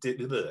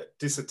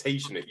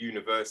dissertation at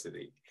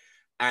university,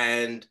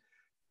 and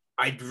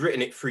I'd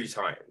written it 3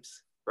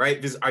 times, right?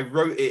 Because I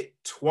wrote it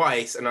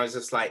twice and I was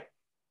just like,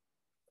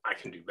 I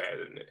can do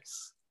better than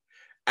this.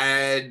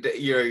 And,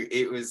 you know,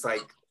 it was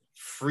like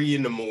 3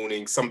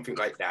 a.m, something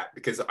like that,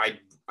 because I'd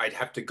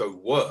have to go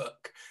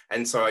work.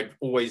 And so I'd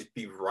always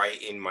be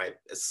writing my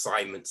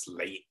assignments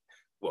early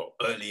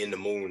in the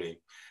morning.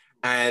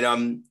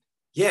 And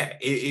yeah,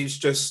 it's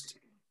just,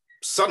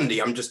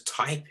 suddenly I'm just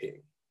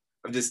typing.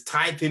 I'm just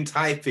typing,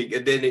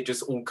 and then it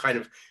just all kind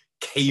of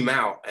came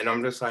out. And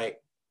I'm just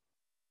like,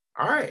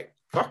 all right,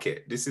 fuck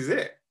it, this is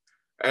it.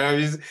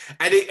 And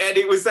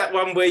it was that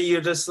one where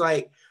you're just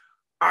like,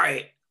 all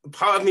right,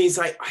 part of me is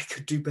like, I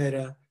could do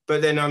better.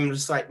 But then I'm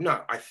just like,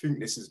 no, I think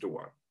this is the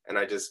one. And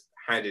I just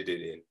handed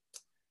it in.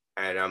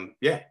 And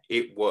yeah,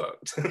 it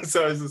worked.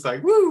 So I was just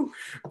like, woo.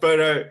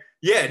 But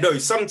yeah, no,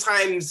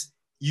 sometimes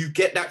you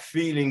get that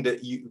feeling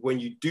that when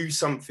you do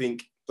something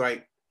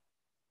like,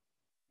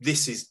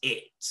 this is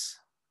it,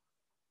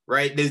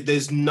 right?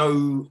 There's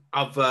no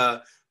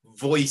other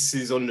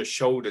voices on the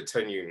shoulder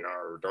telling you,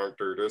 no, don't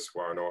do this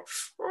one, or,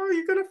 oh,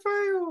 you're gonna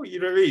fail. You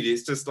know what I mean?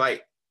 It's just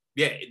like,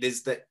 yeah,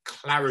 there's that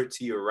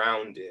clarity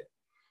around it,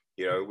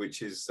 you know,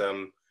 which is,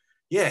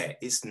 yeah,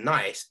 it's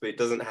nice, but it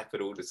doesn't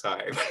happen all the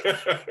time.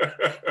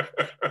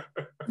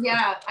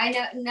 Yeah, I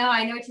know. No,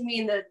 I know what you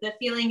mean. The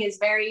feeling is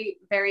very,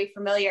 very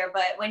familiar.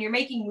 But when you're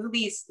making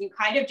movies, you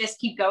kind of just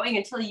keep going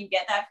until you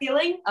get that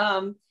feeling.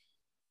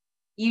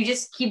 You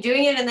just keep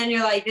doing it, and then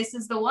you're like, this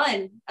is the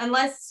one.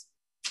 Unless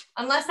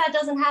that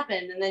doesn't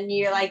happen, and then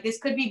you're like, this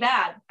could be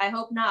bad. I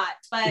hope not.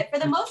 But for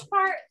the most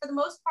part,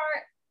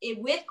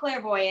 with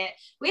Clairvoyant,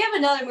 we have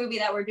another movie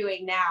that we're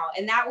doing now,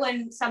 and that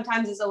one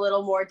sometimes is a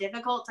little more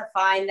difficult to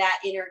find that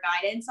inner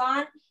guidance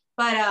on.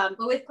 But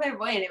with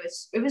Clairvoyant,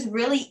 it was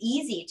really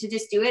easy to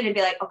just do it and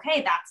be like,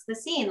 okay, that's the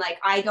scene. Like,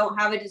 I don't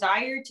have a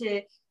desire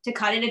to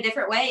cut it a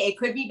different way. It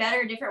could be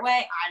better a different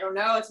way. I don't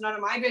know. It's none of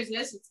my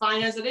business. It's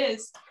fine as it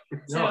is.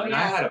 No, and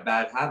I had a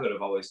bad habit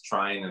of always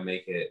trying to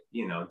make it,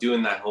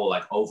 doing that whole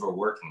like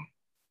overworking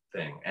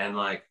thing. And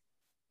like,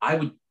 I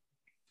would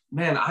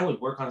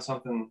work on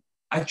something.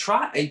 I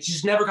tried. It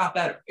just never got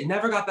better. It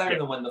never got better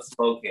than when the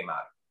flow came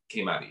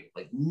out of you.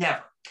 Like,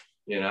 never.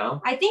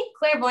 I think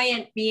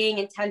Clairvoyant being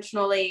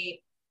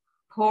intentionally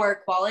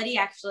poor quality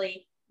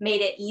actually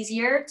made it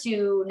easier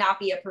to not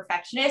be a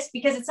perfectionist,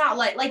 because it's not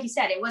like you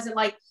said, it wasn't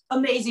like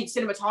amazing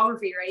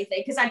cinematography or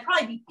anything, because I'd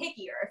probably be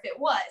pickier if it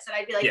was, and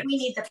I'd be like, we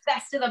need the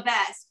best of the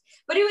best.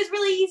 But it was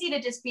really easy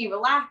to just be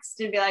relaxed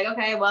and be like,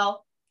 okay,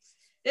 well,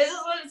 this is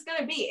what it's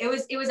gonna be.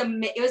 It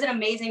was an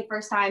amazing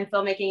first time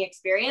filmmaking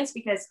experience,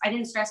 because I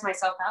didn't stress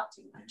myself out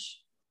too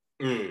much.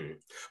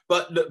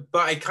 But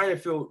I kind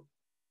of feel,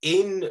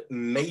 in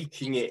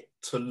making it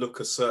to look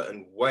a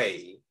certain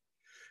way,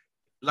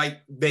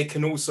 like, there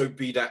can also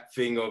be that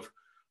thing of,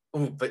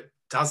 oh, but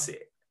does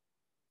it,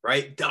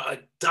 right?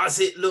 Does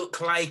it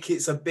look like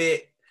it's a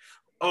bit,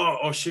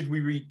 or should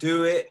we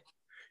redo it?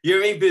 You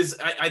know what I mean? Because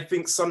I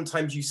think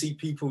sometimes you see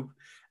people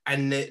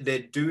and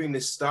they're doing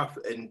this stuff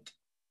and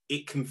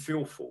it can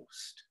feel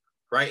forced,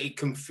 right? It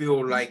can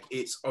feel like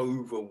it's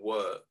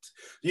overworked.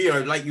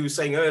 Like you were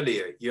saying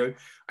earlier,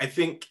 I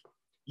think,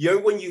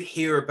 when you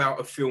hear about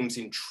a film's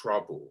in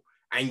trouble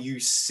and you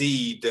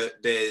see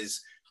that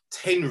there's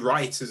 10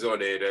 writers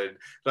on it and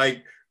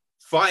like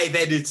 5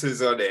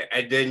 editors on it,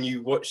 and then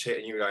you watch it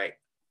and you're like,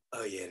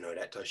 oh yeah, no,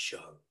 that does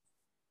show,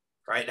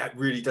 right? That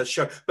really does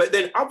show. But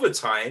then other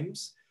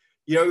times,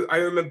 I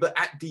remember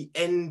at the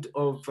end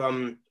of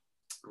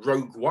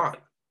Rogue One,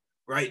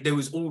 right? There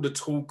was all the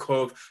talk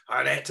of,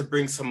 they had to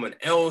bring someone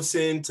else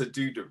in to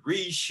do the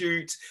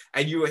reshoot,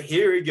 and you were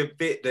hearing a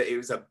bit that it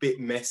was a bit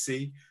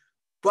messy.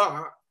 But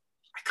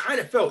I kind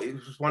of felt it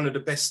was one of the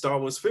best Star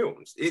Wars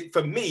films.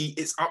 For me,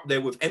 it's up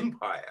there with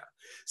Empire.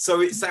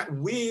 So it's that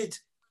weird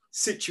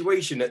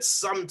situation that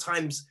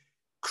sometimes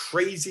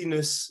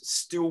craziness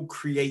still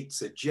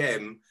creates a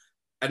gem,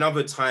 and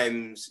other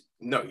times,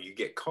 no, you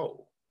get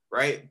coal,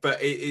 right? But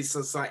it's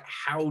just like,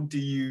 how do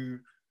you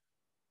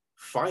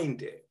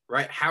find it,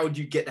 right? How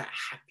do you get that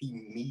happy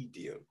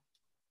medium?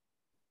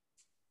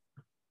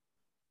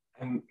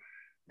 Man.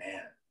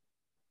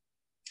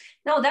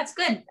 No, that's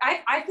good.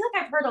 I feel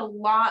like I've heard a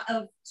lot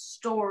of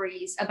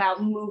stories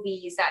about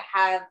movies that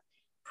have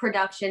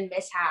production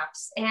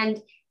mishaps,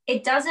 and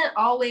it doesn't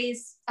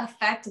always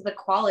affect the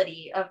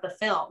quality of the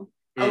film.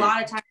 A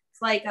lot of times,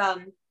 like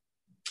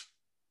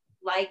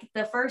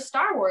the first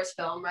Star Wars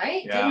film,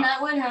 right? Yeah. Didn't that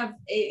one have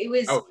it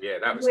was? Oh yeah,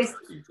 that was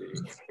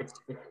crazy.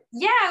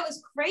 Yeah, it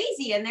was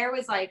crazy, and there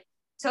was like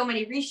so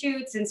many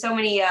reshoots and so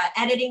many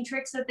editing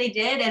tricks that they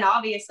did, and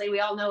obviously we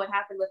all know what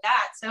happened with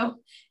that. So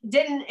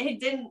it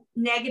didn't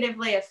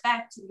negatively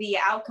affect the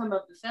outcome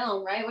of the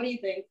film, right? What do you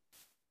think?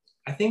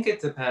 I think it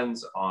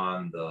depends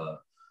on the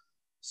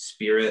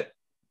spirit,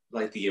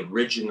 like the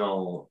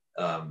original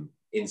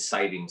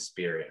inciting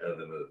spirit of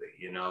the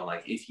movie.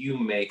 Like if you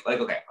make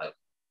like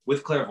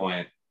with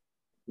Clairvoyant,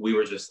 we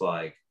were just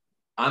like,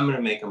 I'm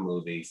gonna make a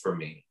movie for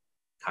me,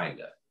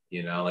 kind of.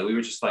 Like we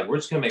were just like, we're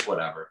just gonna make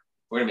whatever.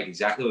 We're gonna make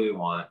exactly what we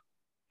want,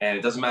 and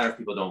it doesn't matter if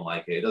people don't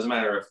like it. It doesn't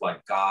matter if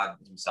like God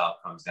himself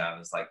comes down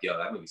and it's like, yo,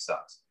 that movie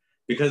sucks.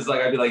 Because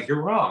like I'd be like,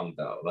 you're wrong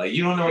though. Like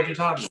you don't know what you're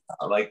talking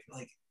about. Like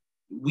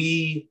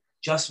we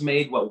just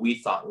made what we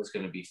thought was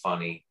gonna be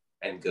funny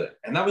and good.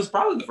 And that was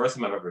probably the first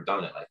time I've ever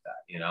done it like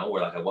that,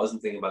 where like I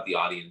wasn't thinking about the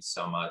audience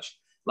so much.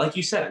 Like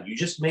you said, you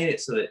just made it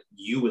so that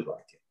you would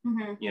like it,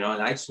 and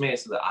I just made it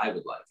so that I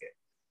would like it.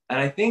 And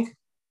I think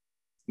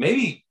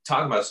maybe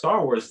talking about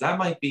Star Wars, that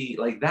might be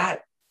like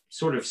that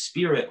sort of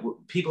spirit,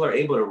 people are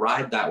able to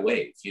ride that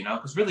wave,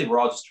 because really we're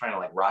all just trying to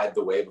like ride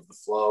the wave of the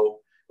flow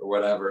or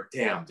whatever.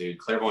 Damn, dude,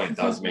 Clairvoyant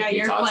does make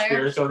me talk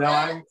spiritual now.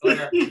 I'm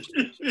Claire.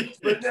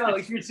 But no,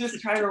 like you're just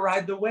trying to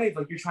ride the wave,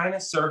 like you're trying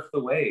to surf the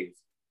wave.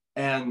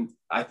 And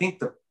I think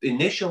the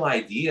initial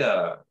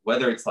idea,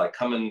 whether it's like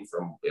coming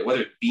from,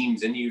 whether it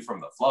beams into you from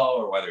the flow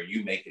or whether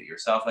you make it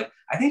yourself, like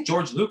I think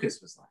George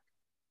Lucas was like,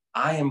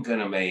 I am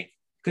gonna make,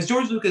 because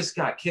George Lucas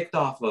got kicked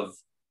off of,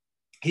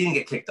 he didn't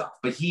get kicked off,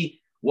 but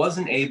he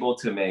wasn't able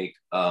to make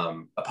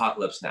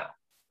Apocalypse Now,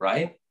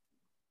 right?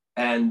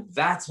 And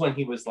that's when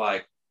he was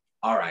like,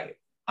 all right,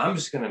 I'm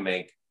just gonna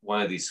make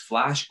one of these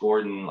Flash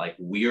Gordon like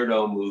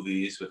weirdo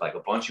movies with like a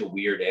bunch of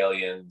weird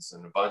aliens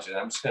and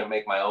I'm just gonna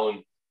make my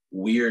own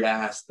weird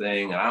ass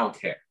thing and I don't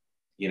care,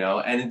 you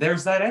know, and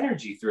there's that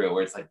energy through it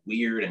where it's like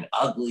weird and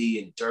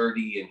ugly and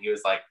dirty. And he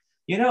was like,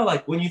 you know,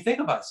 like when you think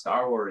about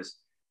Star Wars,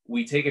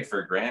 we take it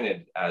for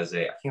granted as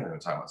a, I can't even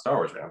talk about Star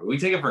Wars right now, but we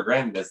take it for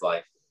granted as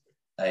like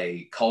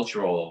a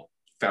cultural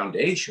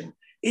foundation.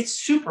 It's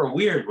super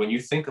weird when you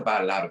think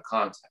about it out of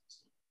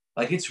context.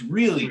 Like it's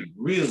really,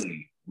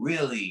 really,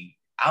 really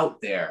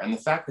out there. And the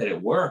fact that it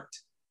worked,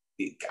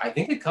 I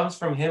think it comes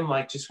from him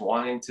like just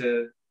wanting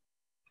to,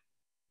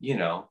 you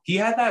know, he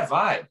had that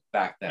vibe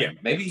back then. Yeah.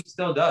 Maybe he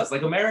still does.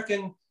 Like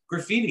American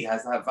Graffiti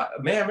has that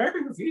vibe. Man,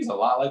 American Graffiti is a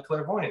lot like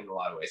Clairvoyant in a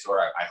lot of ways, or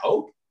I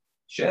hope.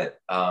 Shit.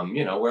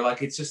 You know, where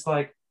like it's just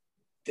like,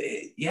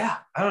 yeah,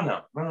 I don't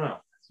know.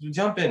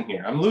 Jump in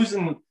here. I'm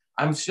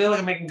still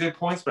like making good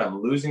points, but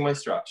I'm losing my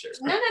structure.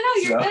 No,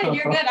 you're good.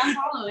 You're good. I'm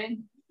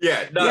following.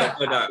 Yeah, no.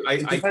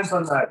 It depends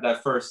on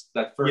that first.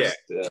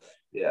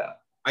 Yeah.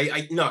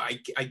 I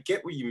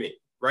get what you mean,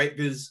 right?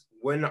 Because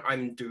when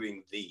I'm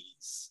doing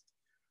these,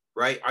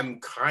 right,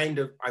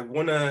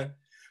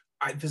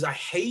 because I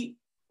hate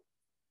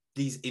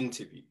these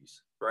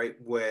interviews, right,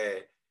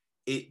 where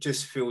it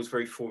just feels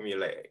very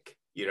formulaic,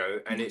 you know,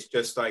 and it's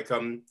just like,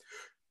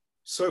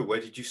 so where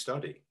did you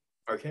study?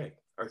 Okay.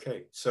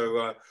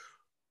 So,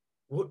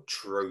 what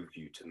drove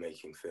you to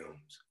making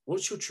films?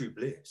 What's your true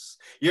bliss?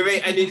 You know what I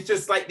mean? And it's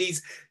just like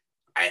these,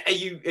 and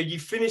you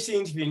finish the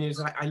interview and it's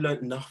like, I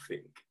learned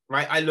nothing,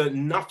 right? I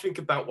learned nothing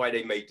about why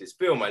they made this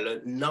film. I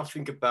learned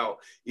nothing about,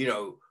 you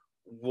know,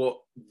 what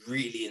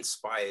really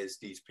inspires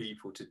these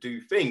people to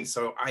do things.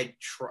 So I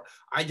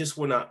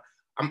want to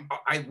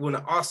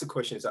ask the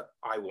questions that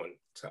I want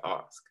to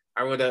ask.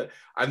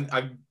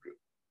 I'm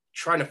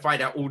trying to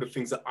find out all the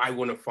things that I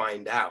want to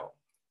find out,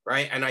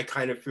 right? And I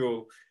kind of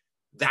feel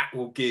that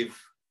will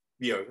give,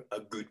 you know,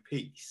 a good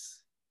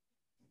piece,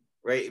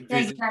 right? Yeah,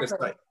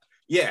 exactly.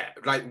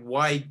 Like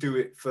why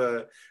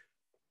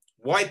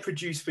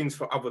produce things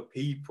for other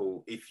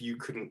people if you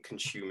couldn't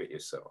consume it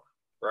yourself,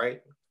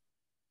 right?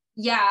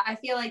 Yeah, I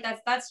feel like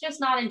that's just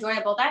not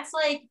enjoyable. That's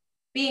like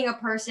being a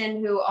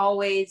person who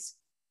always,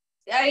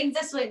 I mean,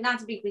 that's like, not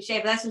to be cliche,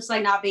 but that's just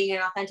like not being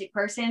an authentic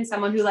person,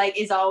 someone who like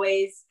is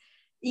always,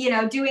 you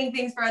know, doing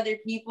things for other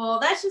people.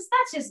 That's just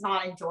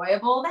not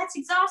enjoyable. That's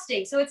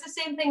exhausting. So it's the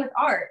same thing with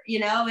art, you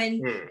know,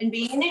 and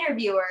being an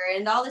interviewer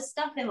and all this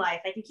stuff in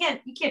life. Like you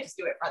can't just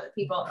do it for other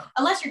people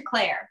unless you're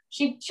Claire.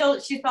 She's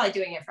probably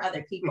doing it for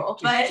other people,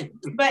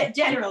 but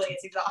generally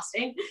it's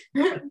exhausting.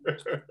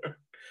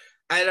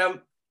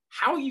 And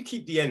how you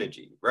keep the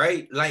energy,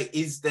 right? Like,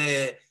 is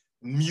there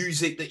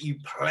music that you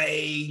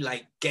play,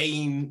 like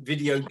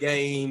video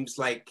games,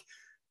 like?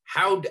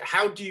 How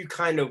do you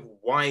kind of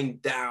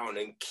wind down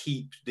and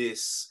keep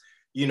this,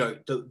 you know,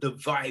 the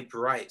vibe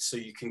right so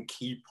you can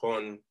keep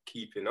on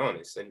keeping on,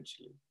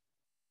 essentially?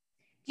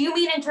 Do you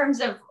mean in terms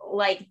of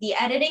like the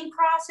editing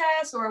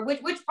process, or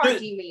which part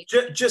do you mean?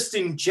 Just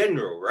in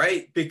general,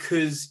 right?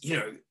 Because, you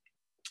know,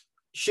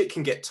 shit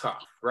can get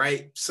tough,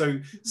 right?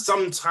 So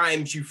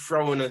sometimes you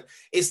throw in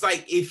it's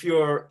like if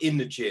you're in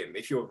the gym,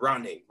 if you're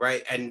running,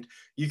 right? And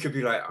you could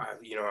be like,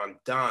 you know, I'm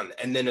done.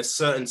 And then a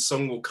certain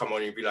song will come on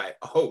and you'll be like,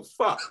 oh,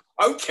 fuck.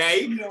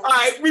 Okay. Yeah. All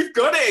right. We've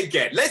got it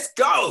again. Let's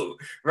go.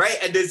 Right.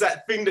 And there's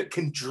that thing that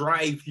can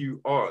drive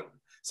you on.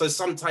 So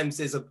sometimes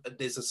there's a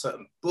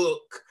certain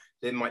book,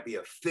 there might be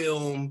a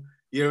film,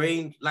 you know what I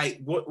mean?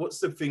 Like what's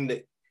the thing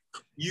that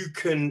you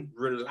can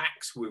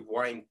relax with,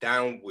 wind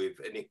down with,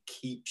 and it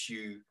keeps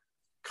you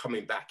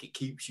coming back, it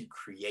keeps you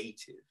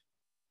creative?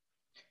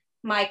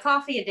 My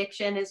coffee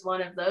addiction is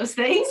one of those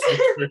things.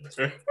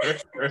 Just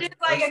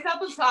like a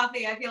cup of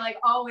coffee, I feel like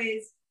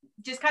always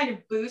just kind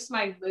of boosts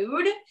my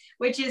mood,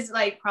 which is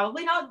like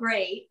probably not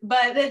great,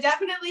 but it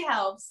definitely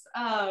helps.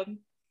 Me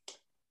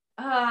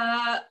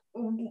and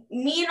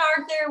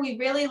Arthur, we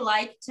really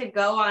like to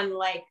go on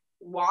like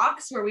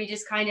walks where we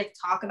just kind of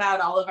talk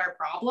about all of our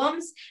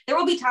problems. There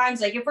will be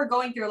times like if we're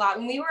going through a lot,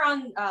 when we were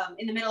on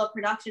in the middle of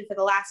production for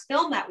the last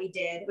film that we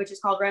did, which is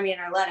called Remy and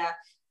Arletta,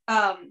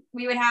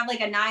 we would have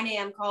like a 9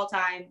 a.m. call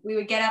time. We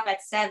would get up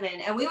at 7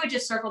 and we would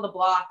just circle the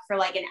block for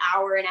like an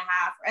hour and a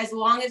half, as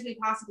long as we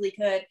possibly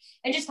could,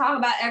 and just talk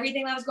about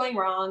everything that was going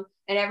wrong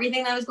and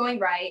everything that was going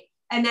right.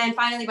 And then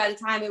finally, by the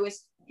time it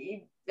was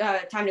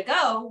time to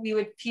go, we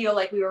would feel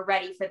like we were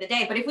ready for the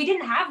day. But if we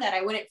didn't have that,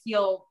 I wouldn't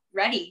feel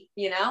ready,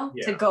 you know,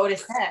 to go to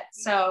set.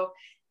 So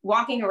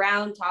walking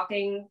around,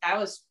 talking, that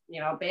was,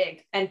 you know,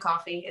 big. And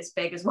coffee is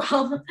big as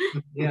well.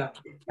 Yeah.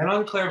 And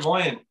on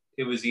Clairvoyant,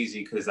 it was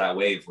easy because that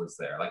wave was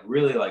there. Like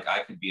really, like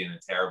I could be in a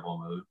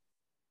terrible mood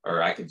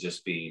or I could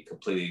just be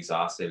completely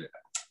exhausted.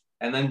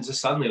 And then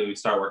just suddenly we would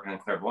start working on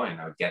Clairvoyant.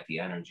 I would get the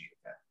energy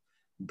again.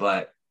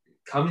 But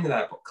coming to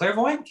that,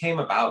 Clairvoyant came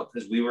about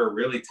because we were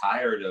really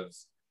tired of,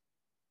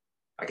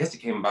 I guess it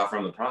came about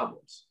from the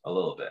problems a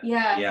little bit.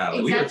 Yeah,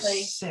 like exactly. We were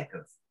sick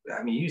of,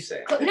 I mean, you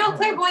say. No,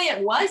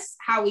 Clairvoyant was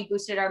how we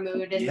boosted our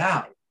mood and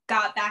got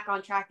back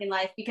on track in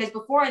life. Because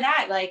before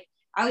that, like,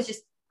 I was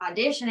just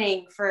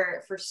auditioning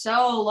for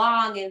so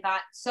long and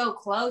got so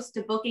close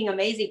to booking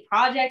amazing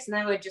projects, and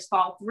then would just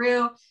fall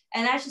through.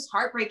 And that's just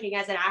heartbreaking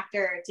as an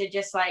actor to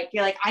just like,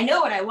 you're like, I know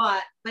what I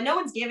want, but no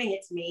one's giving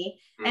it to me.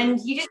 And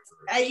you just,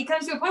 it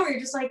comes to a point where you're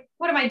just like,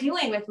 what am I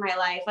doing with my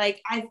life?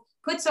 Like, I've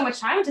put so much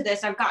time into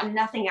this, I've gotten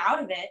nothing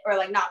out of it, or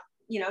like not,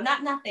 you know,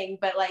 not nothing,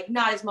 but like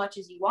not as much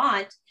as you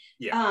want.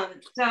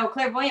 So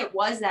Clairvoyant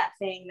was that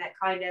thing that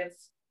kind of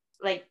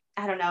like,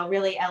 I don't know,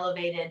 really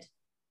elevated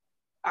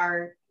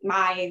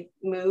my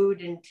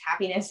mood and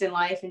happiness in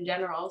life in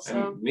general.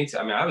 So me too.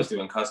 I mean, I was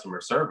doing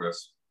customer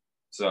service,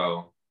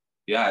 so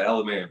yeah, it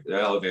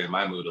elevated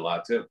my mood a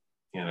lot too.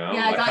 You know,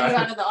 yeah, I got you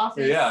out of the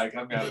office. Yeah, it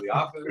got me out of the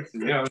office.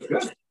 And, you know, it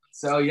was good.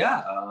 So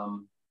yeah,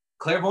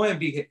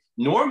 Clairvoyant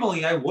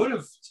normally I would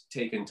have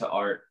taken to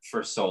art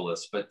for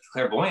solace, but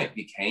Clairvoyant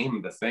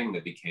became the thing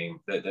that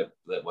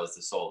was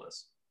the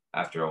solace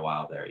after a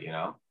while there. You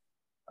know,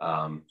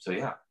 so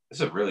yeah,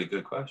 this is a really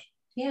good question.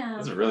 Yeah.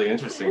 That's a really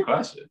interesting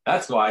question.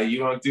 That's why you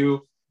don't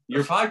do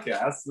your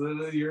podcasts,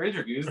 your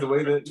interviews, the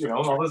way that, you know,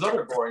 all those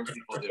other boring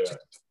people do it.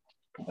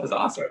 That's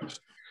awesome.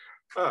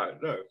 Oh,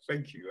 no,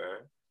 thank you,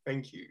 man.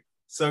 Thank you.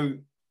 So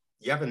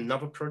you have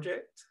another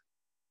project?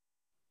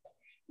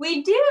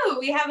 We do.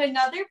 We have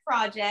another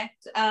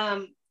project.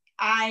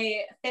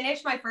 I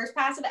finished my first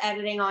pass of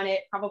editing on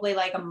it probably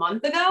like a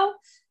month ago.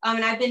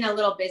 And I've been a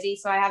little busy,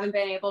 so I haven't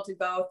been able to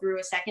go through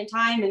a second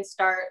time and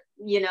start,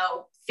 you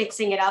know,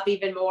 fixing it up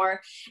even more.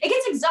 It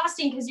gets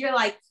exhausting because you're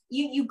like,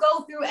 you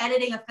go through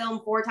editing a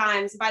film 4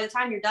 times. By the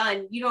time you're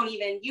done, you don't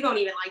even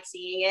like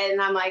seeing it.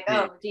 And I'm like,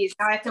 oh geez,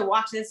 now I have to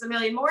watch this a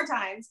million more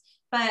times.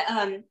 But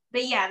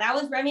yeah, that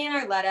was Remy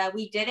and Arletta.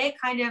 We did it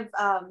kind of,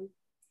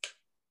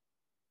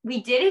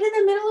 we did it in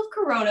the middle of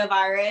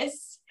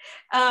coronavirus.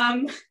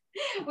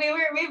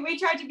 We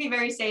tried to be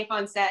very safe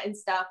on set and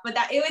stuff, but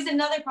that it was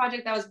another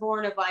project that was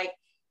born of like,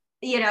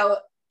 you know,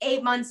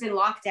 8 months in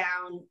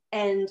lockdown,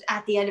 and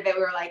at the end of it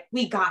we were like,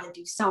 we gotta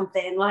do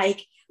something,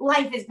 like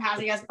life is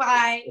passing us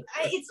by,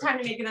 it's time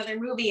to make another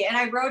movie. And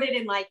I wrote it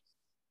in like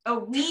a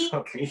week.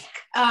 Okay.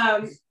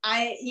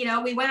 You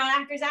know, we went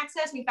on Actors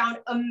Access, we found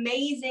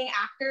amazing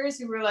actors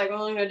who were like,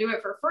 well, I'm gonna do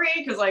it for free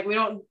because like we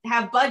don't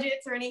have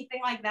budgets or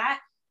anything like that.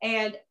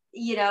 And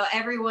you know,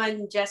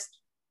 everyone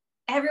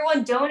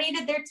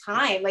donated their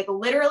time, like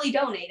literally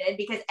donated,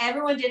 because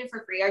everyone did it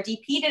for free. Our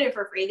DP did it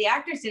for free. The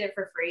actors did it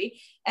for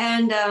free.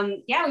 And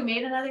yeah, we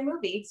made another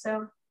movie.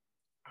 So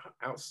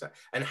outside.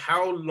 And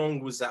how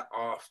long was that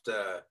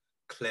after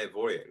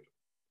Clairvoyant?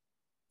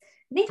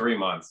 I think 3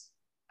 months.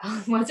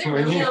 Was it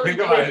When really? you think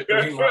about it,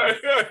 3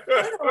 months.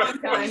 That's a long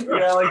time.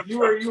 Yeah, like you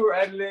were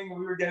editing,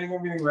 we were getting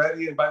everything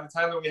ready, and by the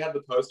time that we had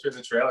the poster and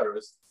the trailer, it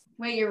was.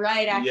 Wait, you're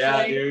right, actually.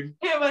 Yeah, dude.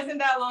 It wasn't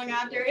that long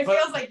after. It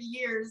feels like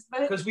years,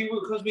 but because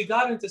we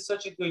got into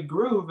such a good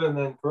groove, and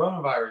then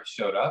coronavirus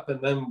showed up,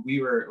 and then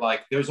we were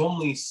like, there's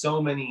only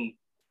so many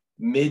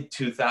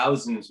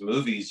mid-2000s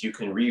movies you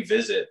can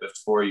revisit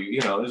before you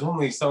know, there's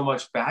only so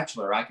much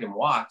Bachelor I can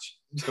watch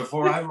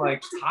before I'm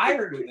like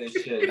tired of this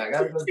shit. I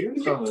gotta go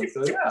do something.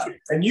 So yeah,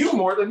 and you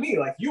more than me,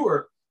 like you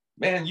were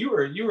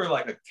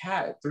like a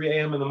cat at 3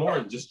 a.m. in the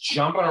morning, just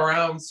jumping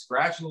around,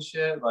 scratching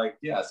shit. Like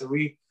yeah, so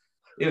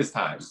it was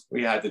time.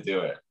 We had to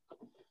do it,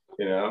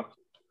 you know?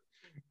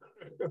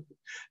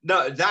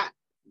 No, that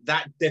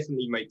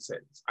definitely makes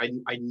sense. I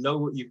know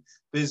what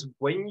there's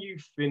when you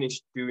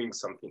finish doing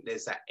something,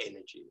 there's that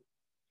energy.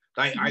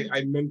 Like I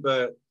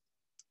remember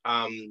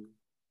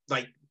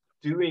like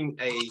doing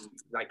a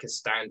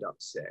stand-up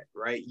set,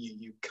 right?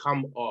 You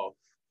come off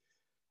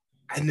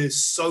and there's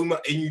so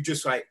much, and you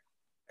just like,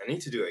 I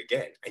need to do it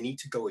again. I need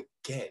to go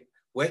again.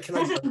 Where can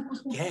I go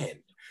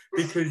again?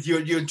 Because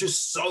you're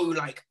just so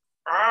like,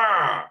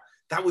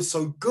 that was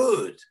so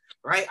good,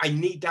 right? I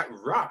need that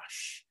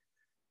rush.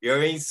 You know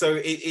what I mean? So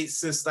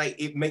it's just like,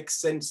 it makes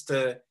sense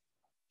to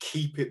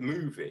keep it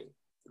moving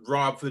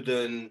rather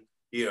than,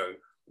 you know,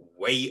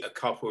 wait a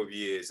couple of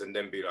years and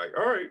then be like,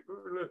 all right,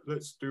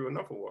 let's do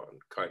another one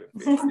kind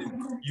of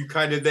thing. You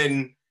kind of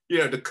then, you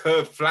know, the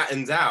curve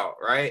flattens out,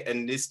 right?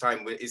 And this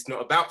time it's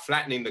not about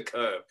flattening the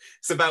curve.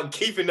 It's about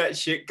keeping that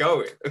shit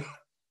going.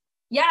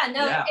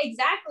 Yeah,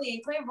 exactly.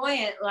 And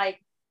Clairvoyant, like,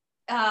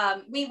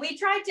 we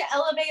tried to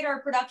elevate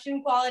our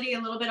production quality a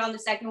little bit on the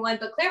second one,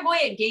 but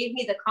Clairvoyant gave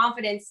me the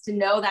confidence to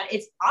know that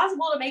it's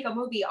possible to make a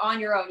movie on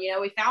your own. You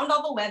know, we found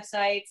all the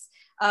websites.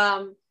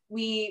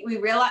 We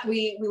realized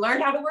we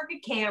learned how to work a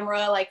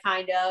camera, like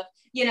kind of,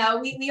 you know,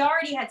 we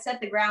already had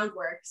set the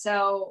groundwork.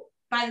 So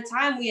by the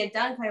time we had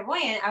done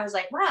Clairvoyant, I was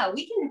like, wow,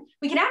 we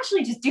can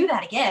actually just do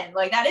that again.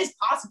 Like that is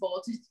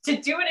possible to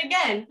do it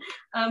again.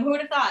 Who would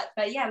have thought?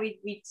 But yeah,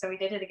 we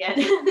did it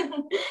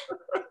again.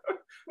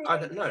 I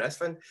don't know. That's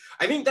fun.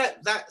 I think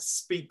that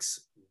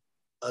speaks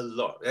a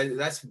lot.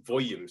 That's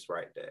volumes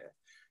right there.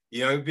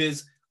 You know,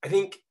 because I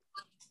think,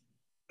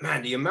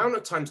 man, the amount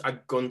of times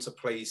I've gone to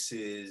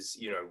places,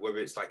 you know, whether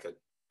it's like a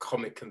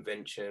comic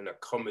convention, a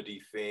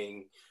comedy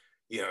thing,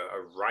 you know,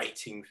 a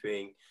writing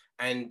thing,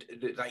 and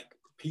like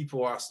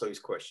people ask those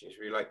questions.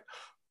 We're like,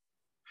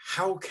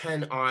 how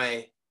can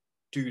I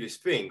do this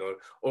thing?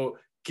 Or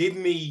give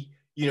me,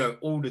 you know,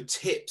 all the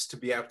tips to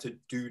be able to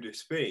do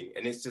this thing.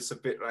 And it's just a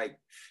bit like,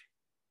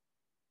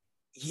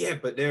 yeah,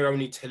 but they're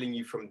only telling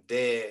you from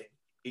their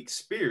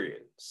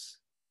experience.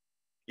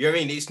 You know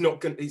what I mean? It's not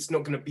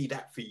gonna be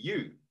that for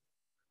you,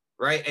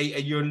 right?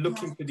 And you're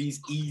looking for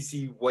these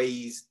easy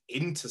ways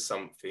into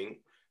something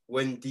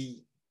when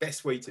the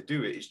best way to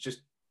do it is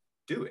just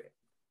do it.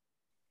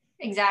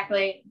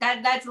 Exactly.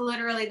 That's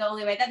literally the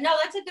only way.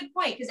 That's a good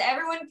point, because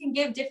everyone can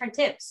give different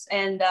tips.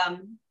 And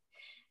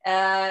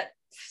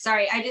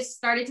sorry, I just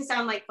started to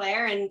sound like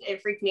Claire and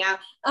it freaked me out.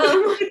 And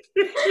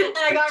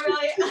I got in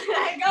my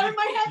head.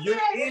 You're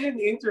in an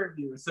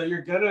interview, so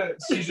it's gonna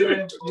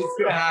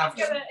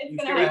happen.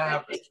 It's gonna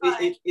happen.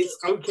 It's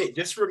okay.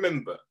 Just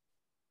remember,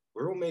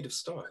 we're all made of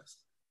stars.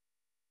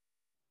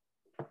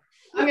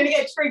 I'm gonna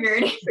get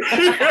triggered.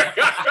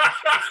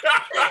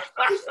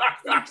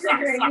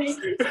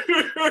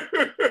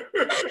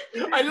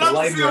 I love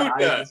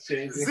Zilda.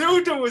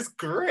 Zilda was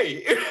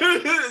great.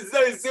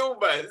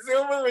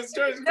 Zilma was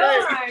just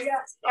great.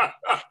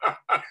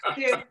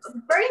 Dude,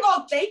 first of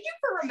all, thank you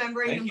for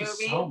remembering the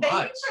movie. So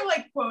thank you for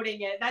like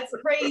quoting it. That's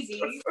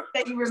crazy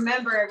that you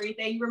remember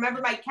everything. You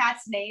remember my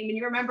cat's name and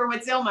you remember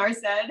what Zilmar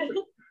said.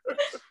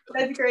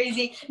 That's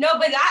crazy. No,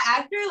 but that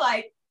actor,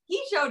 like,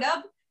 he showed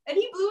up and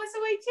he blew us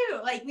away too.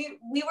 Like we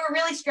were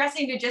really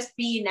stressing to just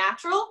be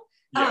natural.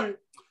 Yeah. And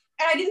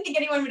I didn't think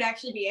anyone would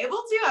actually be able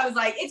to. I was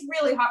like, it's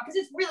really hard, because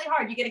it's really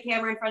hard. You get a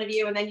camera in front of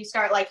you and then you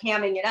start like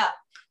hamming it up.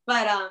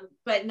 But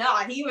no,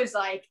 he was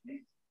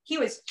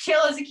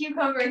chill as a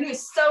cucumber and he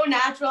was so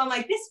natural. I'm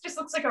like, this just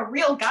looks like a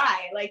real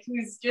guy, like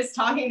who's just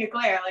talking to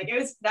Claire. Like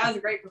that was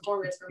a great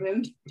performance from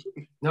him.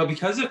 No,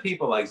 because of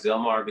people like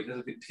Zilmar,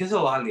 because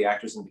of a lot of the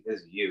actors, and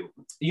because of you.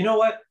 You know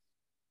what?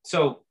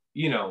 So,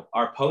 you know,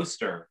 our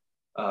poster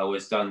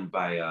was done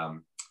by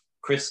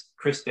Chris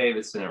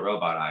Davidson at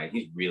Robot Eye.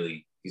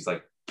 He's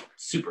like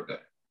super good.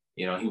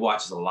 You know, he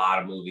watches a lot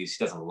of movies.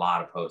 He does a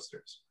lot of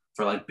posters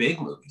for like big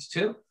movies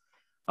too.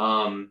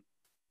 And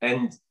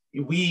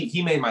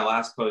he made my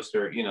last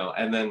poster, you know,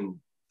 and then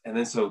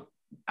so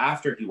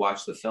after he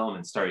watched the film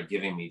and started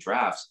giving me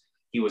drafts,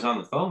 he was on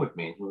the phone with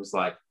me and he was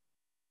like,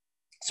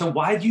 so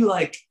why do you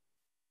like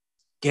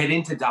get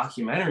into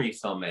documentary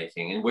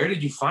filmmaking and where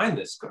did you find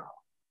this girl?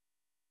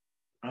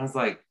 I was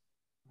like,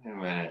 wait a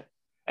minute.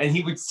 And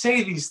he would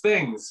say these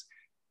things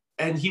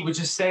and he would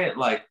just say it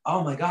like,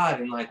 oh my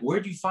God. And like,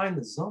 where'd you find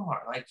the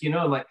Zilmar? Like, you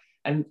know, like,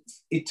 and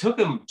it took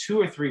him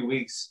 2 or 3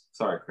 weeks.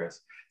 Sorry, Chris.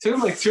 It took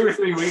him like 2 or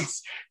 3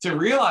 weeks to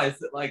realize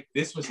that like,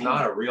 this was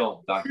not a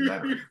real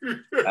documentary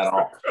at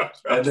all.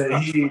 And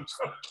that he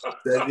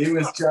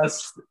was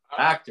just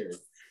actors.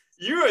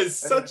 You are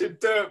such a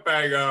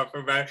dirtbag,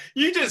 Arthur, man.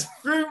 You just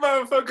threw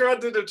motherfucker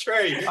under the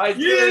train.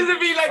 You used to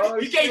be like,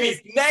 you gave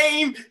his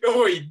name,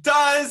 what he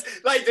does,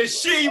 like the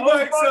shit he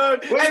works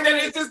on, and then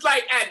it's just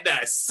like, and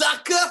the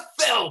sucker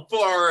fell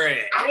for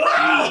it.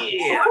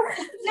 Yeah.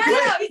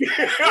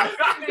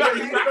 No,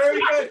 He's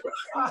very good.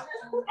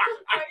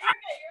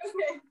 you're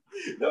okay.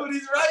 No, but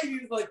he's right.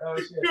 He's like, oh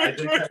shit.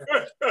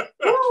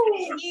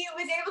 He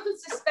was able to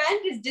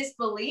suspend his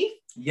disbelief.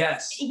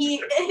 Yes. He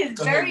is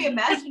very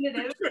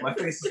imaginative. My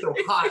face is so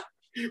hot.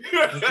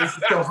 My face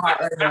is so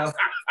hot right now.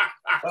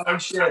 Oh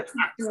shit.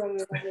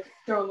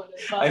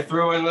 I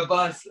threw in the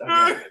bus.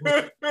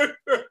 Okay.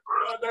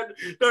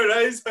 No,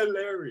 that is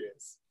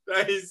hilarious.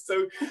 That is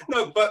so,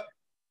 no, but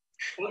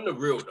on the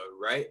real though,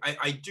 right?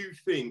 I do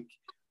think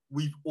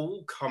we've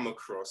all come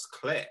across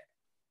Claire.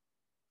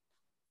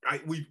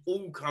 Right? We've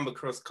all come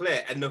across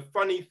Claire. And the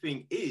funny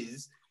thing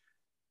is,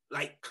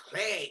 like,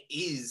 Claire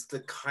is the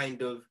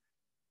kind of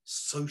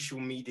social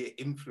media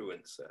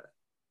influencer.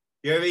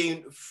 You know what I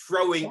mean?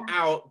 Throwing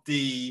out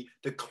the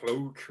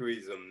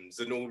colloquialisms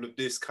and all of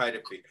this kind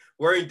of thing.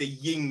 Wearing the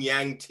yin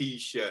yang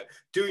t-shirt,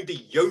 doing the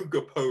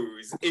yoga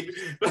pose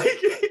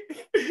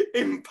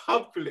in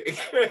public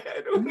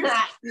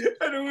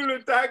and all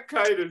of that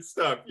kind of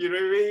stuff. You know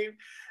what I mean?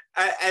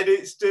 And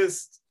it's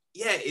just,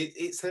 yeah,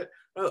 it's a,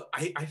 oh,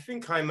 I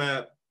think I'm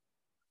a,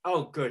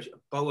 oh gosh,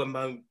 Buddha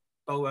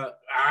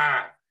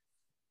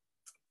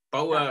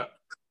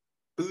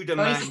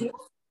man.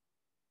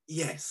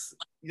 Yes.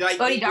 Like,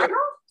 Bodhidharma?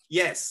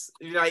 Yes.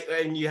 Like,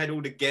 and you had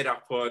all the get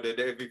up on and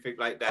everything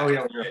like that. Oh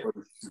yeah.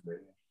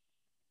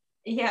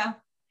 Yeah.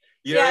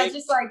 You know,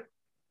 Just like,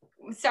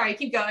 sorry,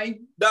 keep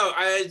going. No,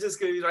 I was just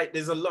gonna be like,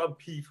 there's a lot of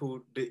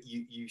people that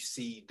you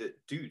see that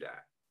do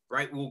that.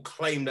 Right, will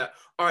claim that,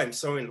 oh, I'm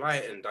so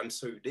enlightened, I'm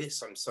so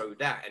this, I'm so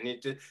that, and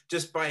it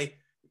just by,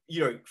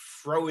 you know,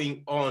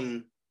 throwing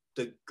on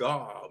the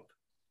garb,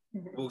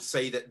 will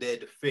say that they're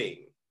the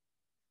thing.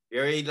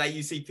 You know, like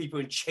you see people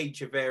in Che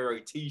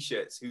Guevara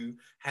t-shirts who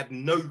have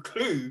no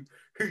clue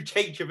who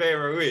Che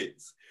Guevara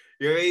is.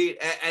 You know,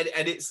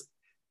 and it's,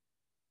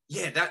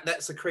 yeah,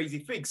 that's a crazy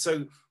thing.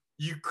 So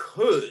you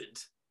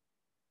could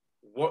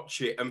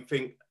watch it and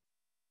think,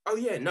 oh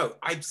yeah, no,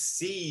 I've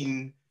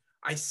seen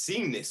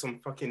this on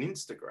fucking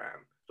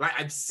Instagram. Like,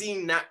 I've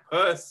seen that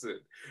person.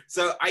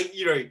 So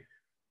I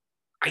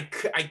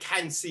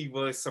can see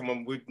where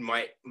someone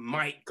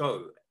might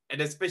go.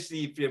 And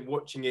especially if you're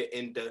watching it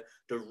in the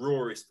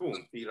rawest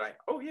form, be like,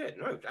 oh yeah,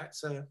 no,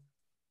 that's all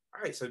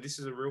right. So this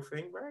is a real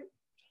thing, right?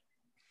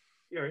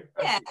 You know,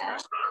 Yeah.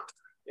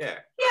 Yeah. Yeah,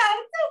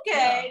 it's okay.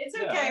 Yeah. It's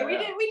okay.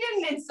 Yeah. We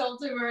didn't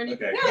insult him or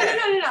anything. Okay,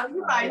 No, cool. no.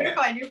 You're fine. Yeah. You're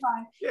fine. You're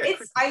fine. Yeah,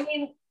 It's. I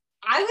mean,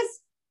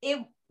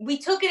 we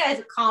took it as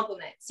a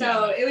compliment,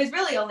 so it was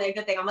really only a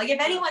good thing. I'm like, if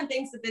anyone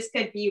thinks that this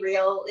could be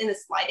real in the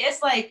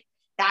slightest, like,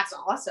 that's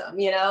awesome.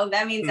 You know,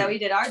 that means that we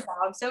did our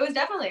job. So it was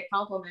definitely a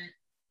compliment.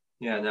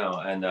 Yeah, no,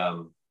 and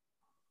no,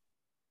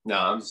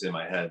 I'm just in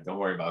my head. Don't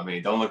worry about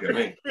me. Don't look at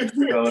me. I'm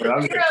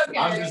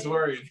okay. just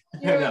worried.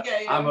 You're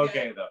okay. I'm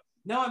okay though.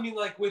 No, I mean,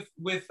 like with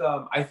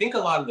I think a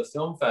lot of the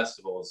film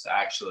festivals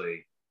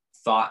actually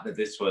thought that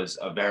this was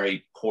a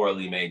very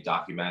poorly made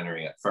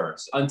documentary at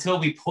first, until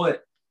we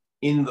put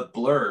in the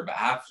blurb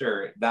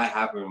after that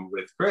happened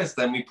with Chris.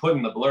 Then we put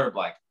in the blurb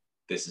like,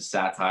 this is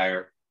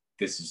satire.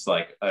 This is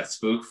like a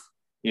spoof.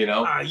 You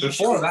know,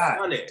 before that,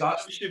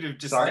 you should have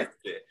just left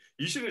it.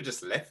 You should have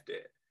just left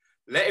it.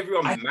 Let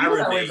everyone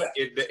marinate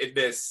in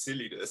their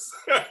silliness.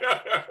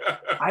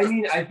 I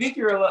mean, I think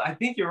you're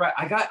right.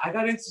 I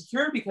got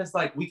insecure because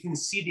like we can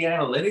see the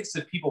analytics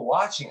of people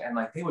watching, and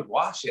like they would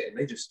watch it and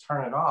they just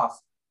turn it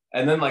off,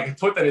 and then like I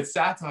put that it's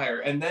satire,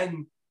 and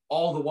then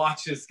all the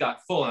watches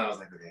got full, and I was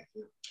like, okay.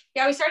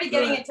 Yeah, we started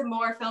getting into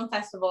more film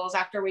festivals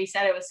after we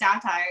said it was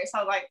satire. So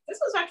I was like, this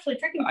was actually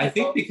tricking people. I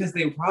think because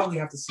they probably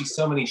have to see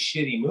so many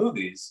shitty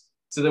movies,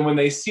 so then when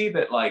they see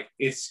that like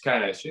it's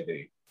kind of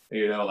shitty,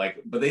 you know,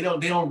 like, but they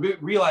don't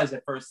realize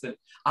at first that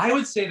I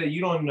would say that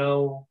you don't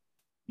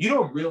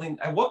really.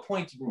 At what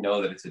point do you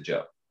know that it's a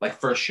joke? Like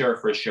for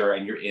sure,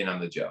 and you're in on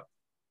the joke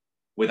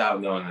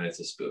without knowing that it's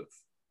a spoof.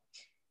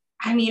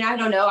 I mean, I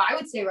don't know. I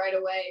would say right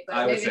away,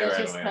 but maybe that's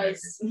just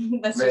because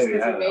that's just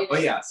because we made it.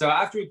 But yeah, so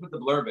after we put the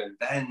blurb in,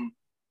 then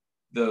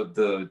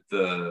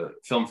the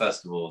film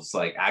festivals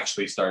like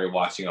actually started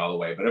watching all the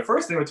way. But at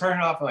first they would turn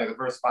it off in like the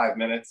first 5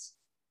 minutes,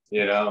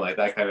 you know, like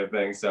that kind of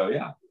thing. So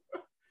yeah.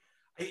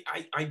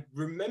 I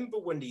remember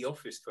when The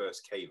Office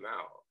first came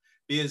out,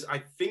 because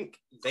I think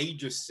they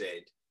just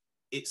said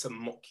it's a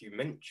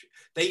mockumentary.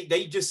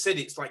 They just said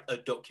it's like a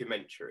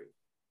documentary.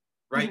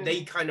 Right,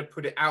 they kind of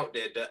put it out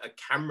there that a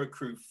camera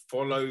crew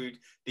followed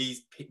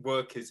these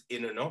workers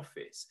in an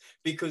office,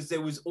 because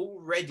there was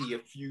already a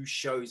few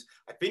shows.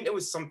 I think there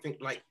was something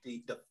like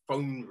the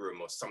phone room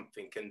or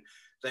something, and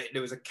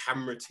there was a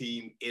camera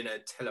team in a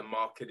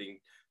telemarketing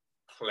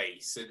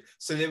place, and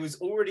so there was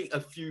already a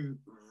few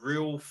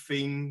real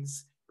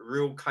things,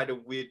 real kind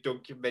of weird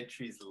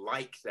documentaries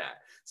like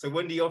that. So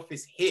when The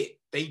Office hit,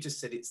 they just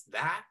said it's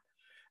that,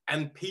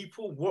 and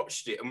people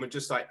watched it and were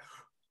just like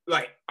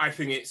I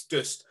think it's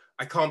just.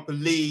 I can't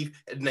believe,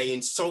 and they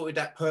insulted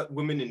that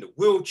woman in the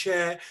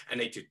wheelchair, and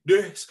they did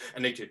this,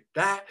 and they did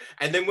that.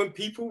 And then when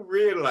people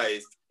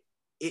realized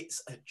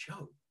it's a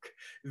joke,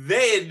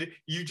 then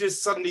you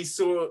just suddenly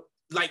saw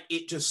like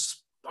it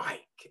just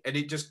spike and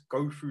it just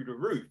go through the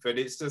roof. And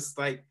it's just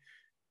like,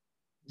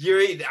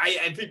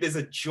 I think there's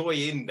a joy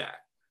in that,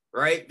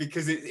 right?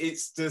 Because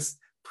it's just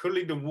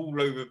pulling the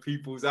wool over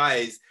people's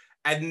eyes.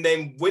 And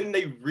then when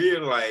they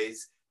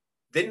realize,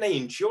 then they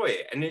enjoy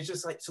it, and it's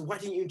just like, so why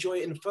didn't you enjoy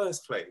it in the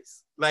first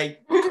place?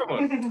 Like, come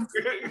on.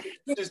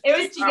 It was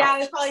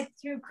probably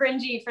too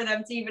cringy for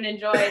them to even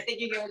enjoy it,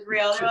 thinking it was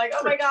real. They're like,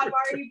 oh my god,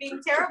 why are you being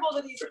terrible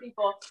to these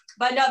people?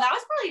 But no, that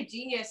was probably a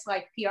genius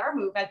like PR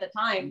move at the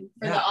time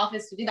for The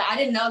Office to do that. I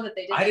didn't know that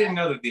they did. I didn't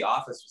know that The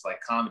Office was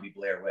like comedy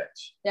Blair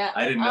Witch. Yeah,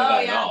 I didn't know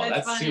that at all.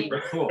 That's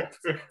super cool.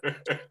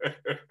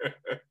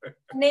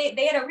 And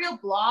they had a real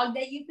blog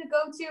that you could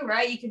go to,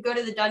 right? You could go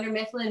to the Dunder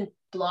Mifflin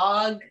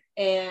blog.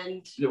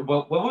 And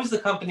what was the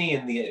company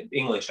in the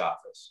English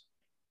office?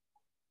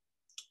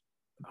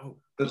 Oh,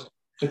 the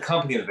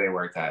company that they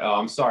worked at. Oh,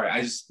 I'm sorry. I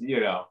just, you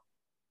know.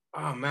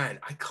 Oh man,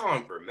 I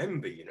can't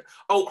remember. You know.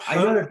 Oh, I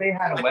know that they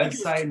had a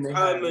website. And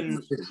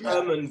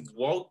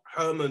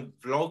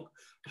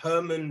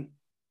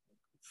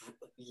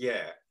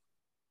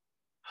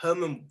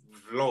Herman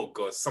Vlog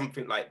or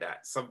something like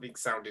that. Something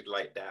sounded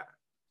like that.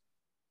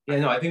 Yeah,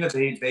 no, I think that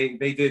they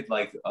did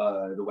like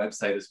the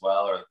website as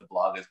well, or the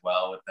blog as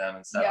well with them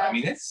and stuff. Yeah. I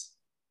mean,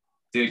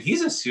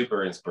 he's a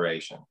super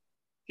inspiration.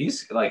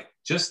 He's like,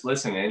 just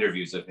listening to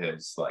interviews of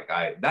his, like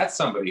that's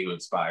somebody who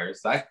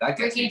inspires. That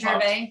gets Ricky me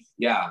pumped. Gervais.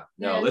 Yeah,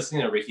 no,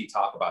 listening to Ricky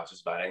talk about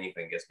just about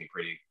anything gets me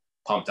pretty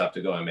pumped up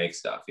to go and make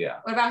stuff. Yeah.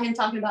 What about him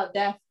talking about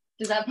death?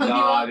 Does that pump you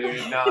up?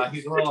 No,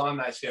 he's a little on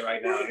that shit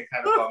right now. It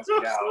kind of bumps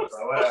me out,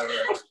 but whatever.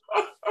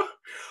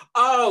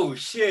 Oh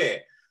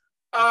shit.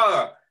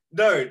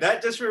 No,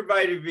 that just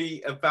reminded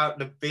me about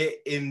the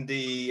bit in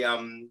the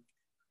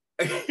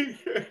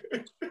the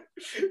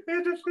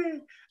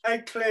thing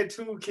and Claire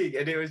talking,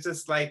 and it was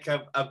just like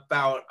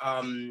about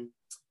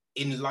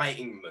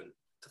enlightenment.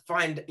 To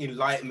find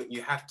enlightenment,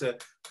 you have to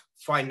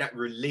find that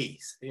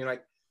release. And you're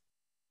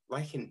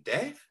like in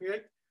death? You're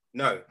like,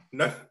 no,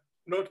 not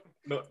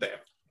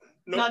death.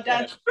 Not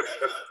death.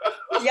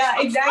 Yeah,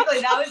 exactly.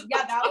 That was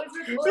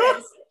with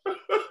Bliss.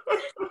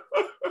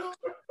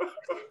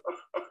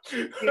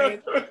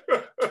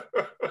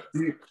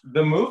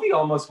 The movie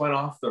almost went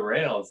off the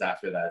rails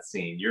after that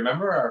scene. You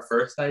remember our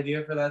first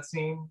idea for that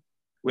scene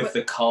with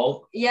the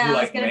cult? Yeah, who it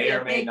was like gonna be may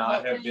a or may big not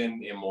cult have thing.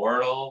 been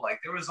immortal. Like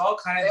there was all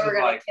kinds They of were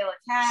gonna like kill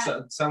a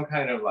cat. some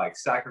kind of like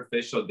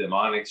sacrificial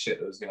demonic shit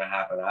that was gonna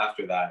happen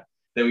after that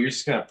we were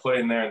just gonna put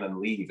in there and then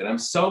leave. And I'm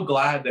so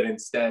glad that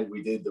instead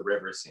we did the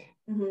river scene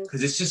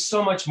because it's just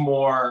so much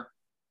more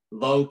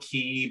low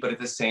key, but at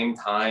the same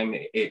time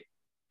it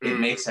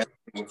makes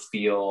everything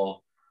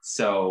feel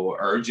so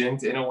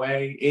urgent in a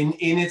way. In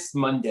its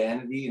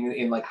mundanity,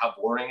 in like how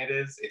boring it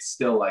is, it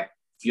still like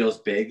feels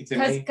big to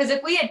me. Because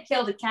if we had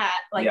killed a cat,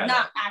 like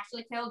not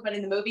actually killed, but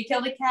in the movie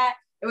killed a cat,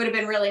 it would have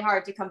been really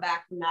hard to come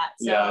back from that.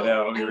 So yeah, I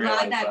know. I'm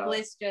glad that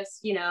Bliss just,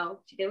 you know,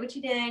 she did what she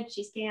did.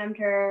 She scammed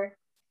her.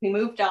 We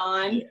moved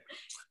on.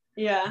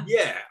 Yeah.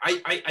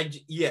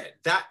 Yeah,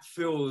 that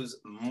feels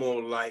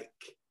more like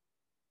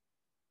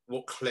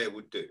what Claire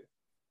would do,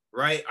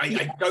 right?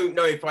 I don't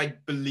know if I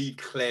believe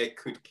Claire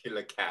could kill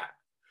a cat,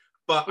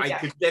 but I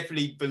could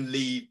definitely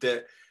believe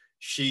that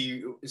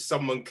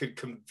someone could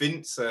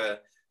convince her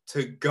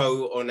to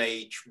go on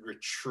a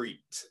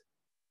retreat,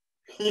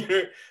 you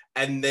know,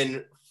 and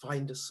then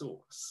find a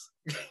source.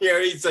 You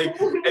know, so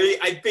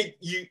I think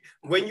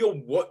when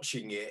you're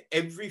watching it,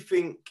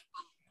 everything,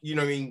 you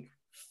know,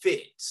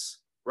 fits,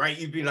 right?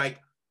 You'd be like,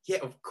 yeah,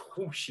 of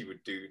course she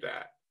would do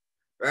that,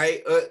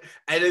 right?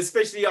 And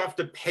especially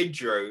after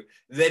Pedro,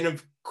 then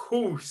of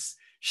course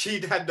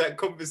she'd had that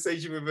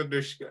conversation with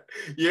Anushka,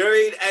 you know what I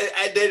mean?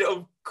 And then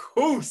of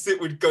course it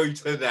would go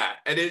to that.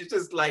 And it's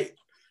just like,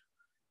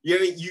 you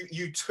know,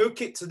 you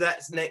took it to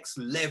that next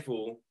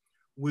level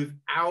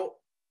without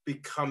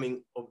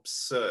becoming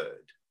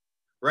absurd,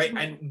 right?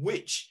 And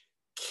which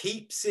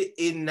keeps it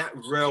in that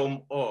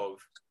realm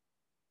of,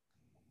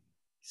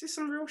 is this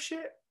some real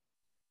shit?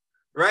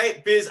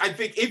 Right? Because I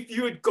think if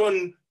you had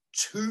gone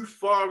too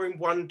far in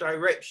one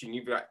direction,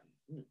 you'd be like,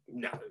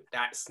 no,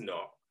 that's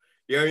not.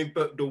 You know what I mean?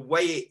 But the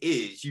way it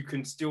is, you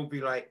can still be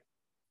like,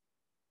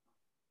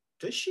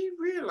 does she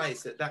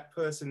realize that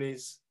person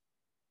is,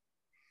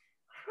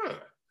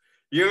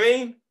 You know what I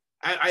mean?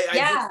 I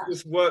think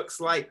this works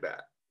like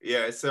that.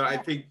 Yeah, so I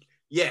think,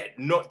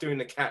 not doing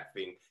the cat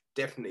thing,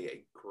 definitely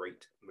a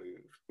great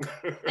move.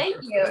 Thank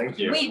you. Thank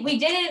you. We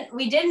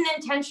didn't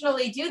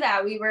intentionally do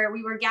that. We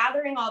were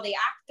gathering all the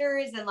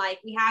actors and like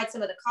we had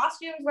some of the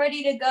costumes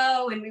ready to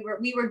go and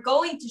we were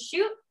going to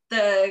shoot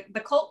the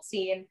cult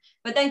scene,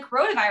 but then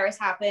coronavirus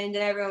happened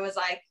and everyone was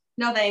like,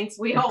 no thanks,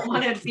 we don't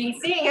want to be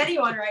seeing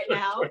anyone right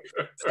now.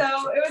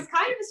 So it was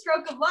kind of a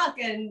stroke of luck,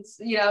 and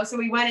you know, so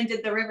we went and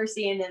did the river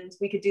scene and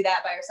we could do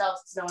that by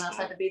ourselves because no one else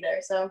had to be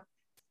there. So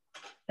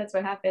that's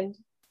what happened.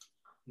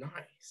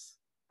 Nice.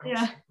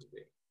 Yeah.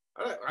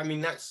 I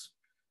mean, that's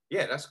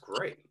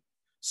great.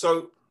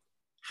 So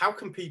how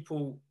can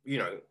people, you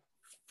know,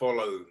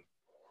 follow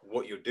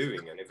what you're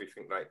doing and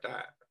everything like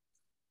that?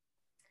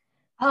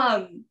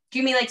 Do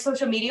you mean like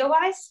social media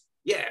wise?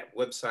 Yeah,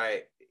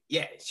 website.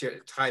 Yeah, it's your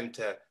time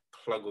to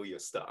plug all your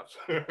stuff.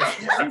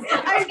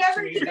 I've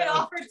never been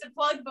offered to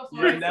plug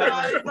before. So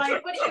I was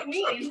like, what do you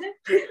mean?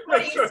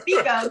 What do you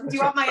speak of? Do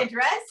you want my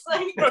address?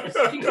 Like,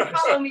 you can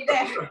follow me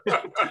there.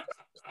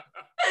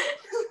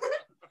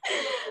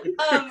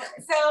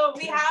 So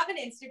we have an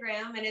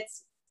Instagram and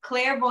it's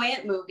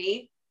Clairvoyant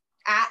Movie,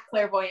 at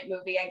Clairvoyant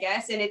Movie, I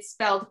guess. And it's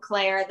spelled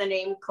Claire, the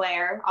name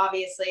Claire,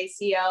 obviously,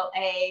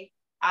 CLAIRE,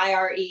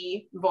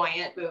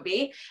 Voyant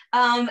Movie.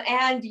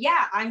 And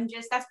yeah,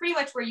 that's pretty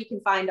much where you can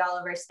find all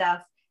of our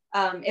stuff.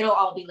 It'll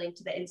all be linked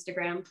to the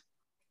Instagram.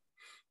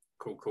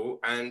 Cool.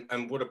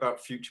 And what about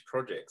future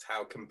projects?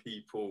 How can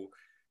people,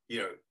 you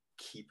know,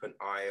 keep an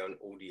eye on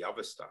all the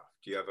other stuff?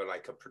 Do you have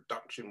a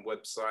production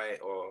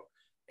website or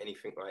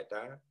anything like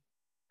that?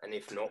 And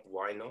if not,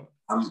 why not?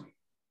 I'm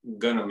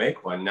gonna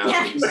make one now.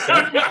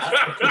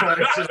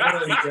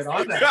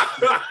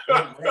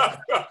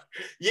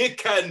 You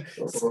can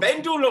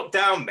spend all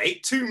lockdown,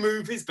 make 2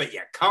 movies, but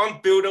you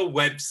can't build a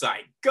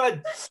website.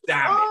 God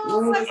damn it.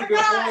 Oh, That's a good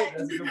point.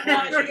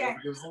 That's a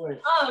good point.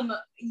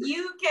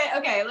 You can,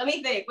 okay, let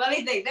me think.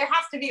 There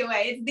has to be a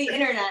way. It's the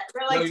internet.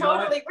 We're like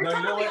we're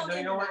totally on the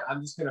internet.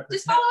 I'm just gonna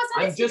just follow us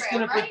on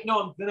Instagram, right?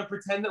 I'm gonna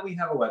pretend that we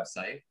have a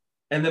website.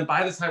 And then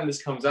by the time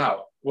this comes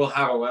out, we'll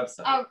have a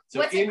website. Oh, so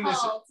what's it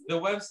called? The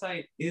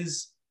website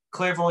is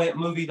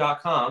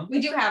clairvoyantmovie.com. We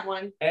do have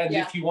one. And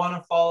if you want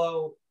to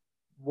follow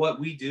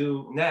what we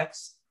do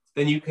next,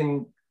 then you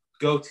can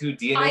go to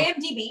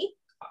IMDb.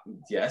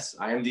 Yes,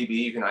 IMDb.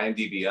 You can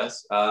IMDb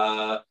us.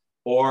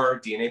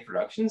 Or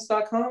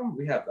DNAproductions.com.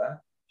 We have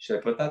that. Should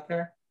I put that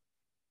there?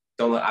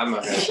 I'm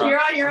not going to. You're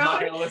on your own. I'm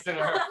not going to listen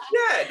to her.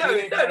 No.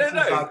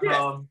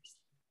 Yeah.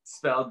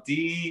 Spelled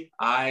DIENNET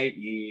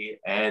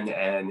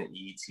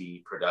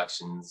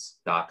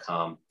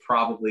Productions.com.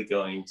 Probably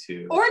going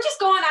to. Or just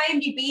go on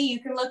IMDb. You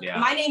can look. Yeah.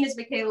 My name is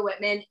Michaela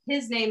Whitman.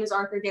 His name is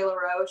Arthur De La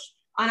Roche.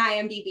 On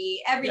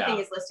IMDb, everything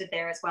is listed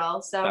there as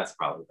well. So that's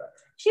probably better.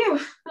 Phew.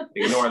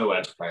 Ignore the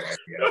website.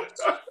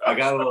 I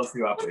got a little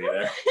too uppity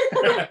there.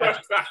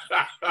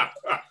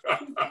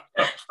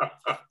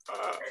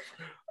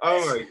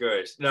 Oh my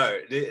gosh. No,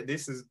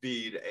 this has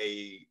been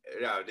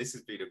yeah, this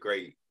has been a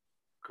great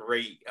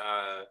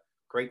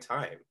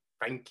time.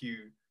 Thank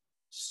you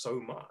so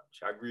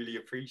much. I really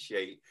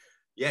appreciate,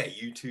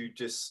 you two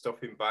just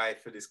stopping by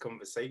for this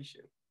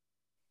conversation.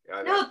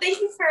 No,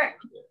 thank you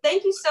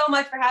so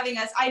much for having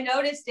us. I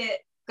noticed it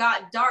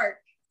got dark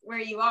where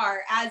you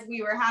are as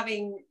we were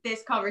having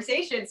this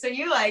conversation. So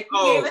you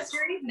gave us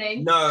your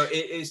evening. No,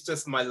 it's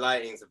just my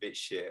lighting's a bit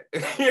shit.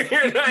 What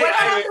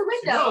about the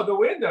window? No, the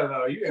window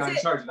though. You're not in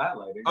charge of that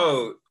lighting.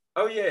 Oh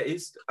yeah, it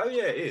is.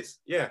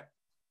 Yeah.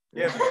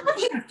 It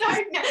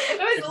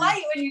was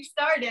light when you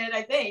started,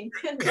 I think.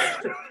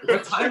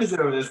 What time is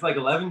it over there? It's like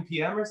 11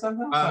 p.m. or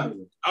something? Oh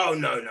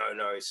no.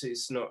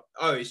 It's not.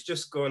 Oh, it's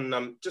just gone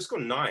 9.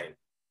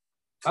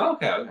 Oh,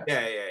 okay.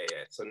 Yeah.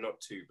 So not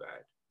too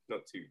bad.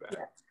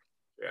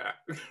 Yeah.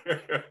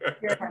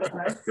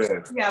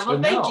 Good. Yeah,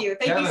 well, thank you.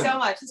 Thank Kevin, you so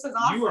much. This was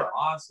awesome. You were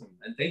awesome.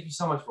 And thank you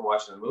so much for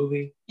watching the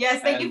movie.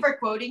 Yes, thank you for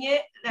quoting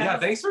it.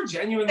 Thanks for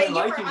genuinely liking it.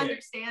 Thank you for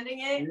understanding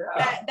it.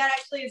 Yeah. That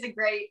actually is a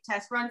great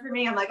test run for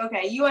me. I'm like,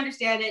 okay, you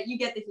understand it. You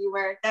get the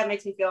humor. That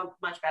makes me feel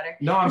much better.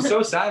 No, I'm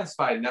so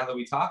satisfied now that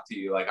we talked to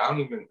you. Like, I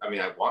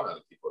want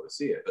other people to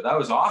see it, but that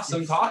was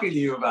awesome talking to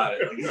you about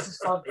it. Like, this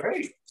just felt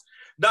great.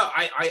 No,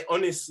 I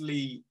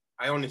honestly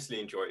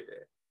enjoyed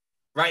it.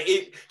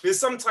 Right, because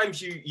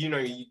sometimes you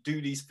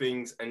do these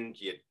things and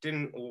you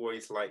didn't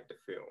always like the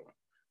film,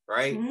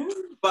 right?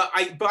 Mm-hmm. But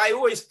I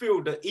always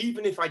feel that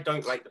even if I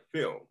don't like the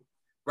film,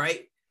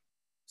 right,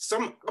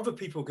 some other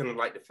people are gonna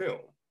like the film.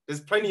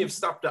 There's plenty of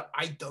stuff that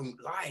I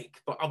don't like,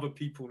 but other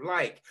people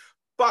like.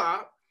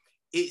 But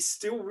it's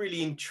still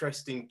really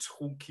interesting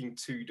talking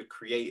to the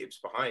creatives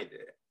behind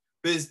it,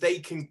 because they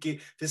can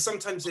give. Because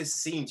sometimes there's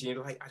scenes and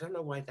you're like, I don't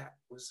know why that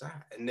was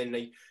that, and then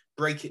they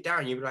break it down.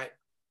 And you're like,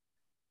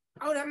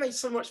 oh, that makes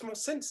so much more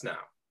sense now.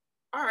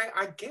 All right,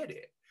 I get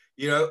it.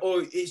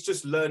 Or it's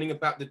just learning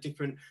about the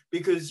different,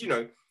 because,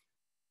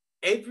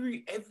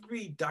 every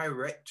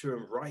director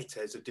and writer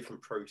has a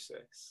different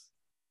process.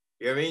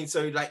 You know what I mean?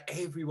 So like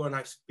everyone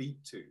I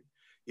speak to,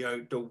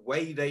 the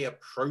way they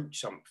approach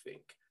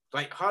something,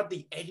 like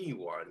hardly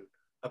anyone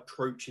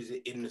approaches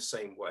it in the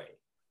same way.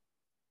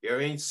 You know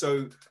what I mean?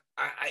 So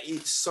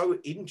it's so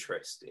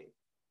interesting.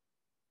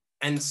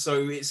 And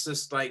so it's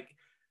just like,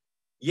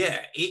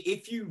 yeah,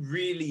 if you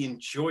really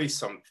enjoy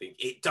something,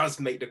 it does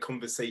make the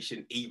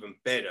conversation even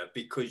better,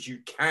 because you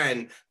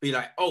can be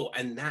like, oh,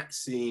 and that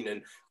scene,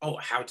 and oh,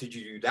 how did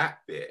you do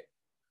that bit?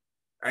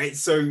 Right.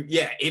 So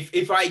yeah,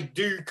 if I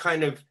do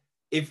kind of,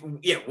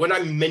 when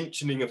I'm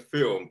mentioning a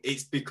film,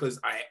 it's because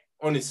I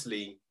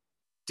honestly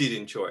did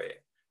enjoy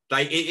it.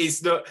 Like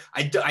it's not,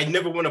 I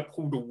never want to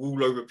pull the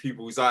wool over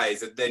people's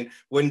eyes, and then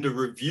when the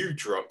review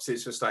drops,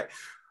 it's just like,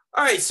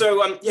 all right,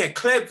 so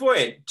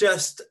Clairvoyant,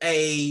 just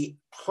a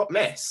hot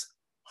mess,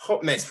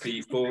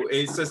 people.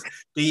 It's just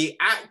the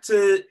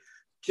actor,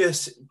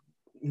 just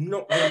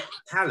not really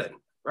talent,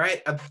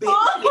 right? A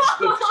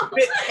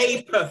bit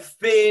paper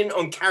thin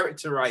on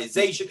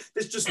characterization.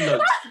 There's just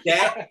no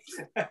depth,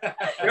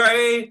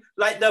 right?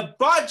 Like the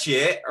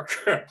budget.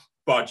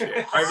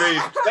 I mean,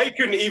 they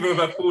couldn't even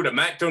afford a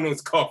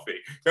McDonald's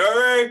coffee. All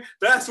right,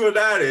 that's what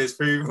that is,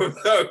 people.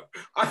 So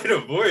I'd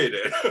avoid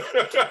it.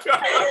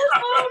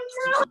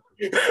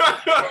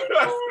 Oh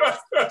no!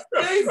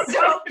 It's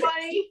so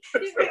funny.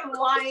 He's been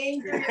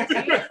lying through your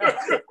teeth.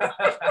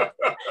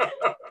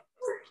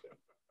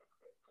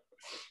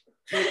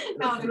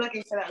 No, I'll be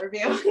looking for that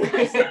review.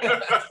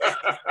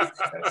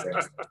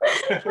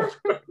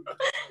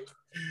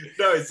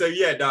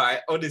 I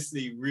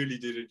honestly really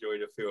did enjoy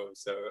the film.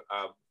 So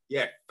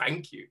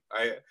thank you.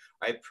 I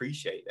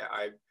appreciate that.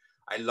 I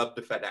love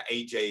the fact that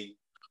AJ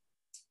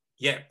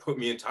put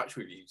me in touch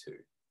with you two.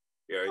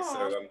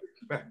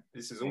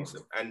 This is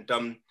awesome. And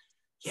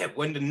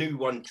when the new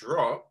one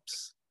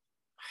drops,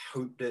 I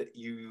hope that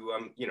you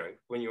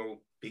when you're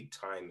big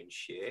time and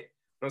shit,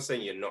 I'm not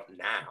saying you're not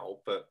now,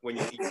 but when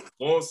you're even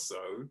more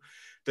so,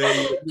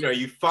 then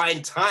you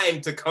find time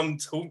to come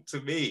talk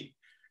to me.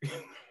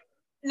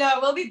 No,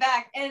 we'll be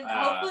back, and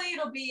hopefully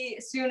it'll be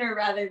sooner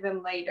rather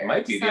than later. It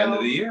might be the end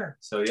of the year,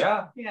 so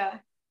yeah. Yeah.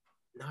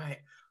 No,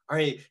 I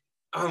mean,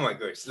 oh my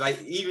gosh!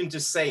 Like even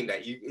just saying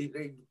that,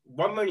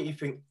 one moment you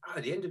think,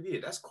 the end of the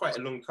year, that's quite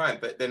a long time,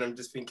 but then I'm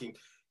just thinking,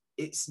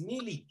 it's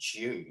nearly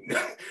June.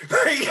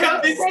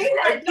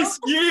 This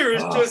year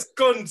has just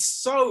gone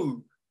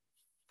so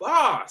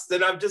fast,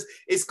 and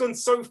it's gone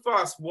so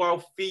fast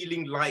while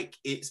feeling like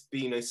it's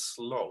been a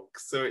slog.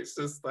 So it's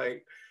just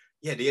like,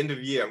 the end of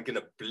the year, I'm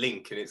gonna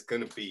blink and it's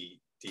gonna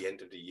be the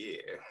end of the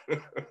year.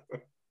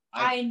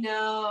 I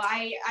know.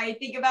 I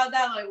think about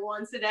that like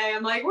once a day.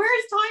 I'm like,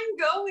 where's time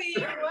going?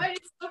 Why is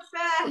it so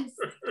fast?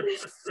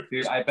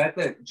 Dude, I bet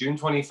that June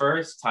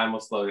 21st, time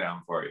will slow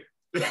down for you.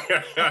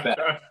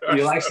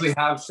 You'll actually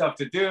have stuff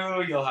to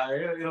do.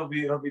 It'll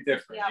be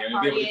different. Yeah,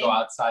 You'll be able to go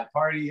outside,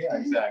 party. Yeah,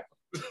 exactly.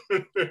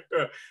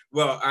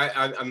 Well,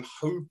 I'm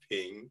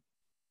hoping,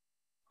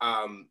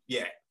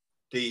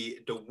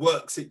 the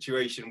work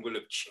situation will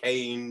have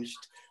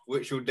changed,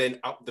 which will then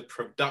up the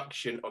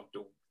production of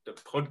the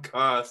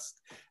podcast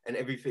and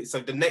everything. So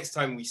the next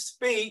time we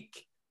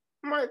speak,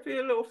 might be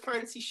a little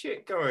fancy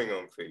shit going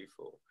on,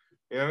 people.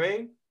 You know what I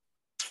mean?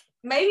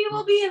 Maybe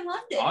we'll be in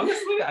London.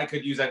 Honestly, I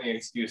could use any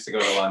excuse to go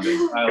to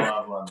London. I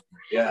love London.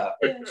 Yeah.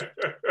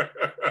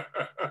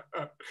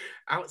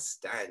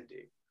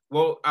 Outstanding.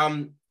 Well,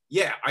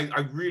 yeah,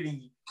 I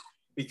really,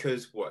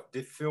 because what,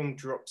 the film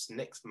drops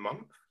next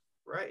month,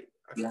 right?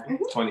 Yeah.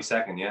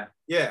 22nd, yeah.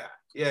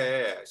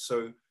 Yeah.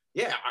 So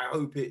yeah, I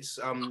hope it's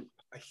a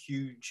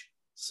huge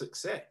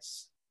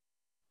success.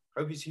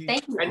 Hope it's huge.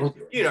 Thank you. And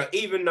you know,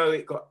 even though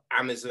it got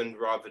Amazon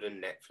rather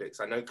than Netflix,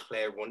 I know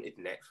Claire wanted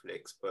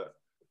Netflix, but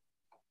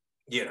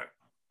you know,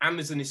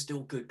 Amazon is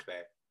still good,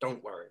 Claire.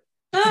 Don't worry.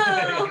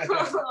 Oh,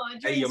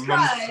 Hey, your dreams mum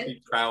tried. should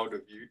be proud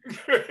of you.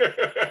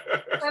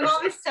 My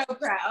mom is so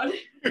proud.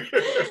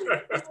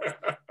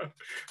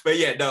 But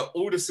yeah, no,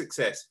 all the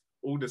success.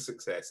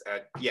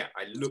 And yeah,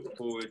 I look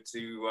forward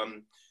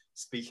to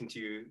speaking to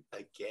you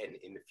again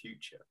in the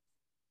future.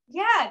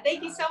 Yeah,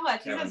 thank you so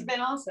much. This has been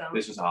awesome.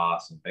 This was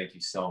awesome. Thank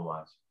you so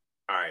much.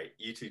 All right,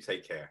 you two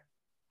take care.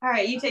 All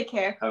right, you take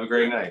care. Have a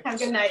great night. Have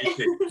a good night.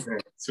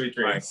 Sweet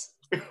dreams.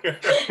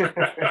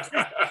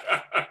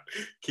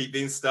 Keep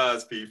being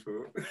stars,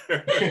 people.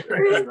 Bye.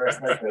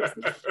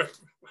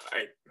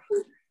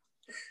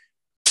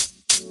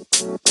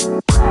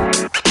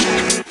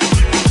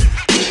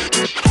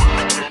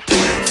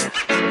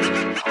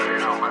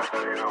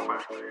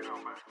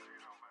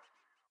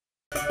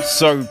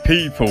 So,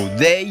 people,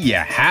 there you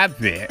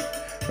have it,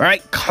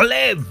 right?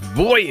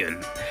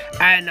 Clairvoyant.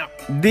 And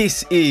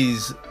this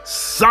is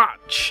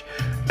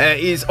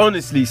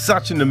honestly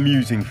such an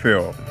amusing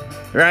film,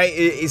 right?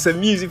 It's a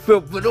music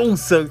film, but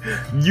also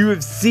you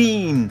have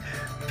seen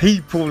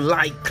people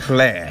like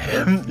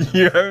Claire.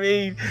 You know what I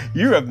mean?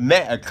 You have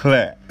met a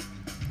Claire,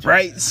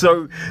 right?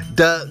 So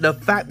the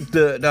fact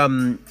that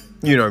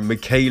you know,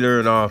 Michaela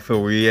and Arthur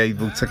were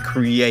able to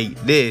create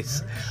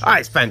this,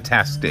 it's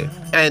fantastic.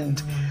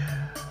 And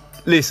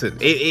listen,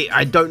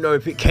 I don't know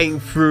if it came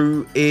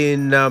through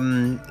in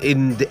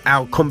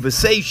our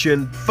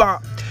conversation,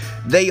 but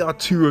they are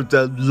two of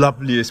the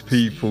loveliest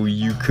people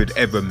you could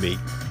ever meet.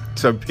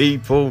 So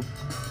people,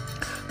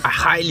 I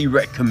highly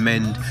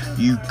recommend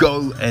you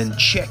go and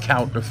check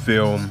out the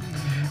film.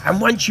 And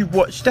once you've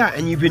watched that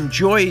and you've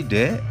enjoyed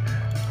it,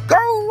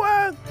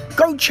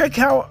 go check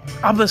out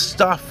other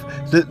stuff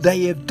that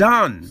they have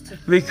done,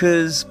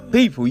 because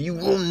people, you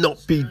will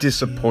not be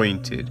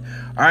disappointed.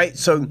 All right,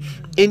 so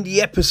in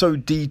the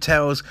episode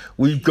details,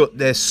 we've got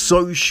their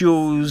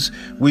socials,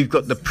 we've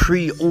got the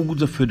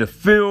pre-order for the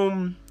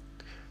film.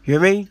 You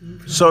hear me?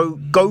 So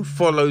go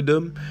follow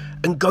them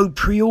and go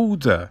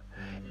pre-order.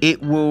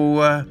 It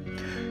will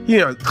you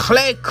know,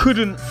 Claire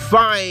couldn't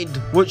find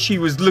what she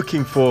was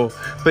looking for,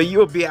 but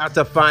you'll be able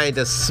to find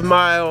a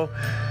smile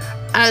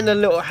and a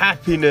little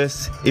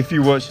happiness if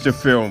you watch the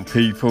film,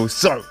 people.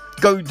 So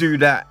go do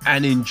that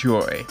and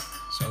enjoy.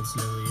 So,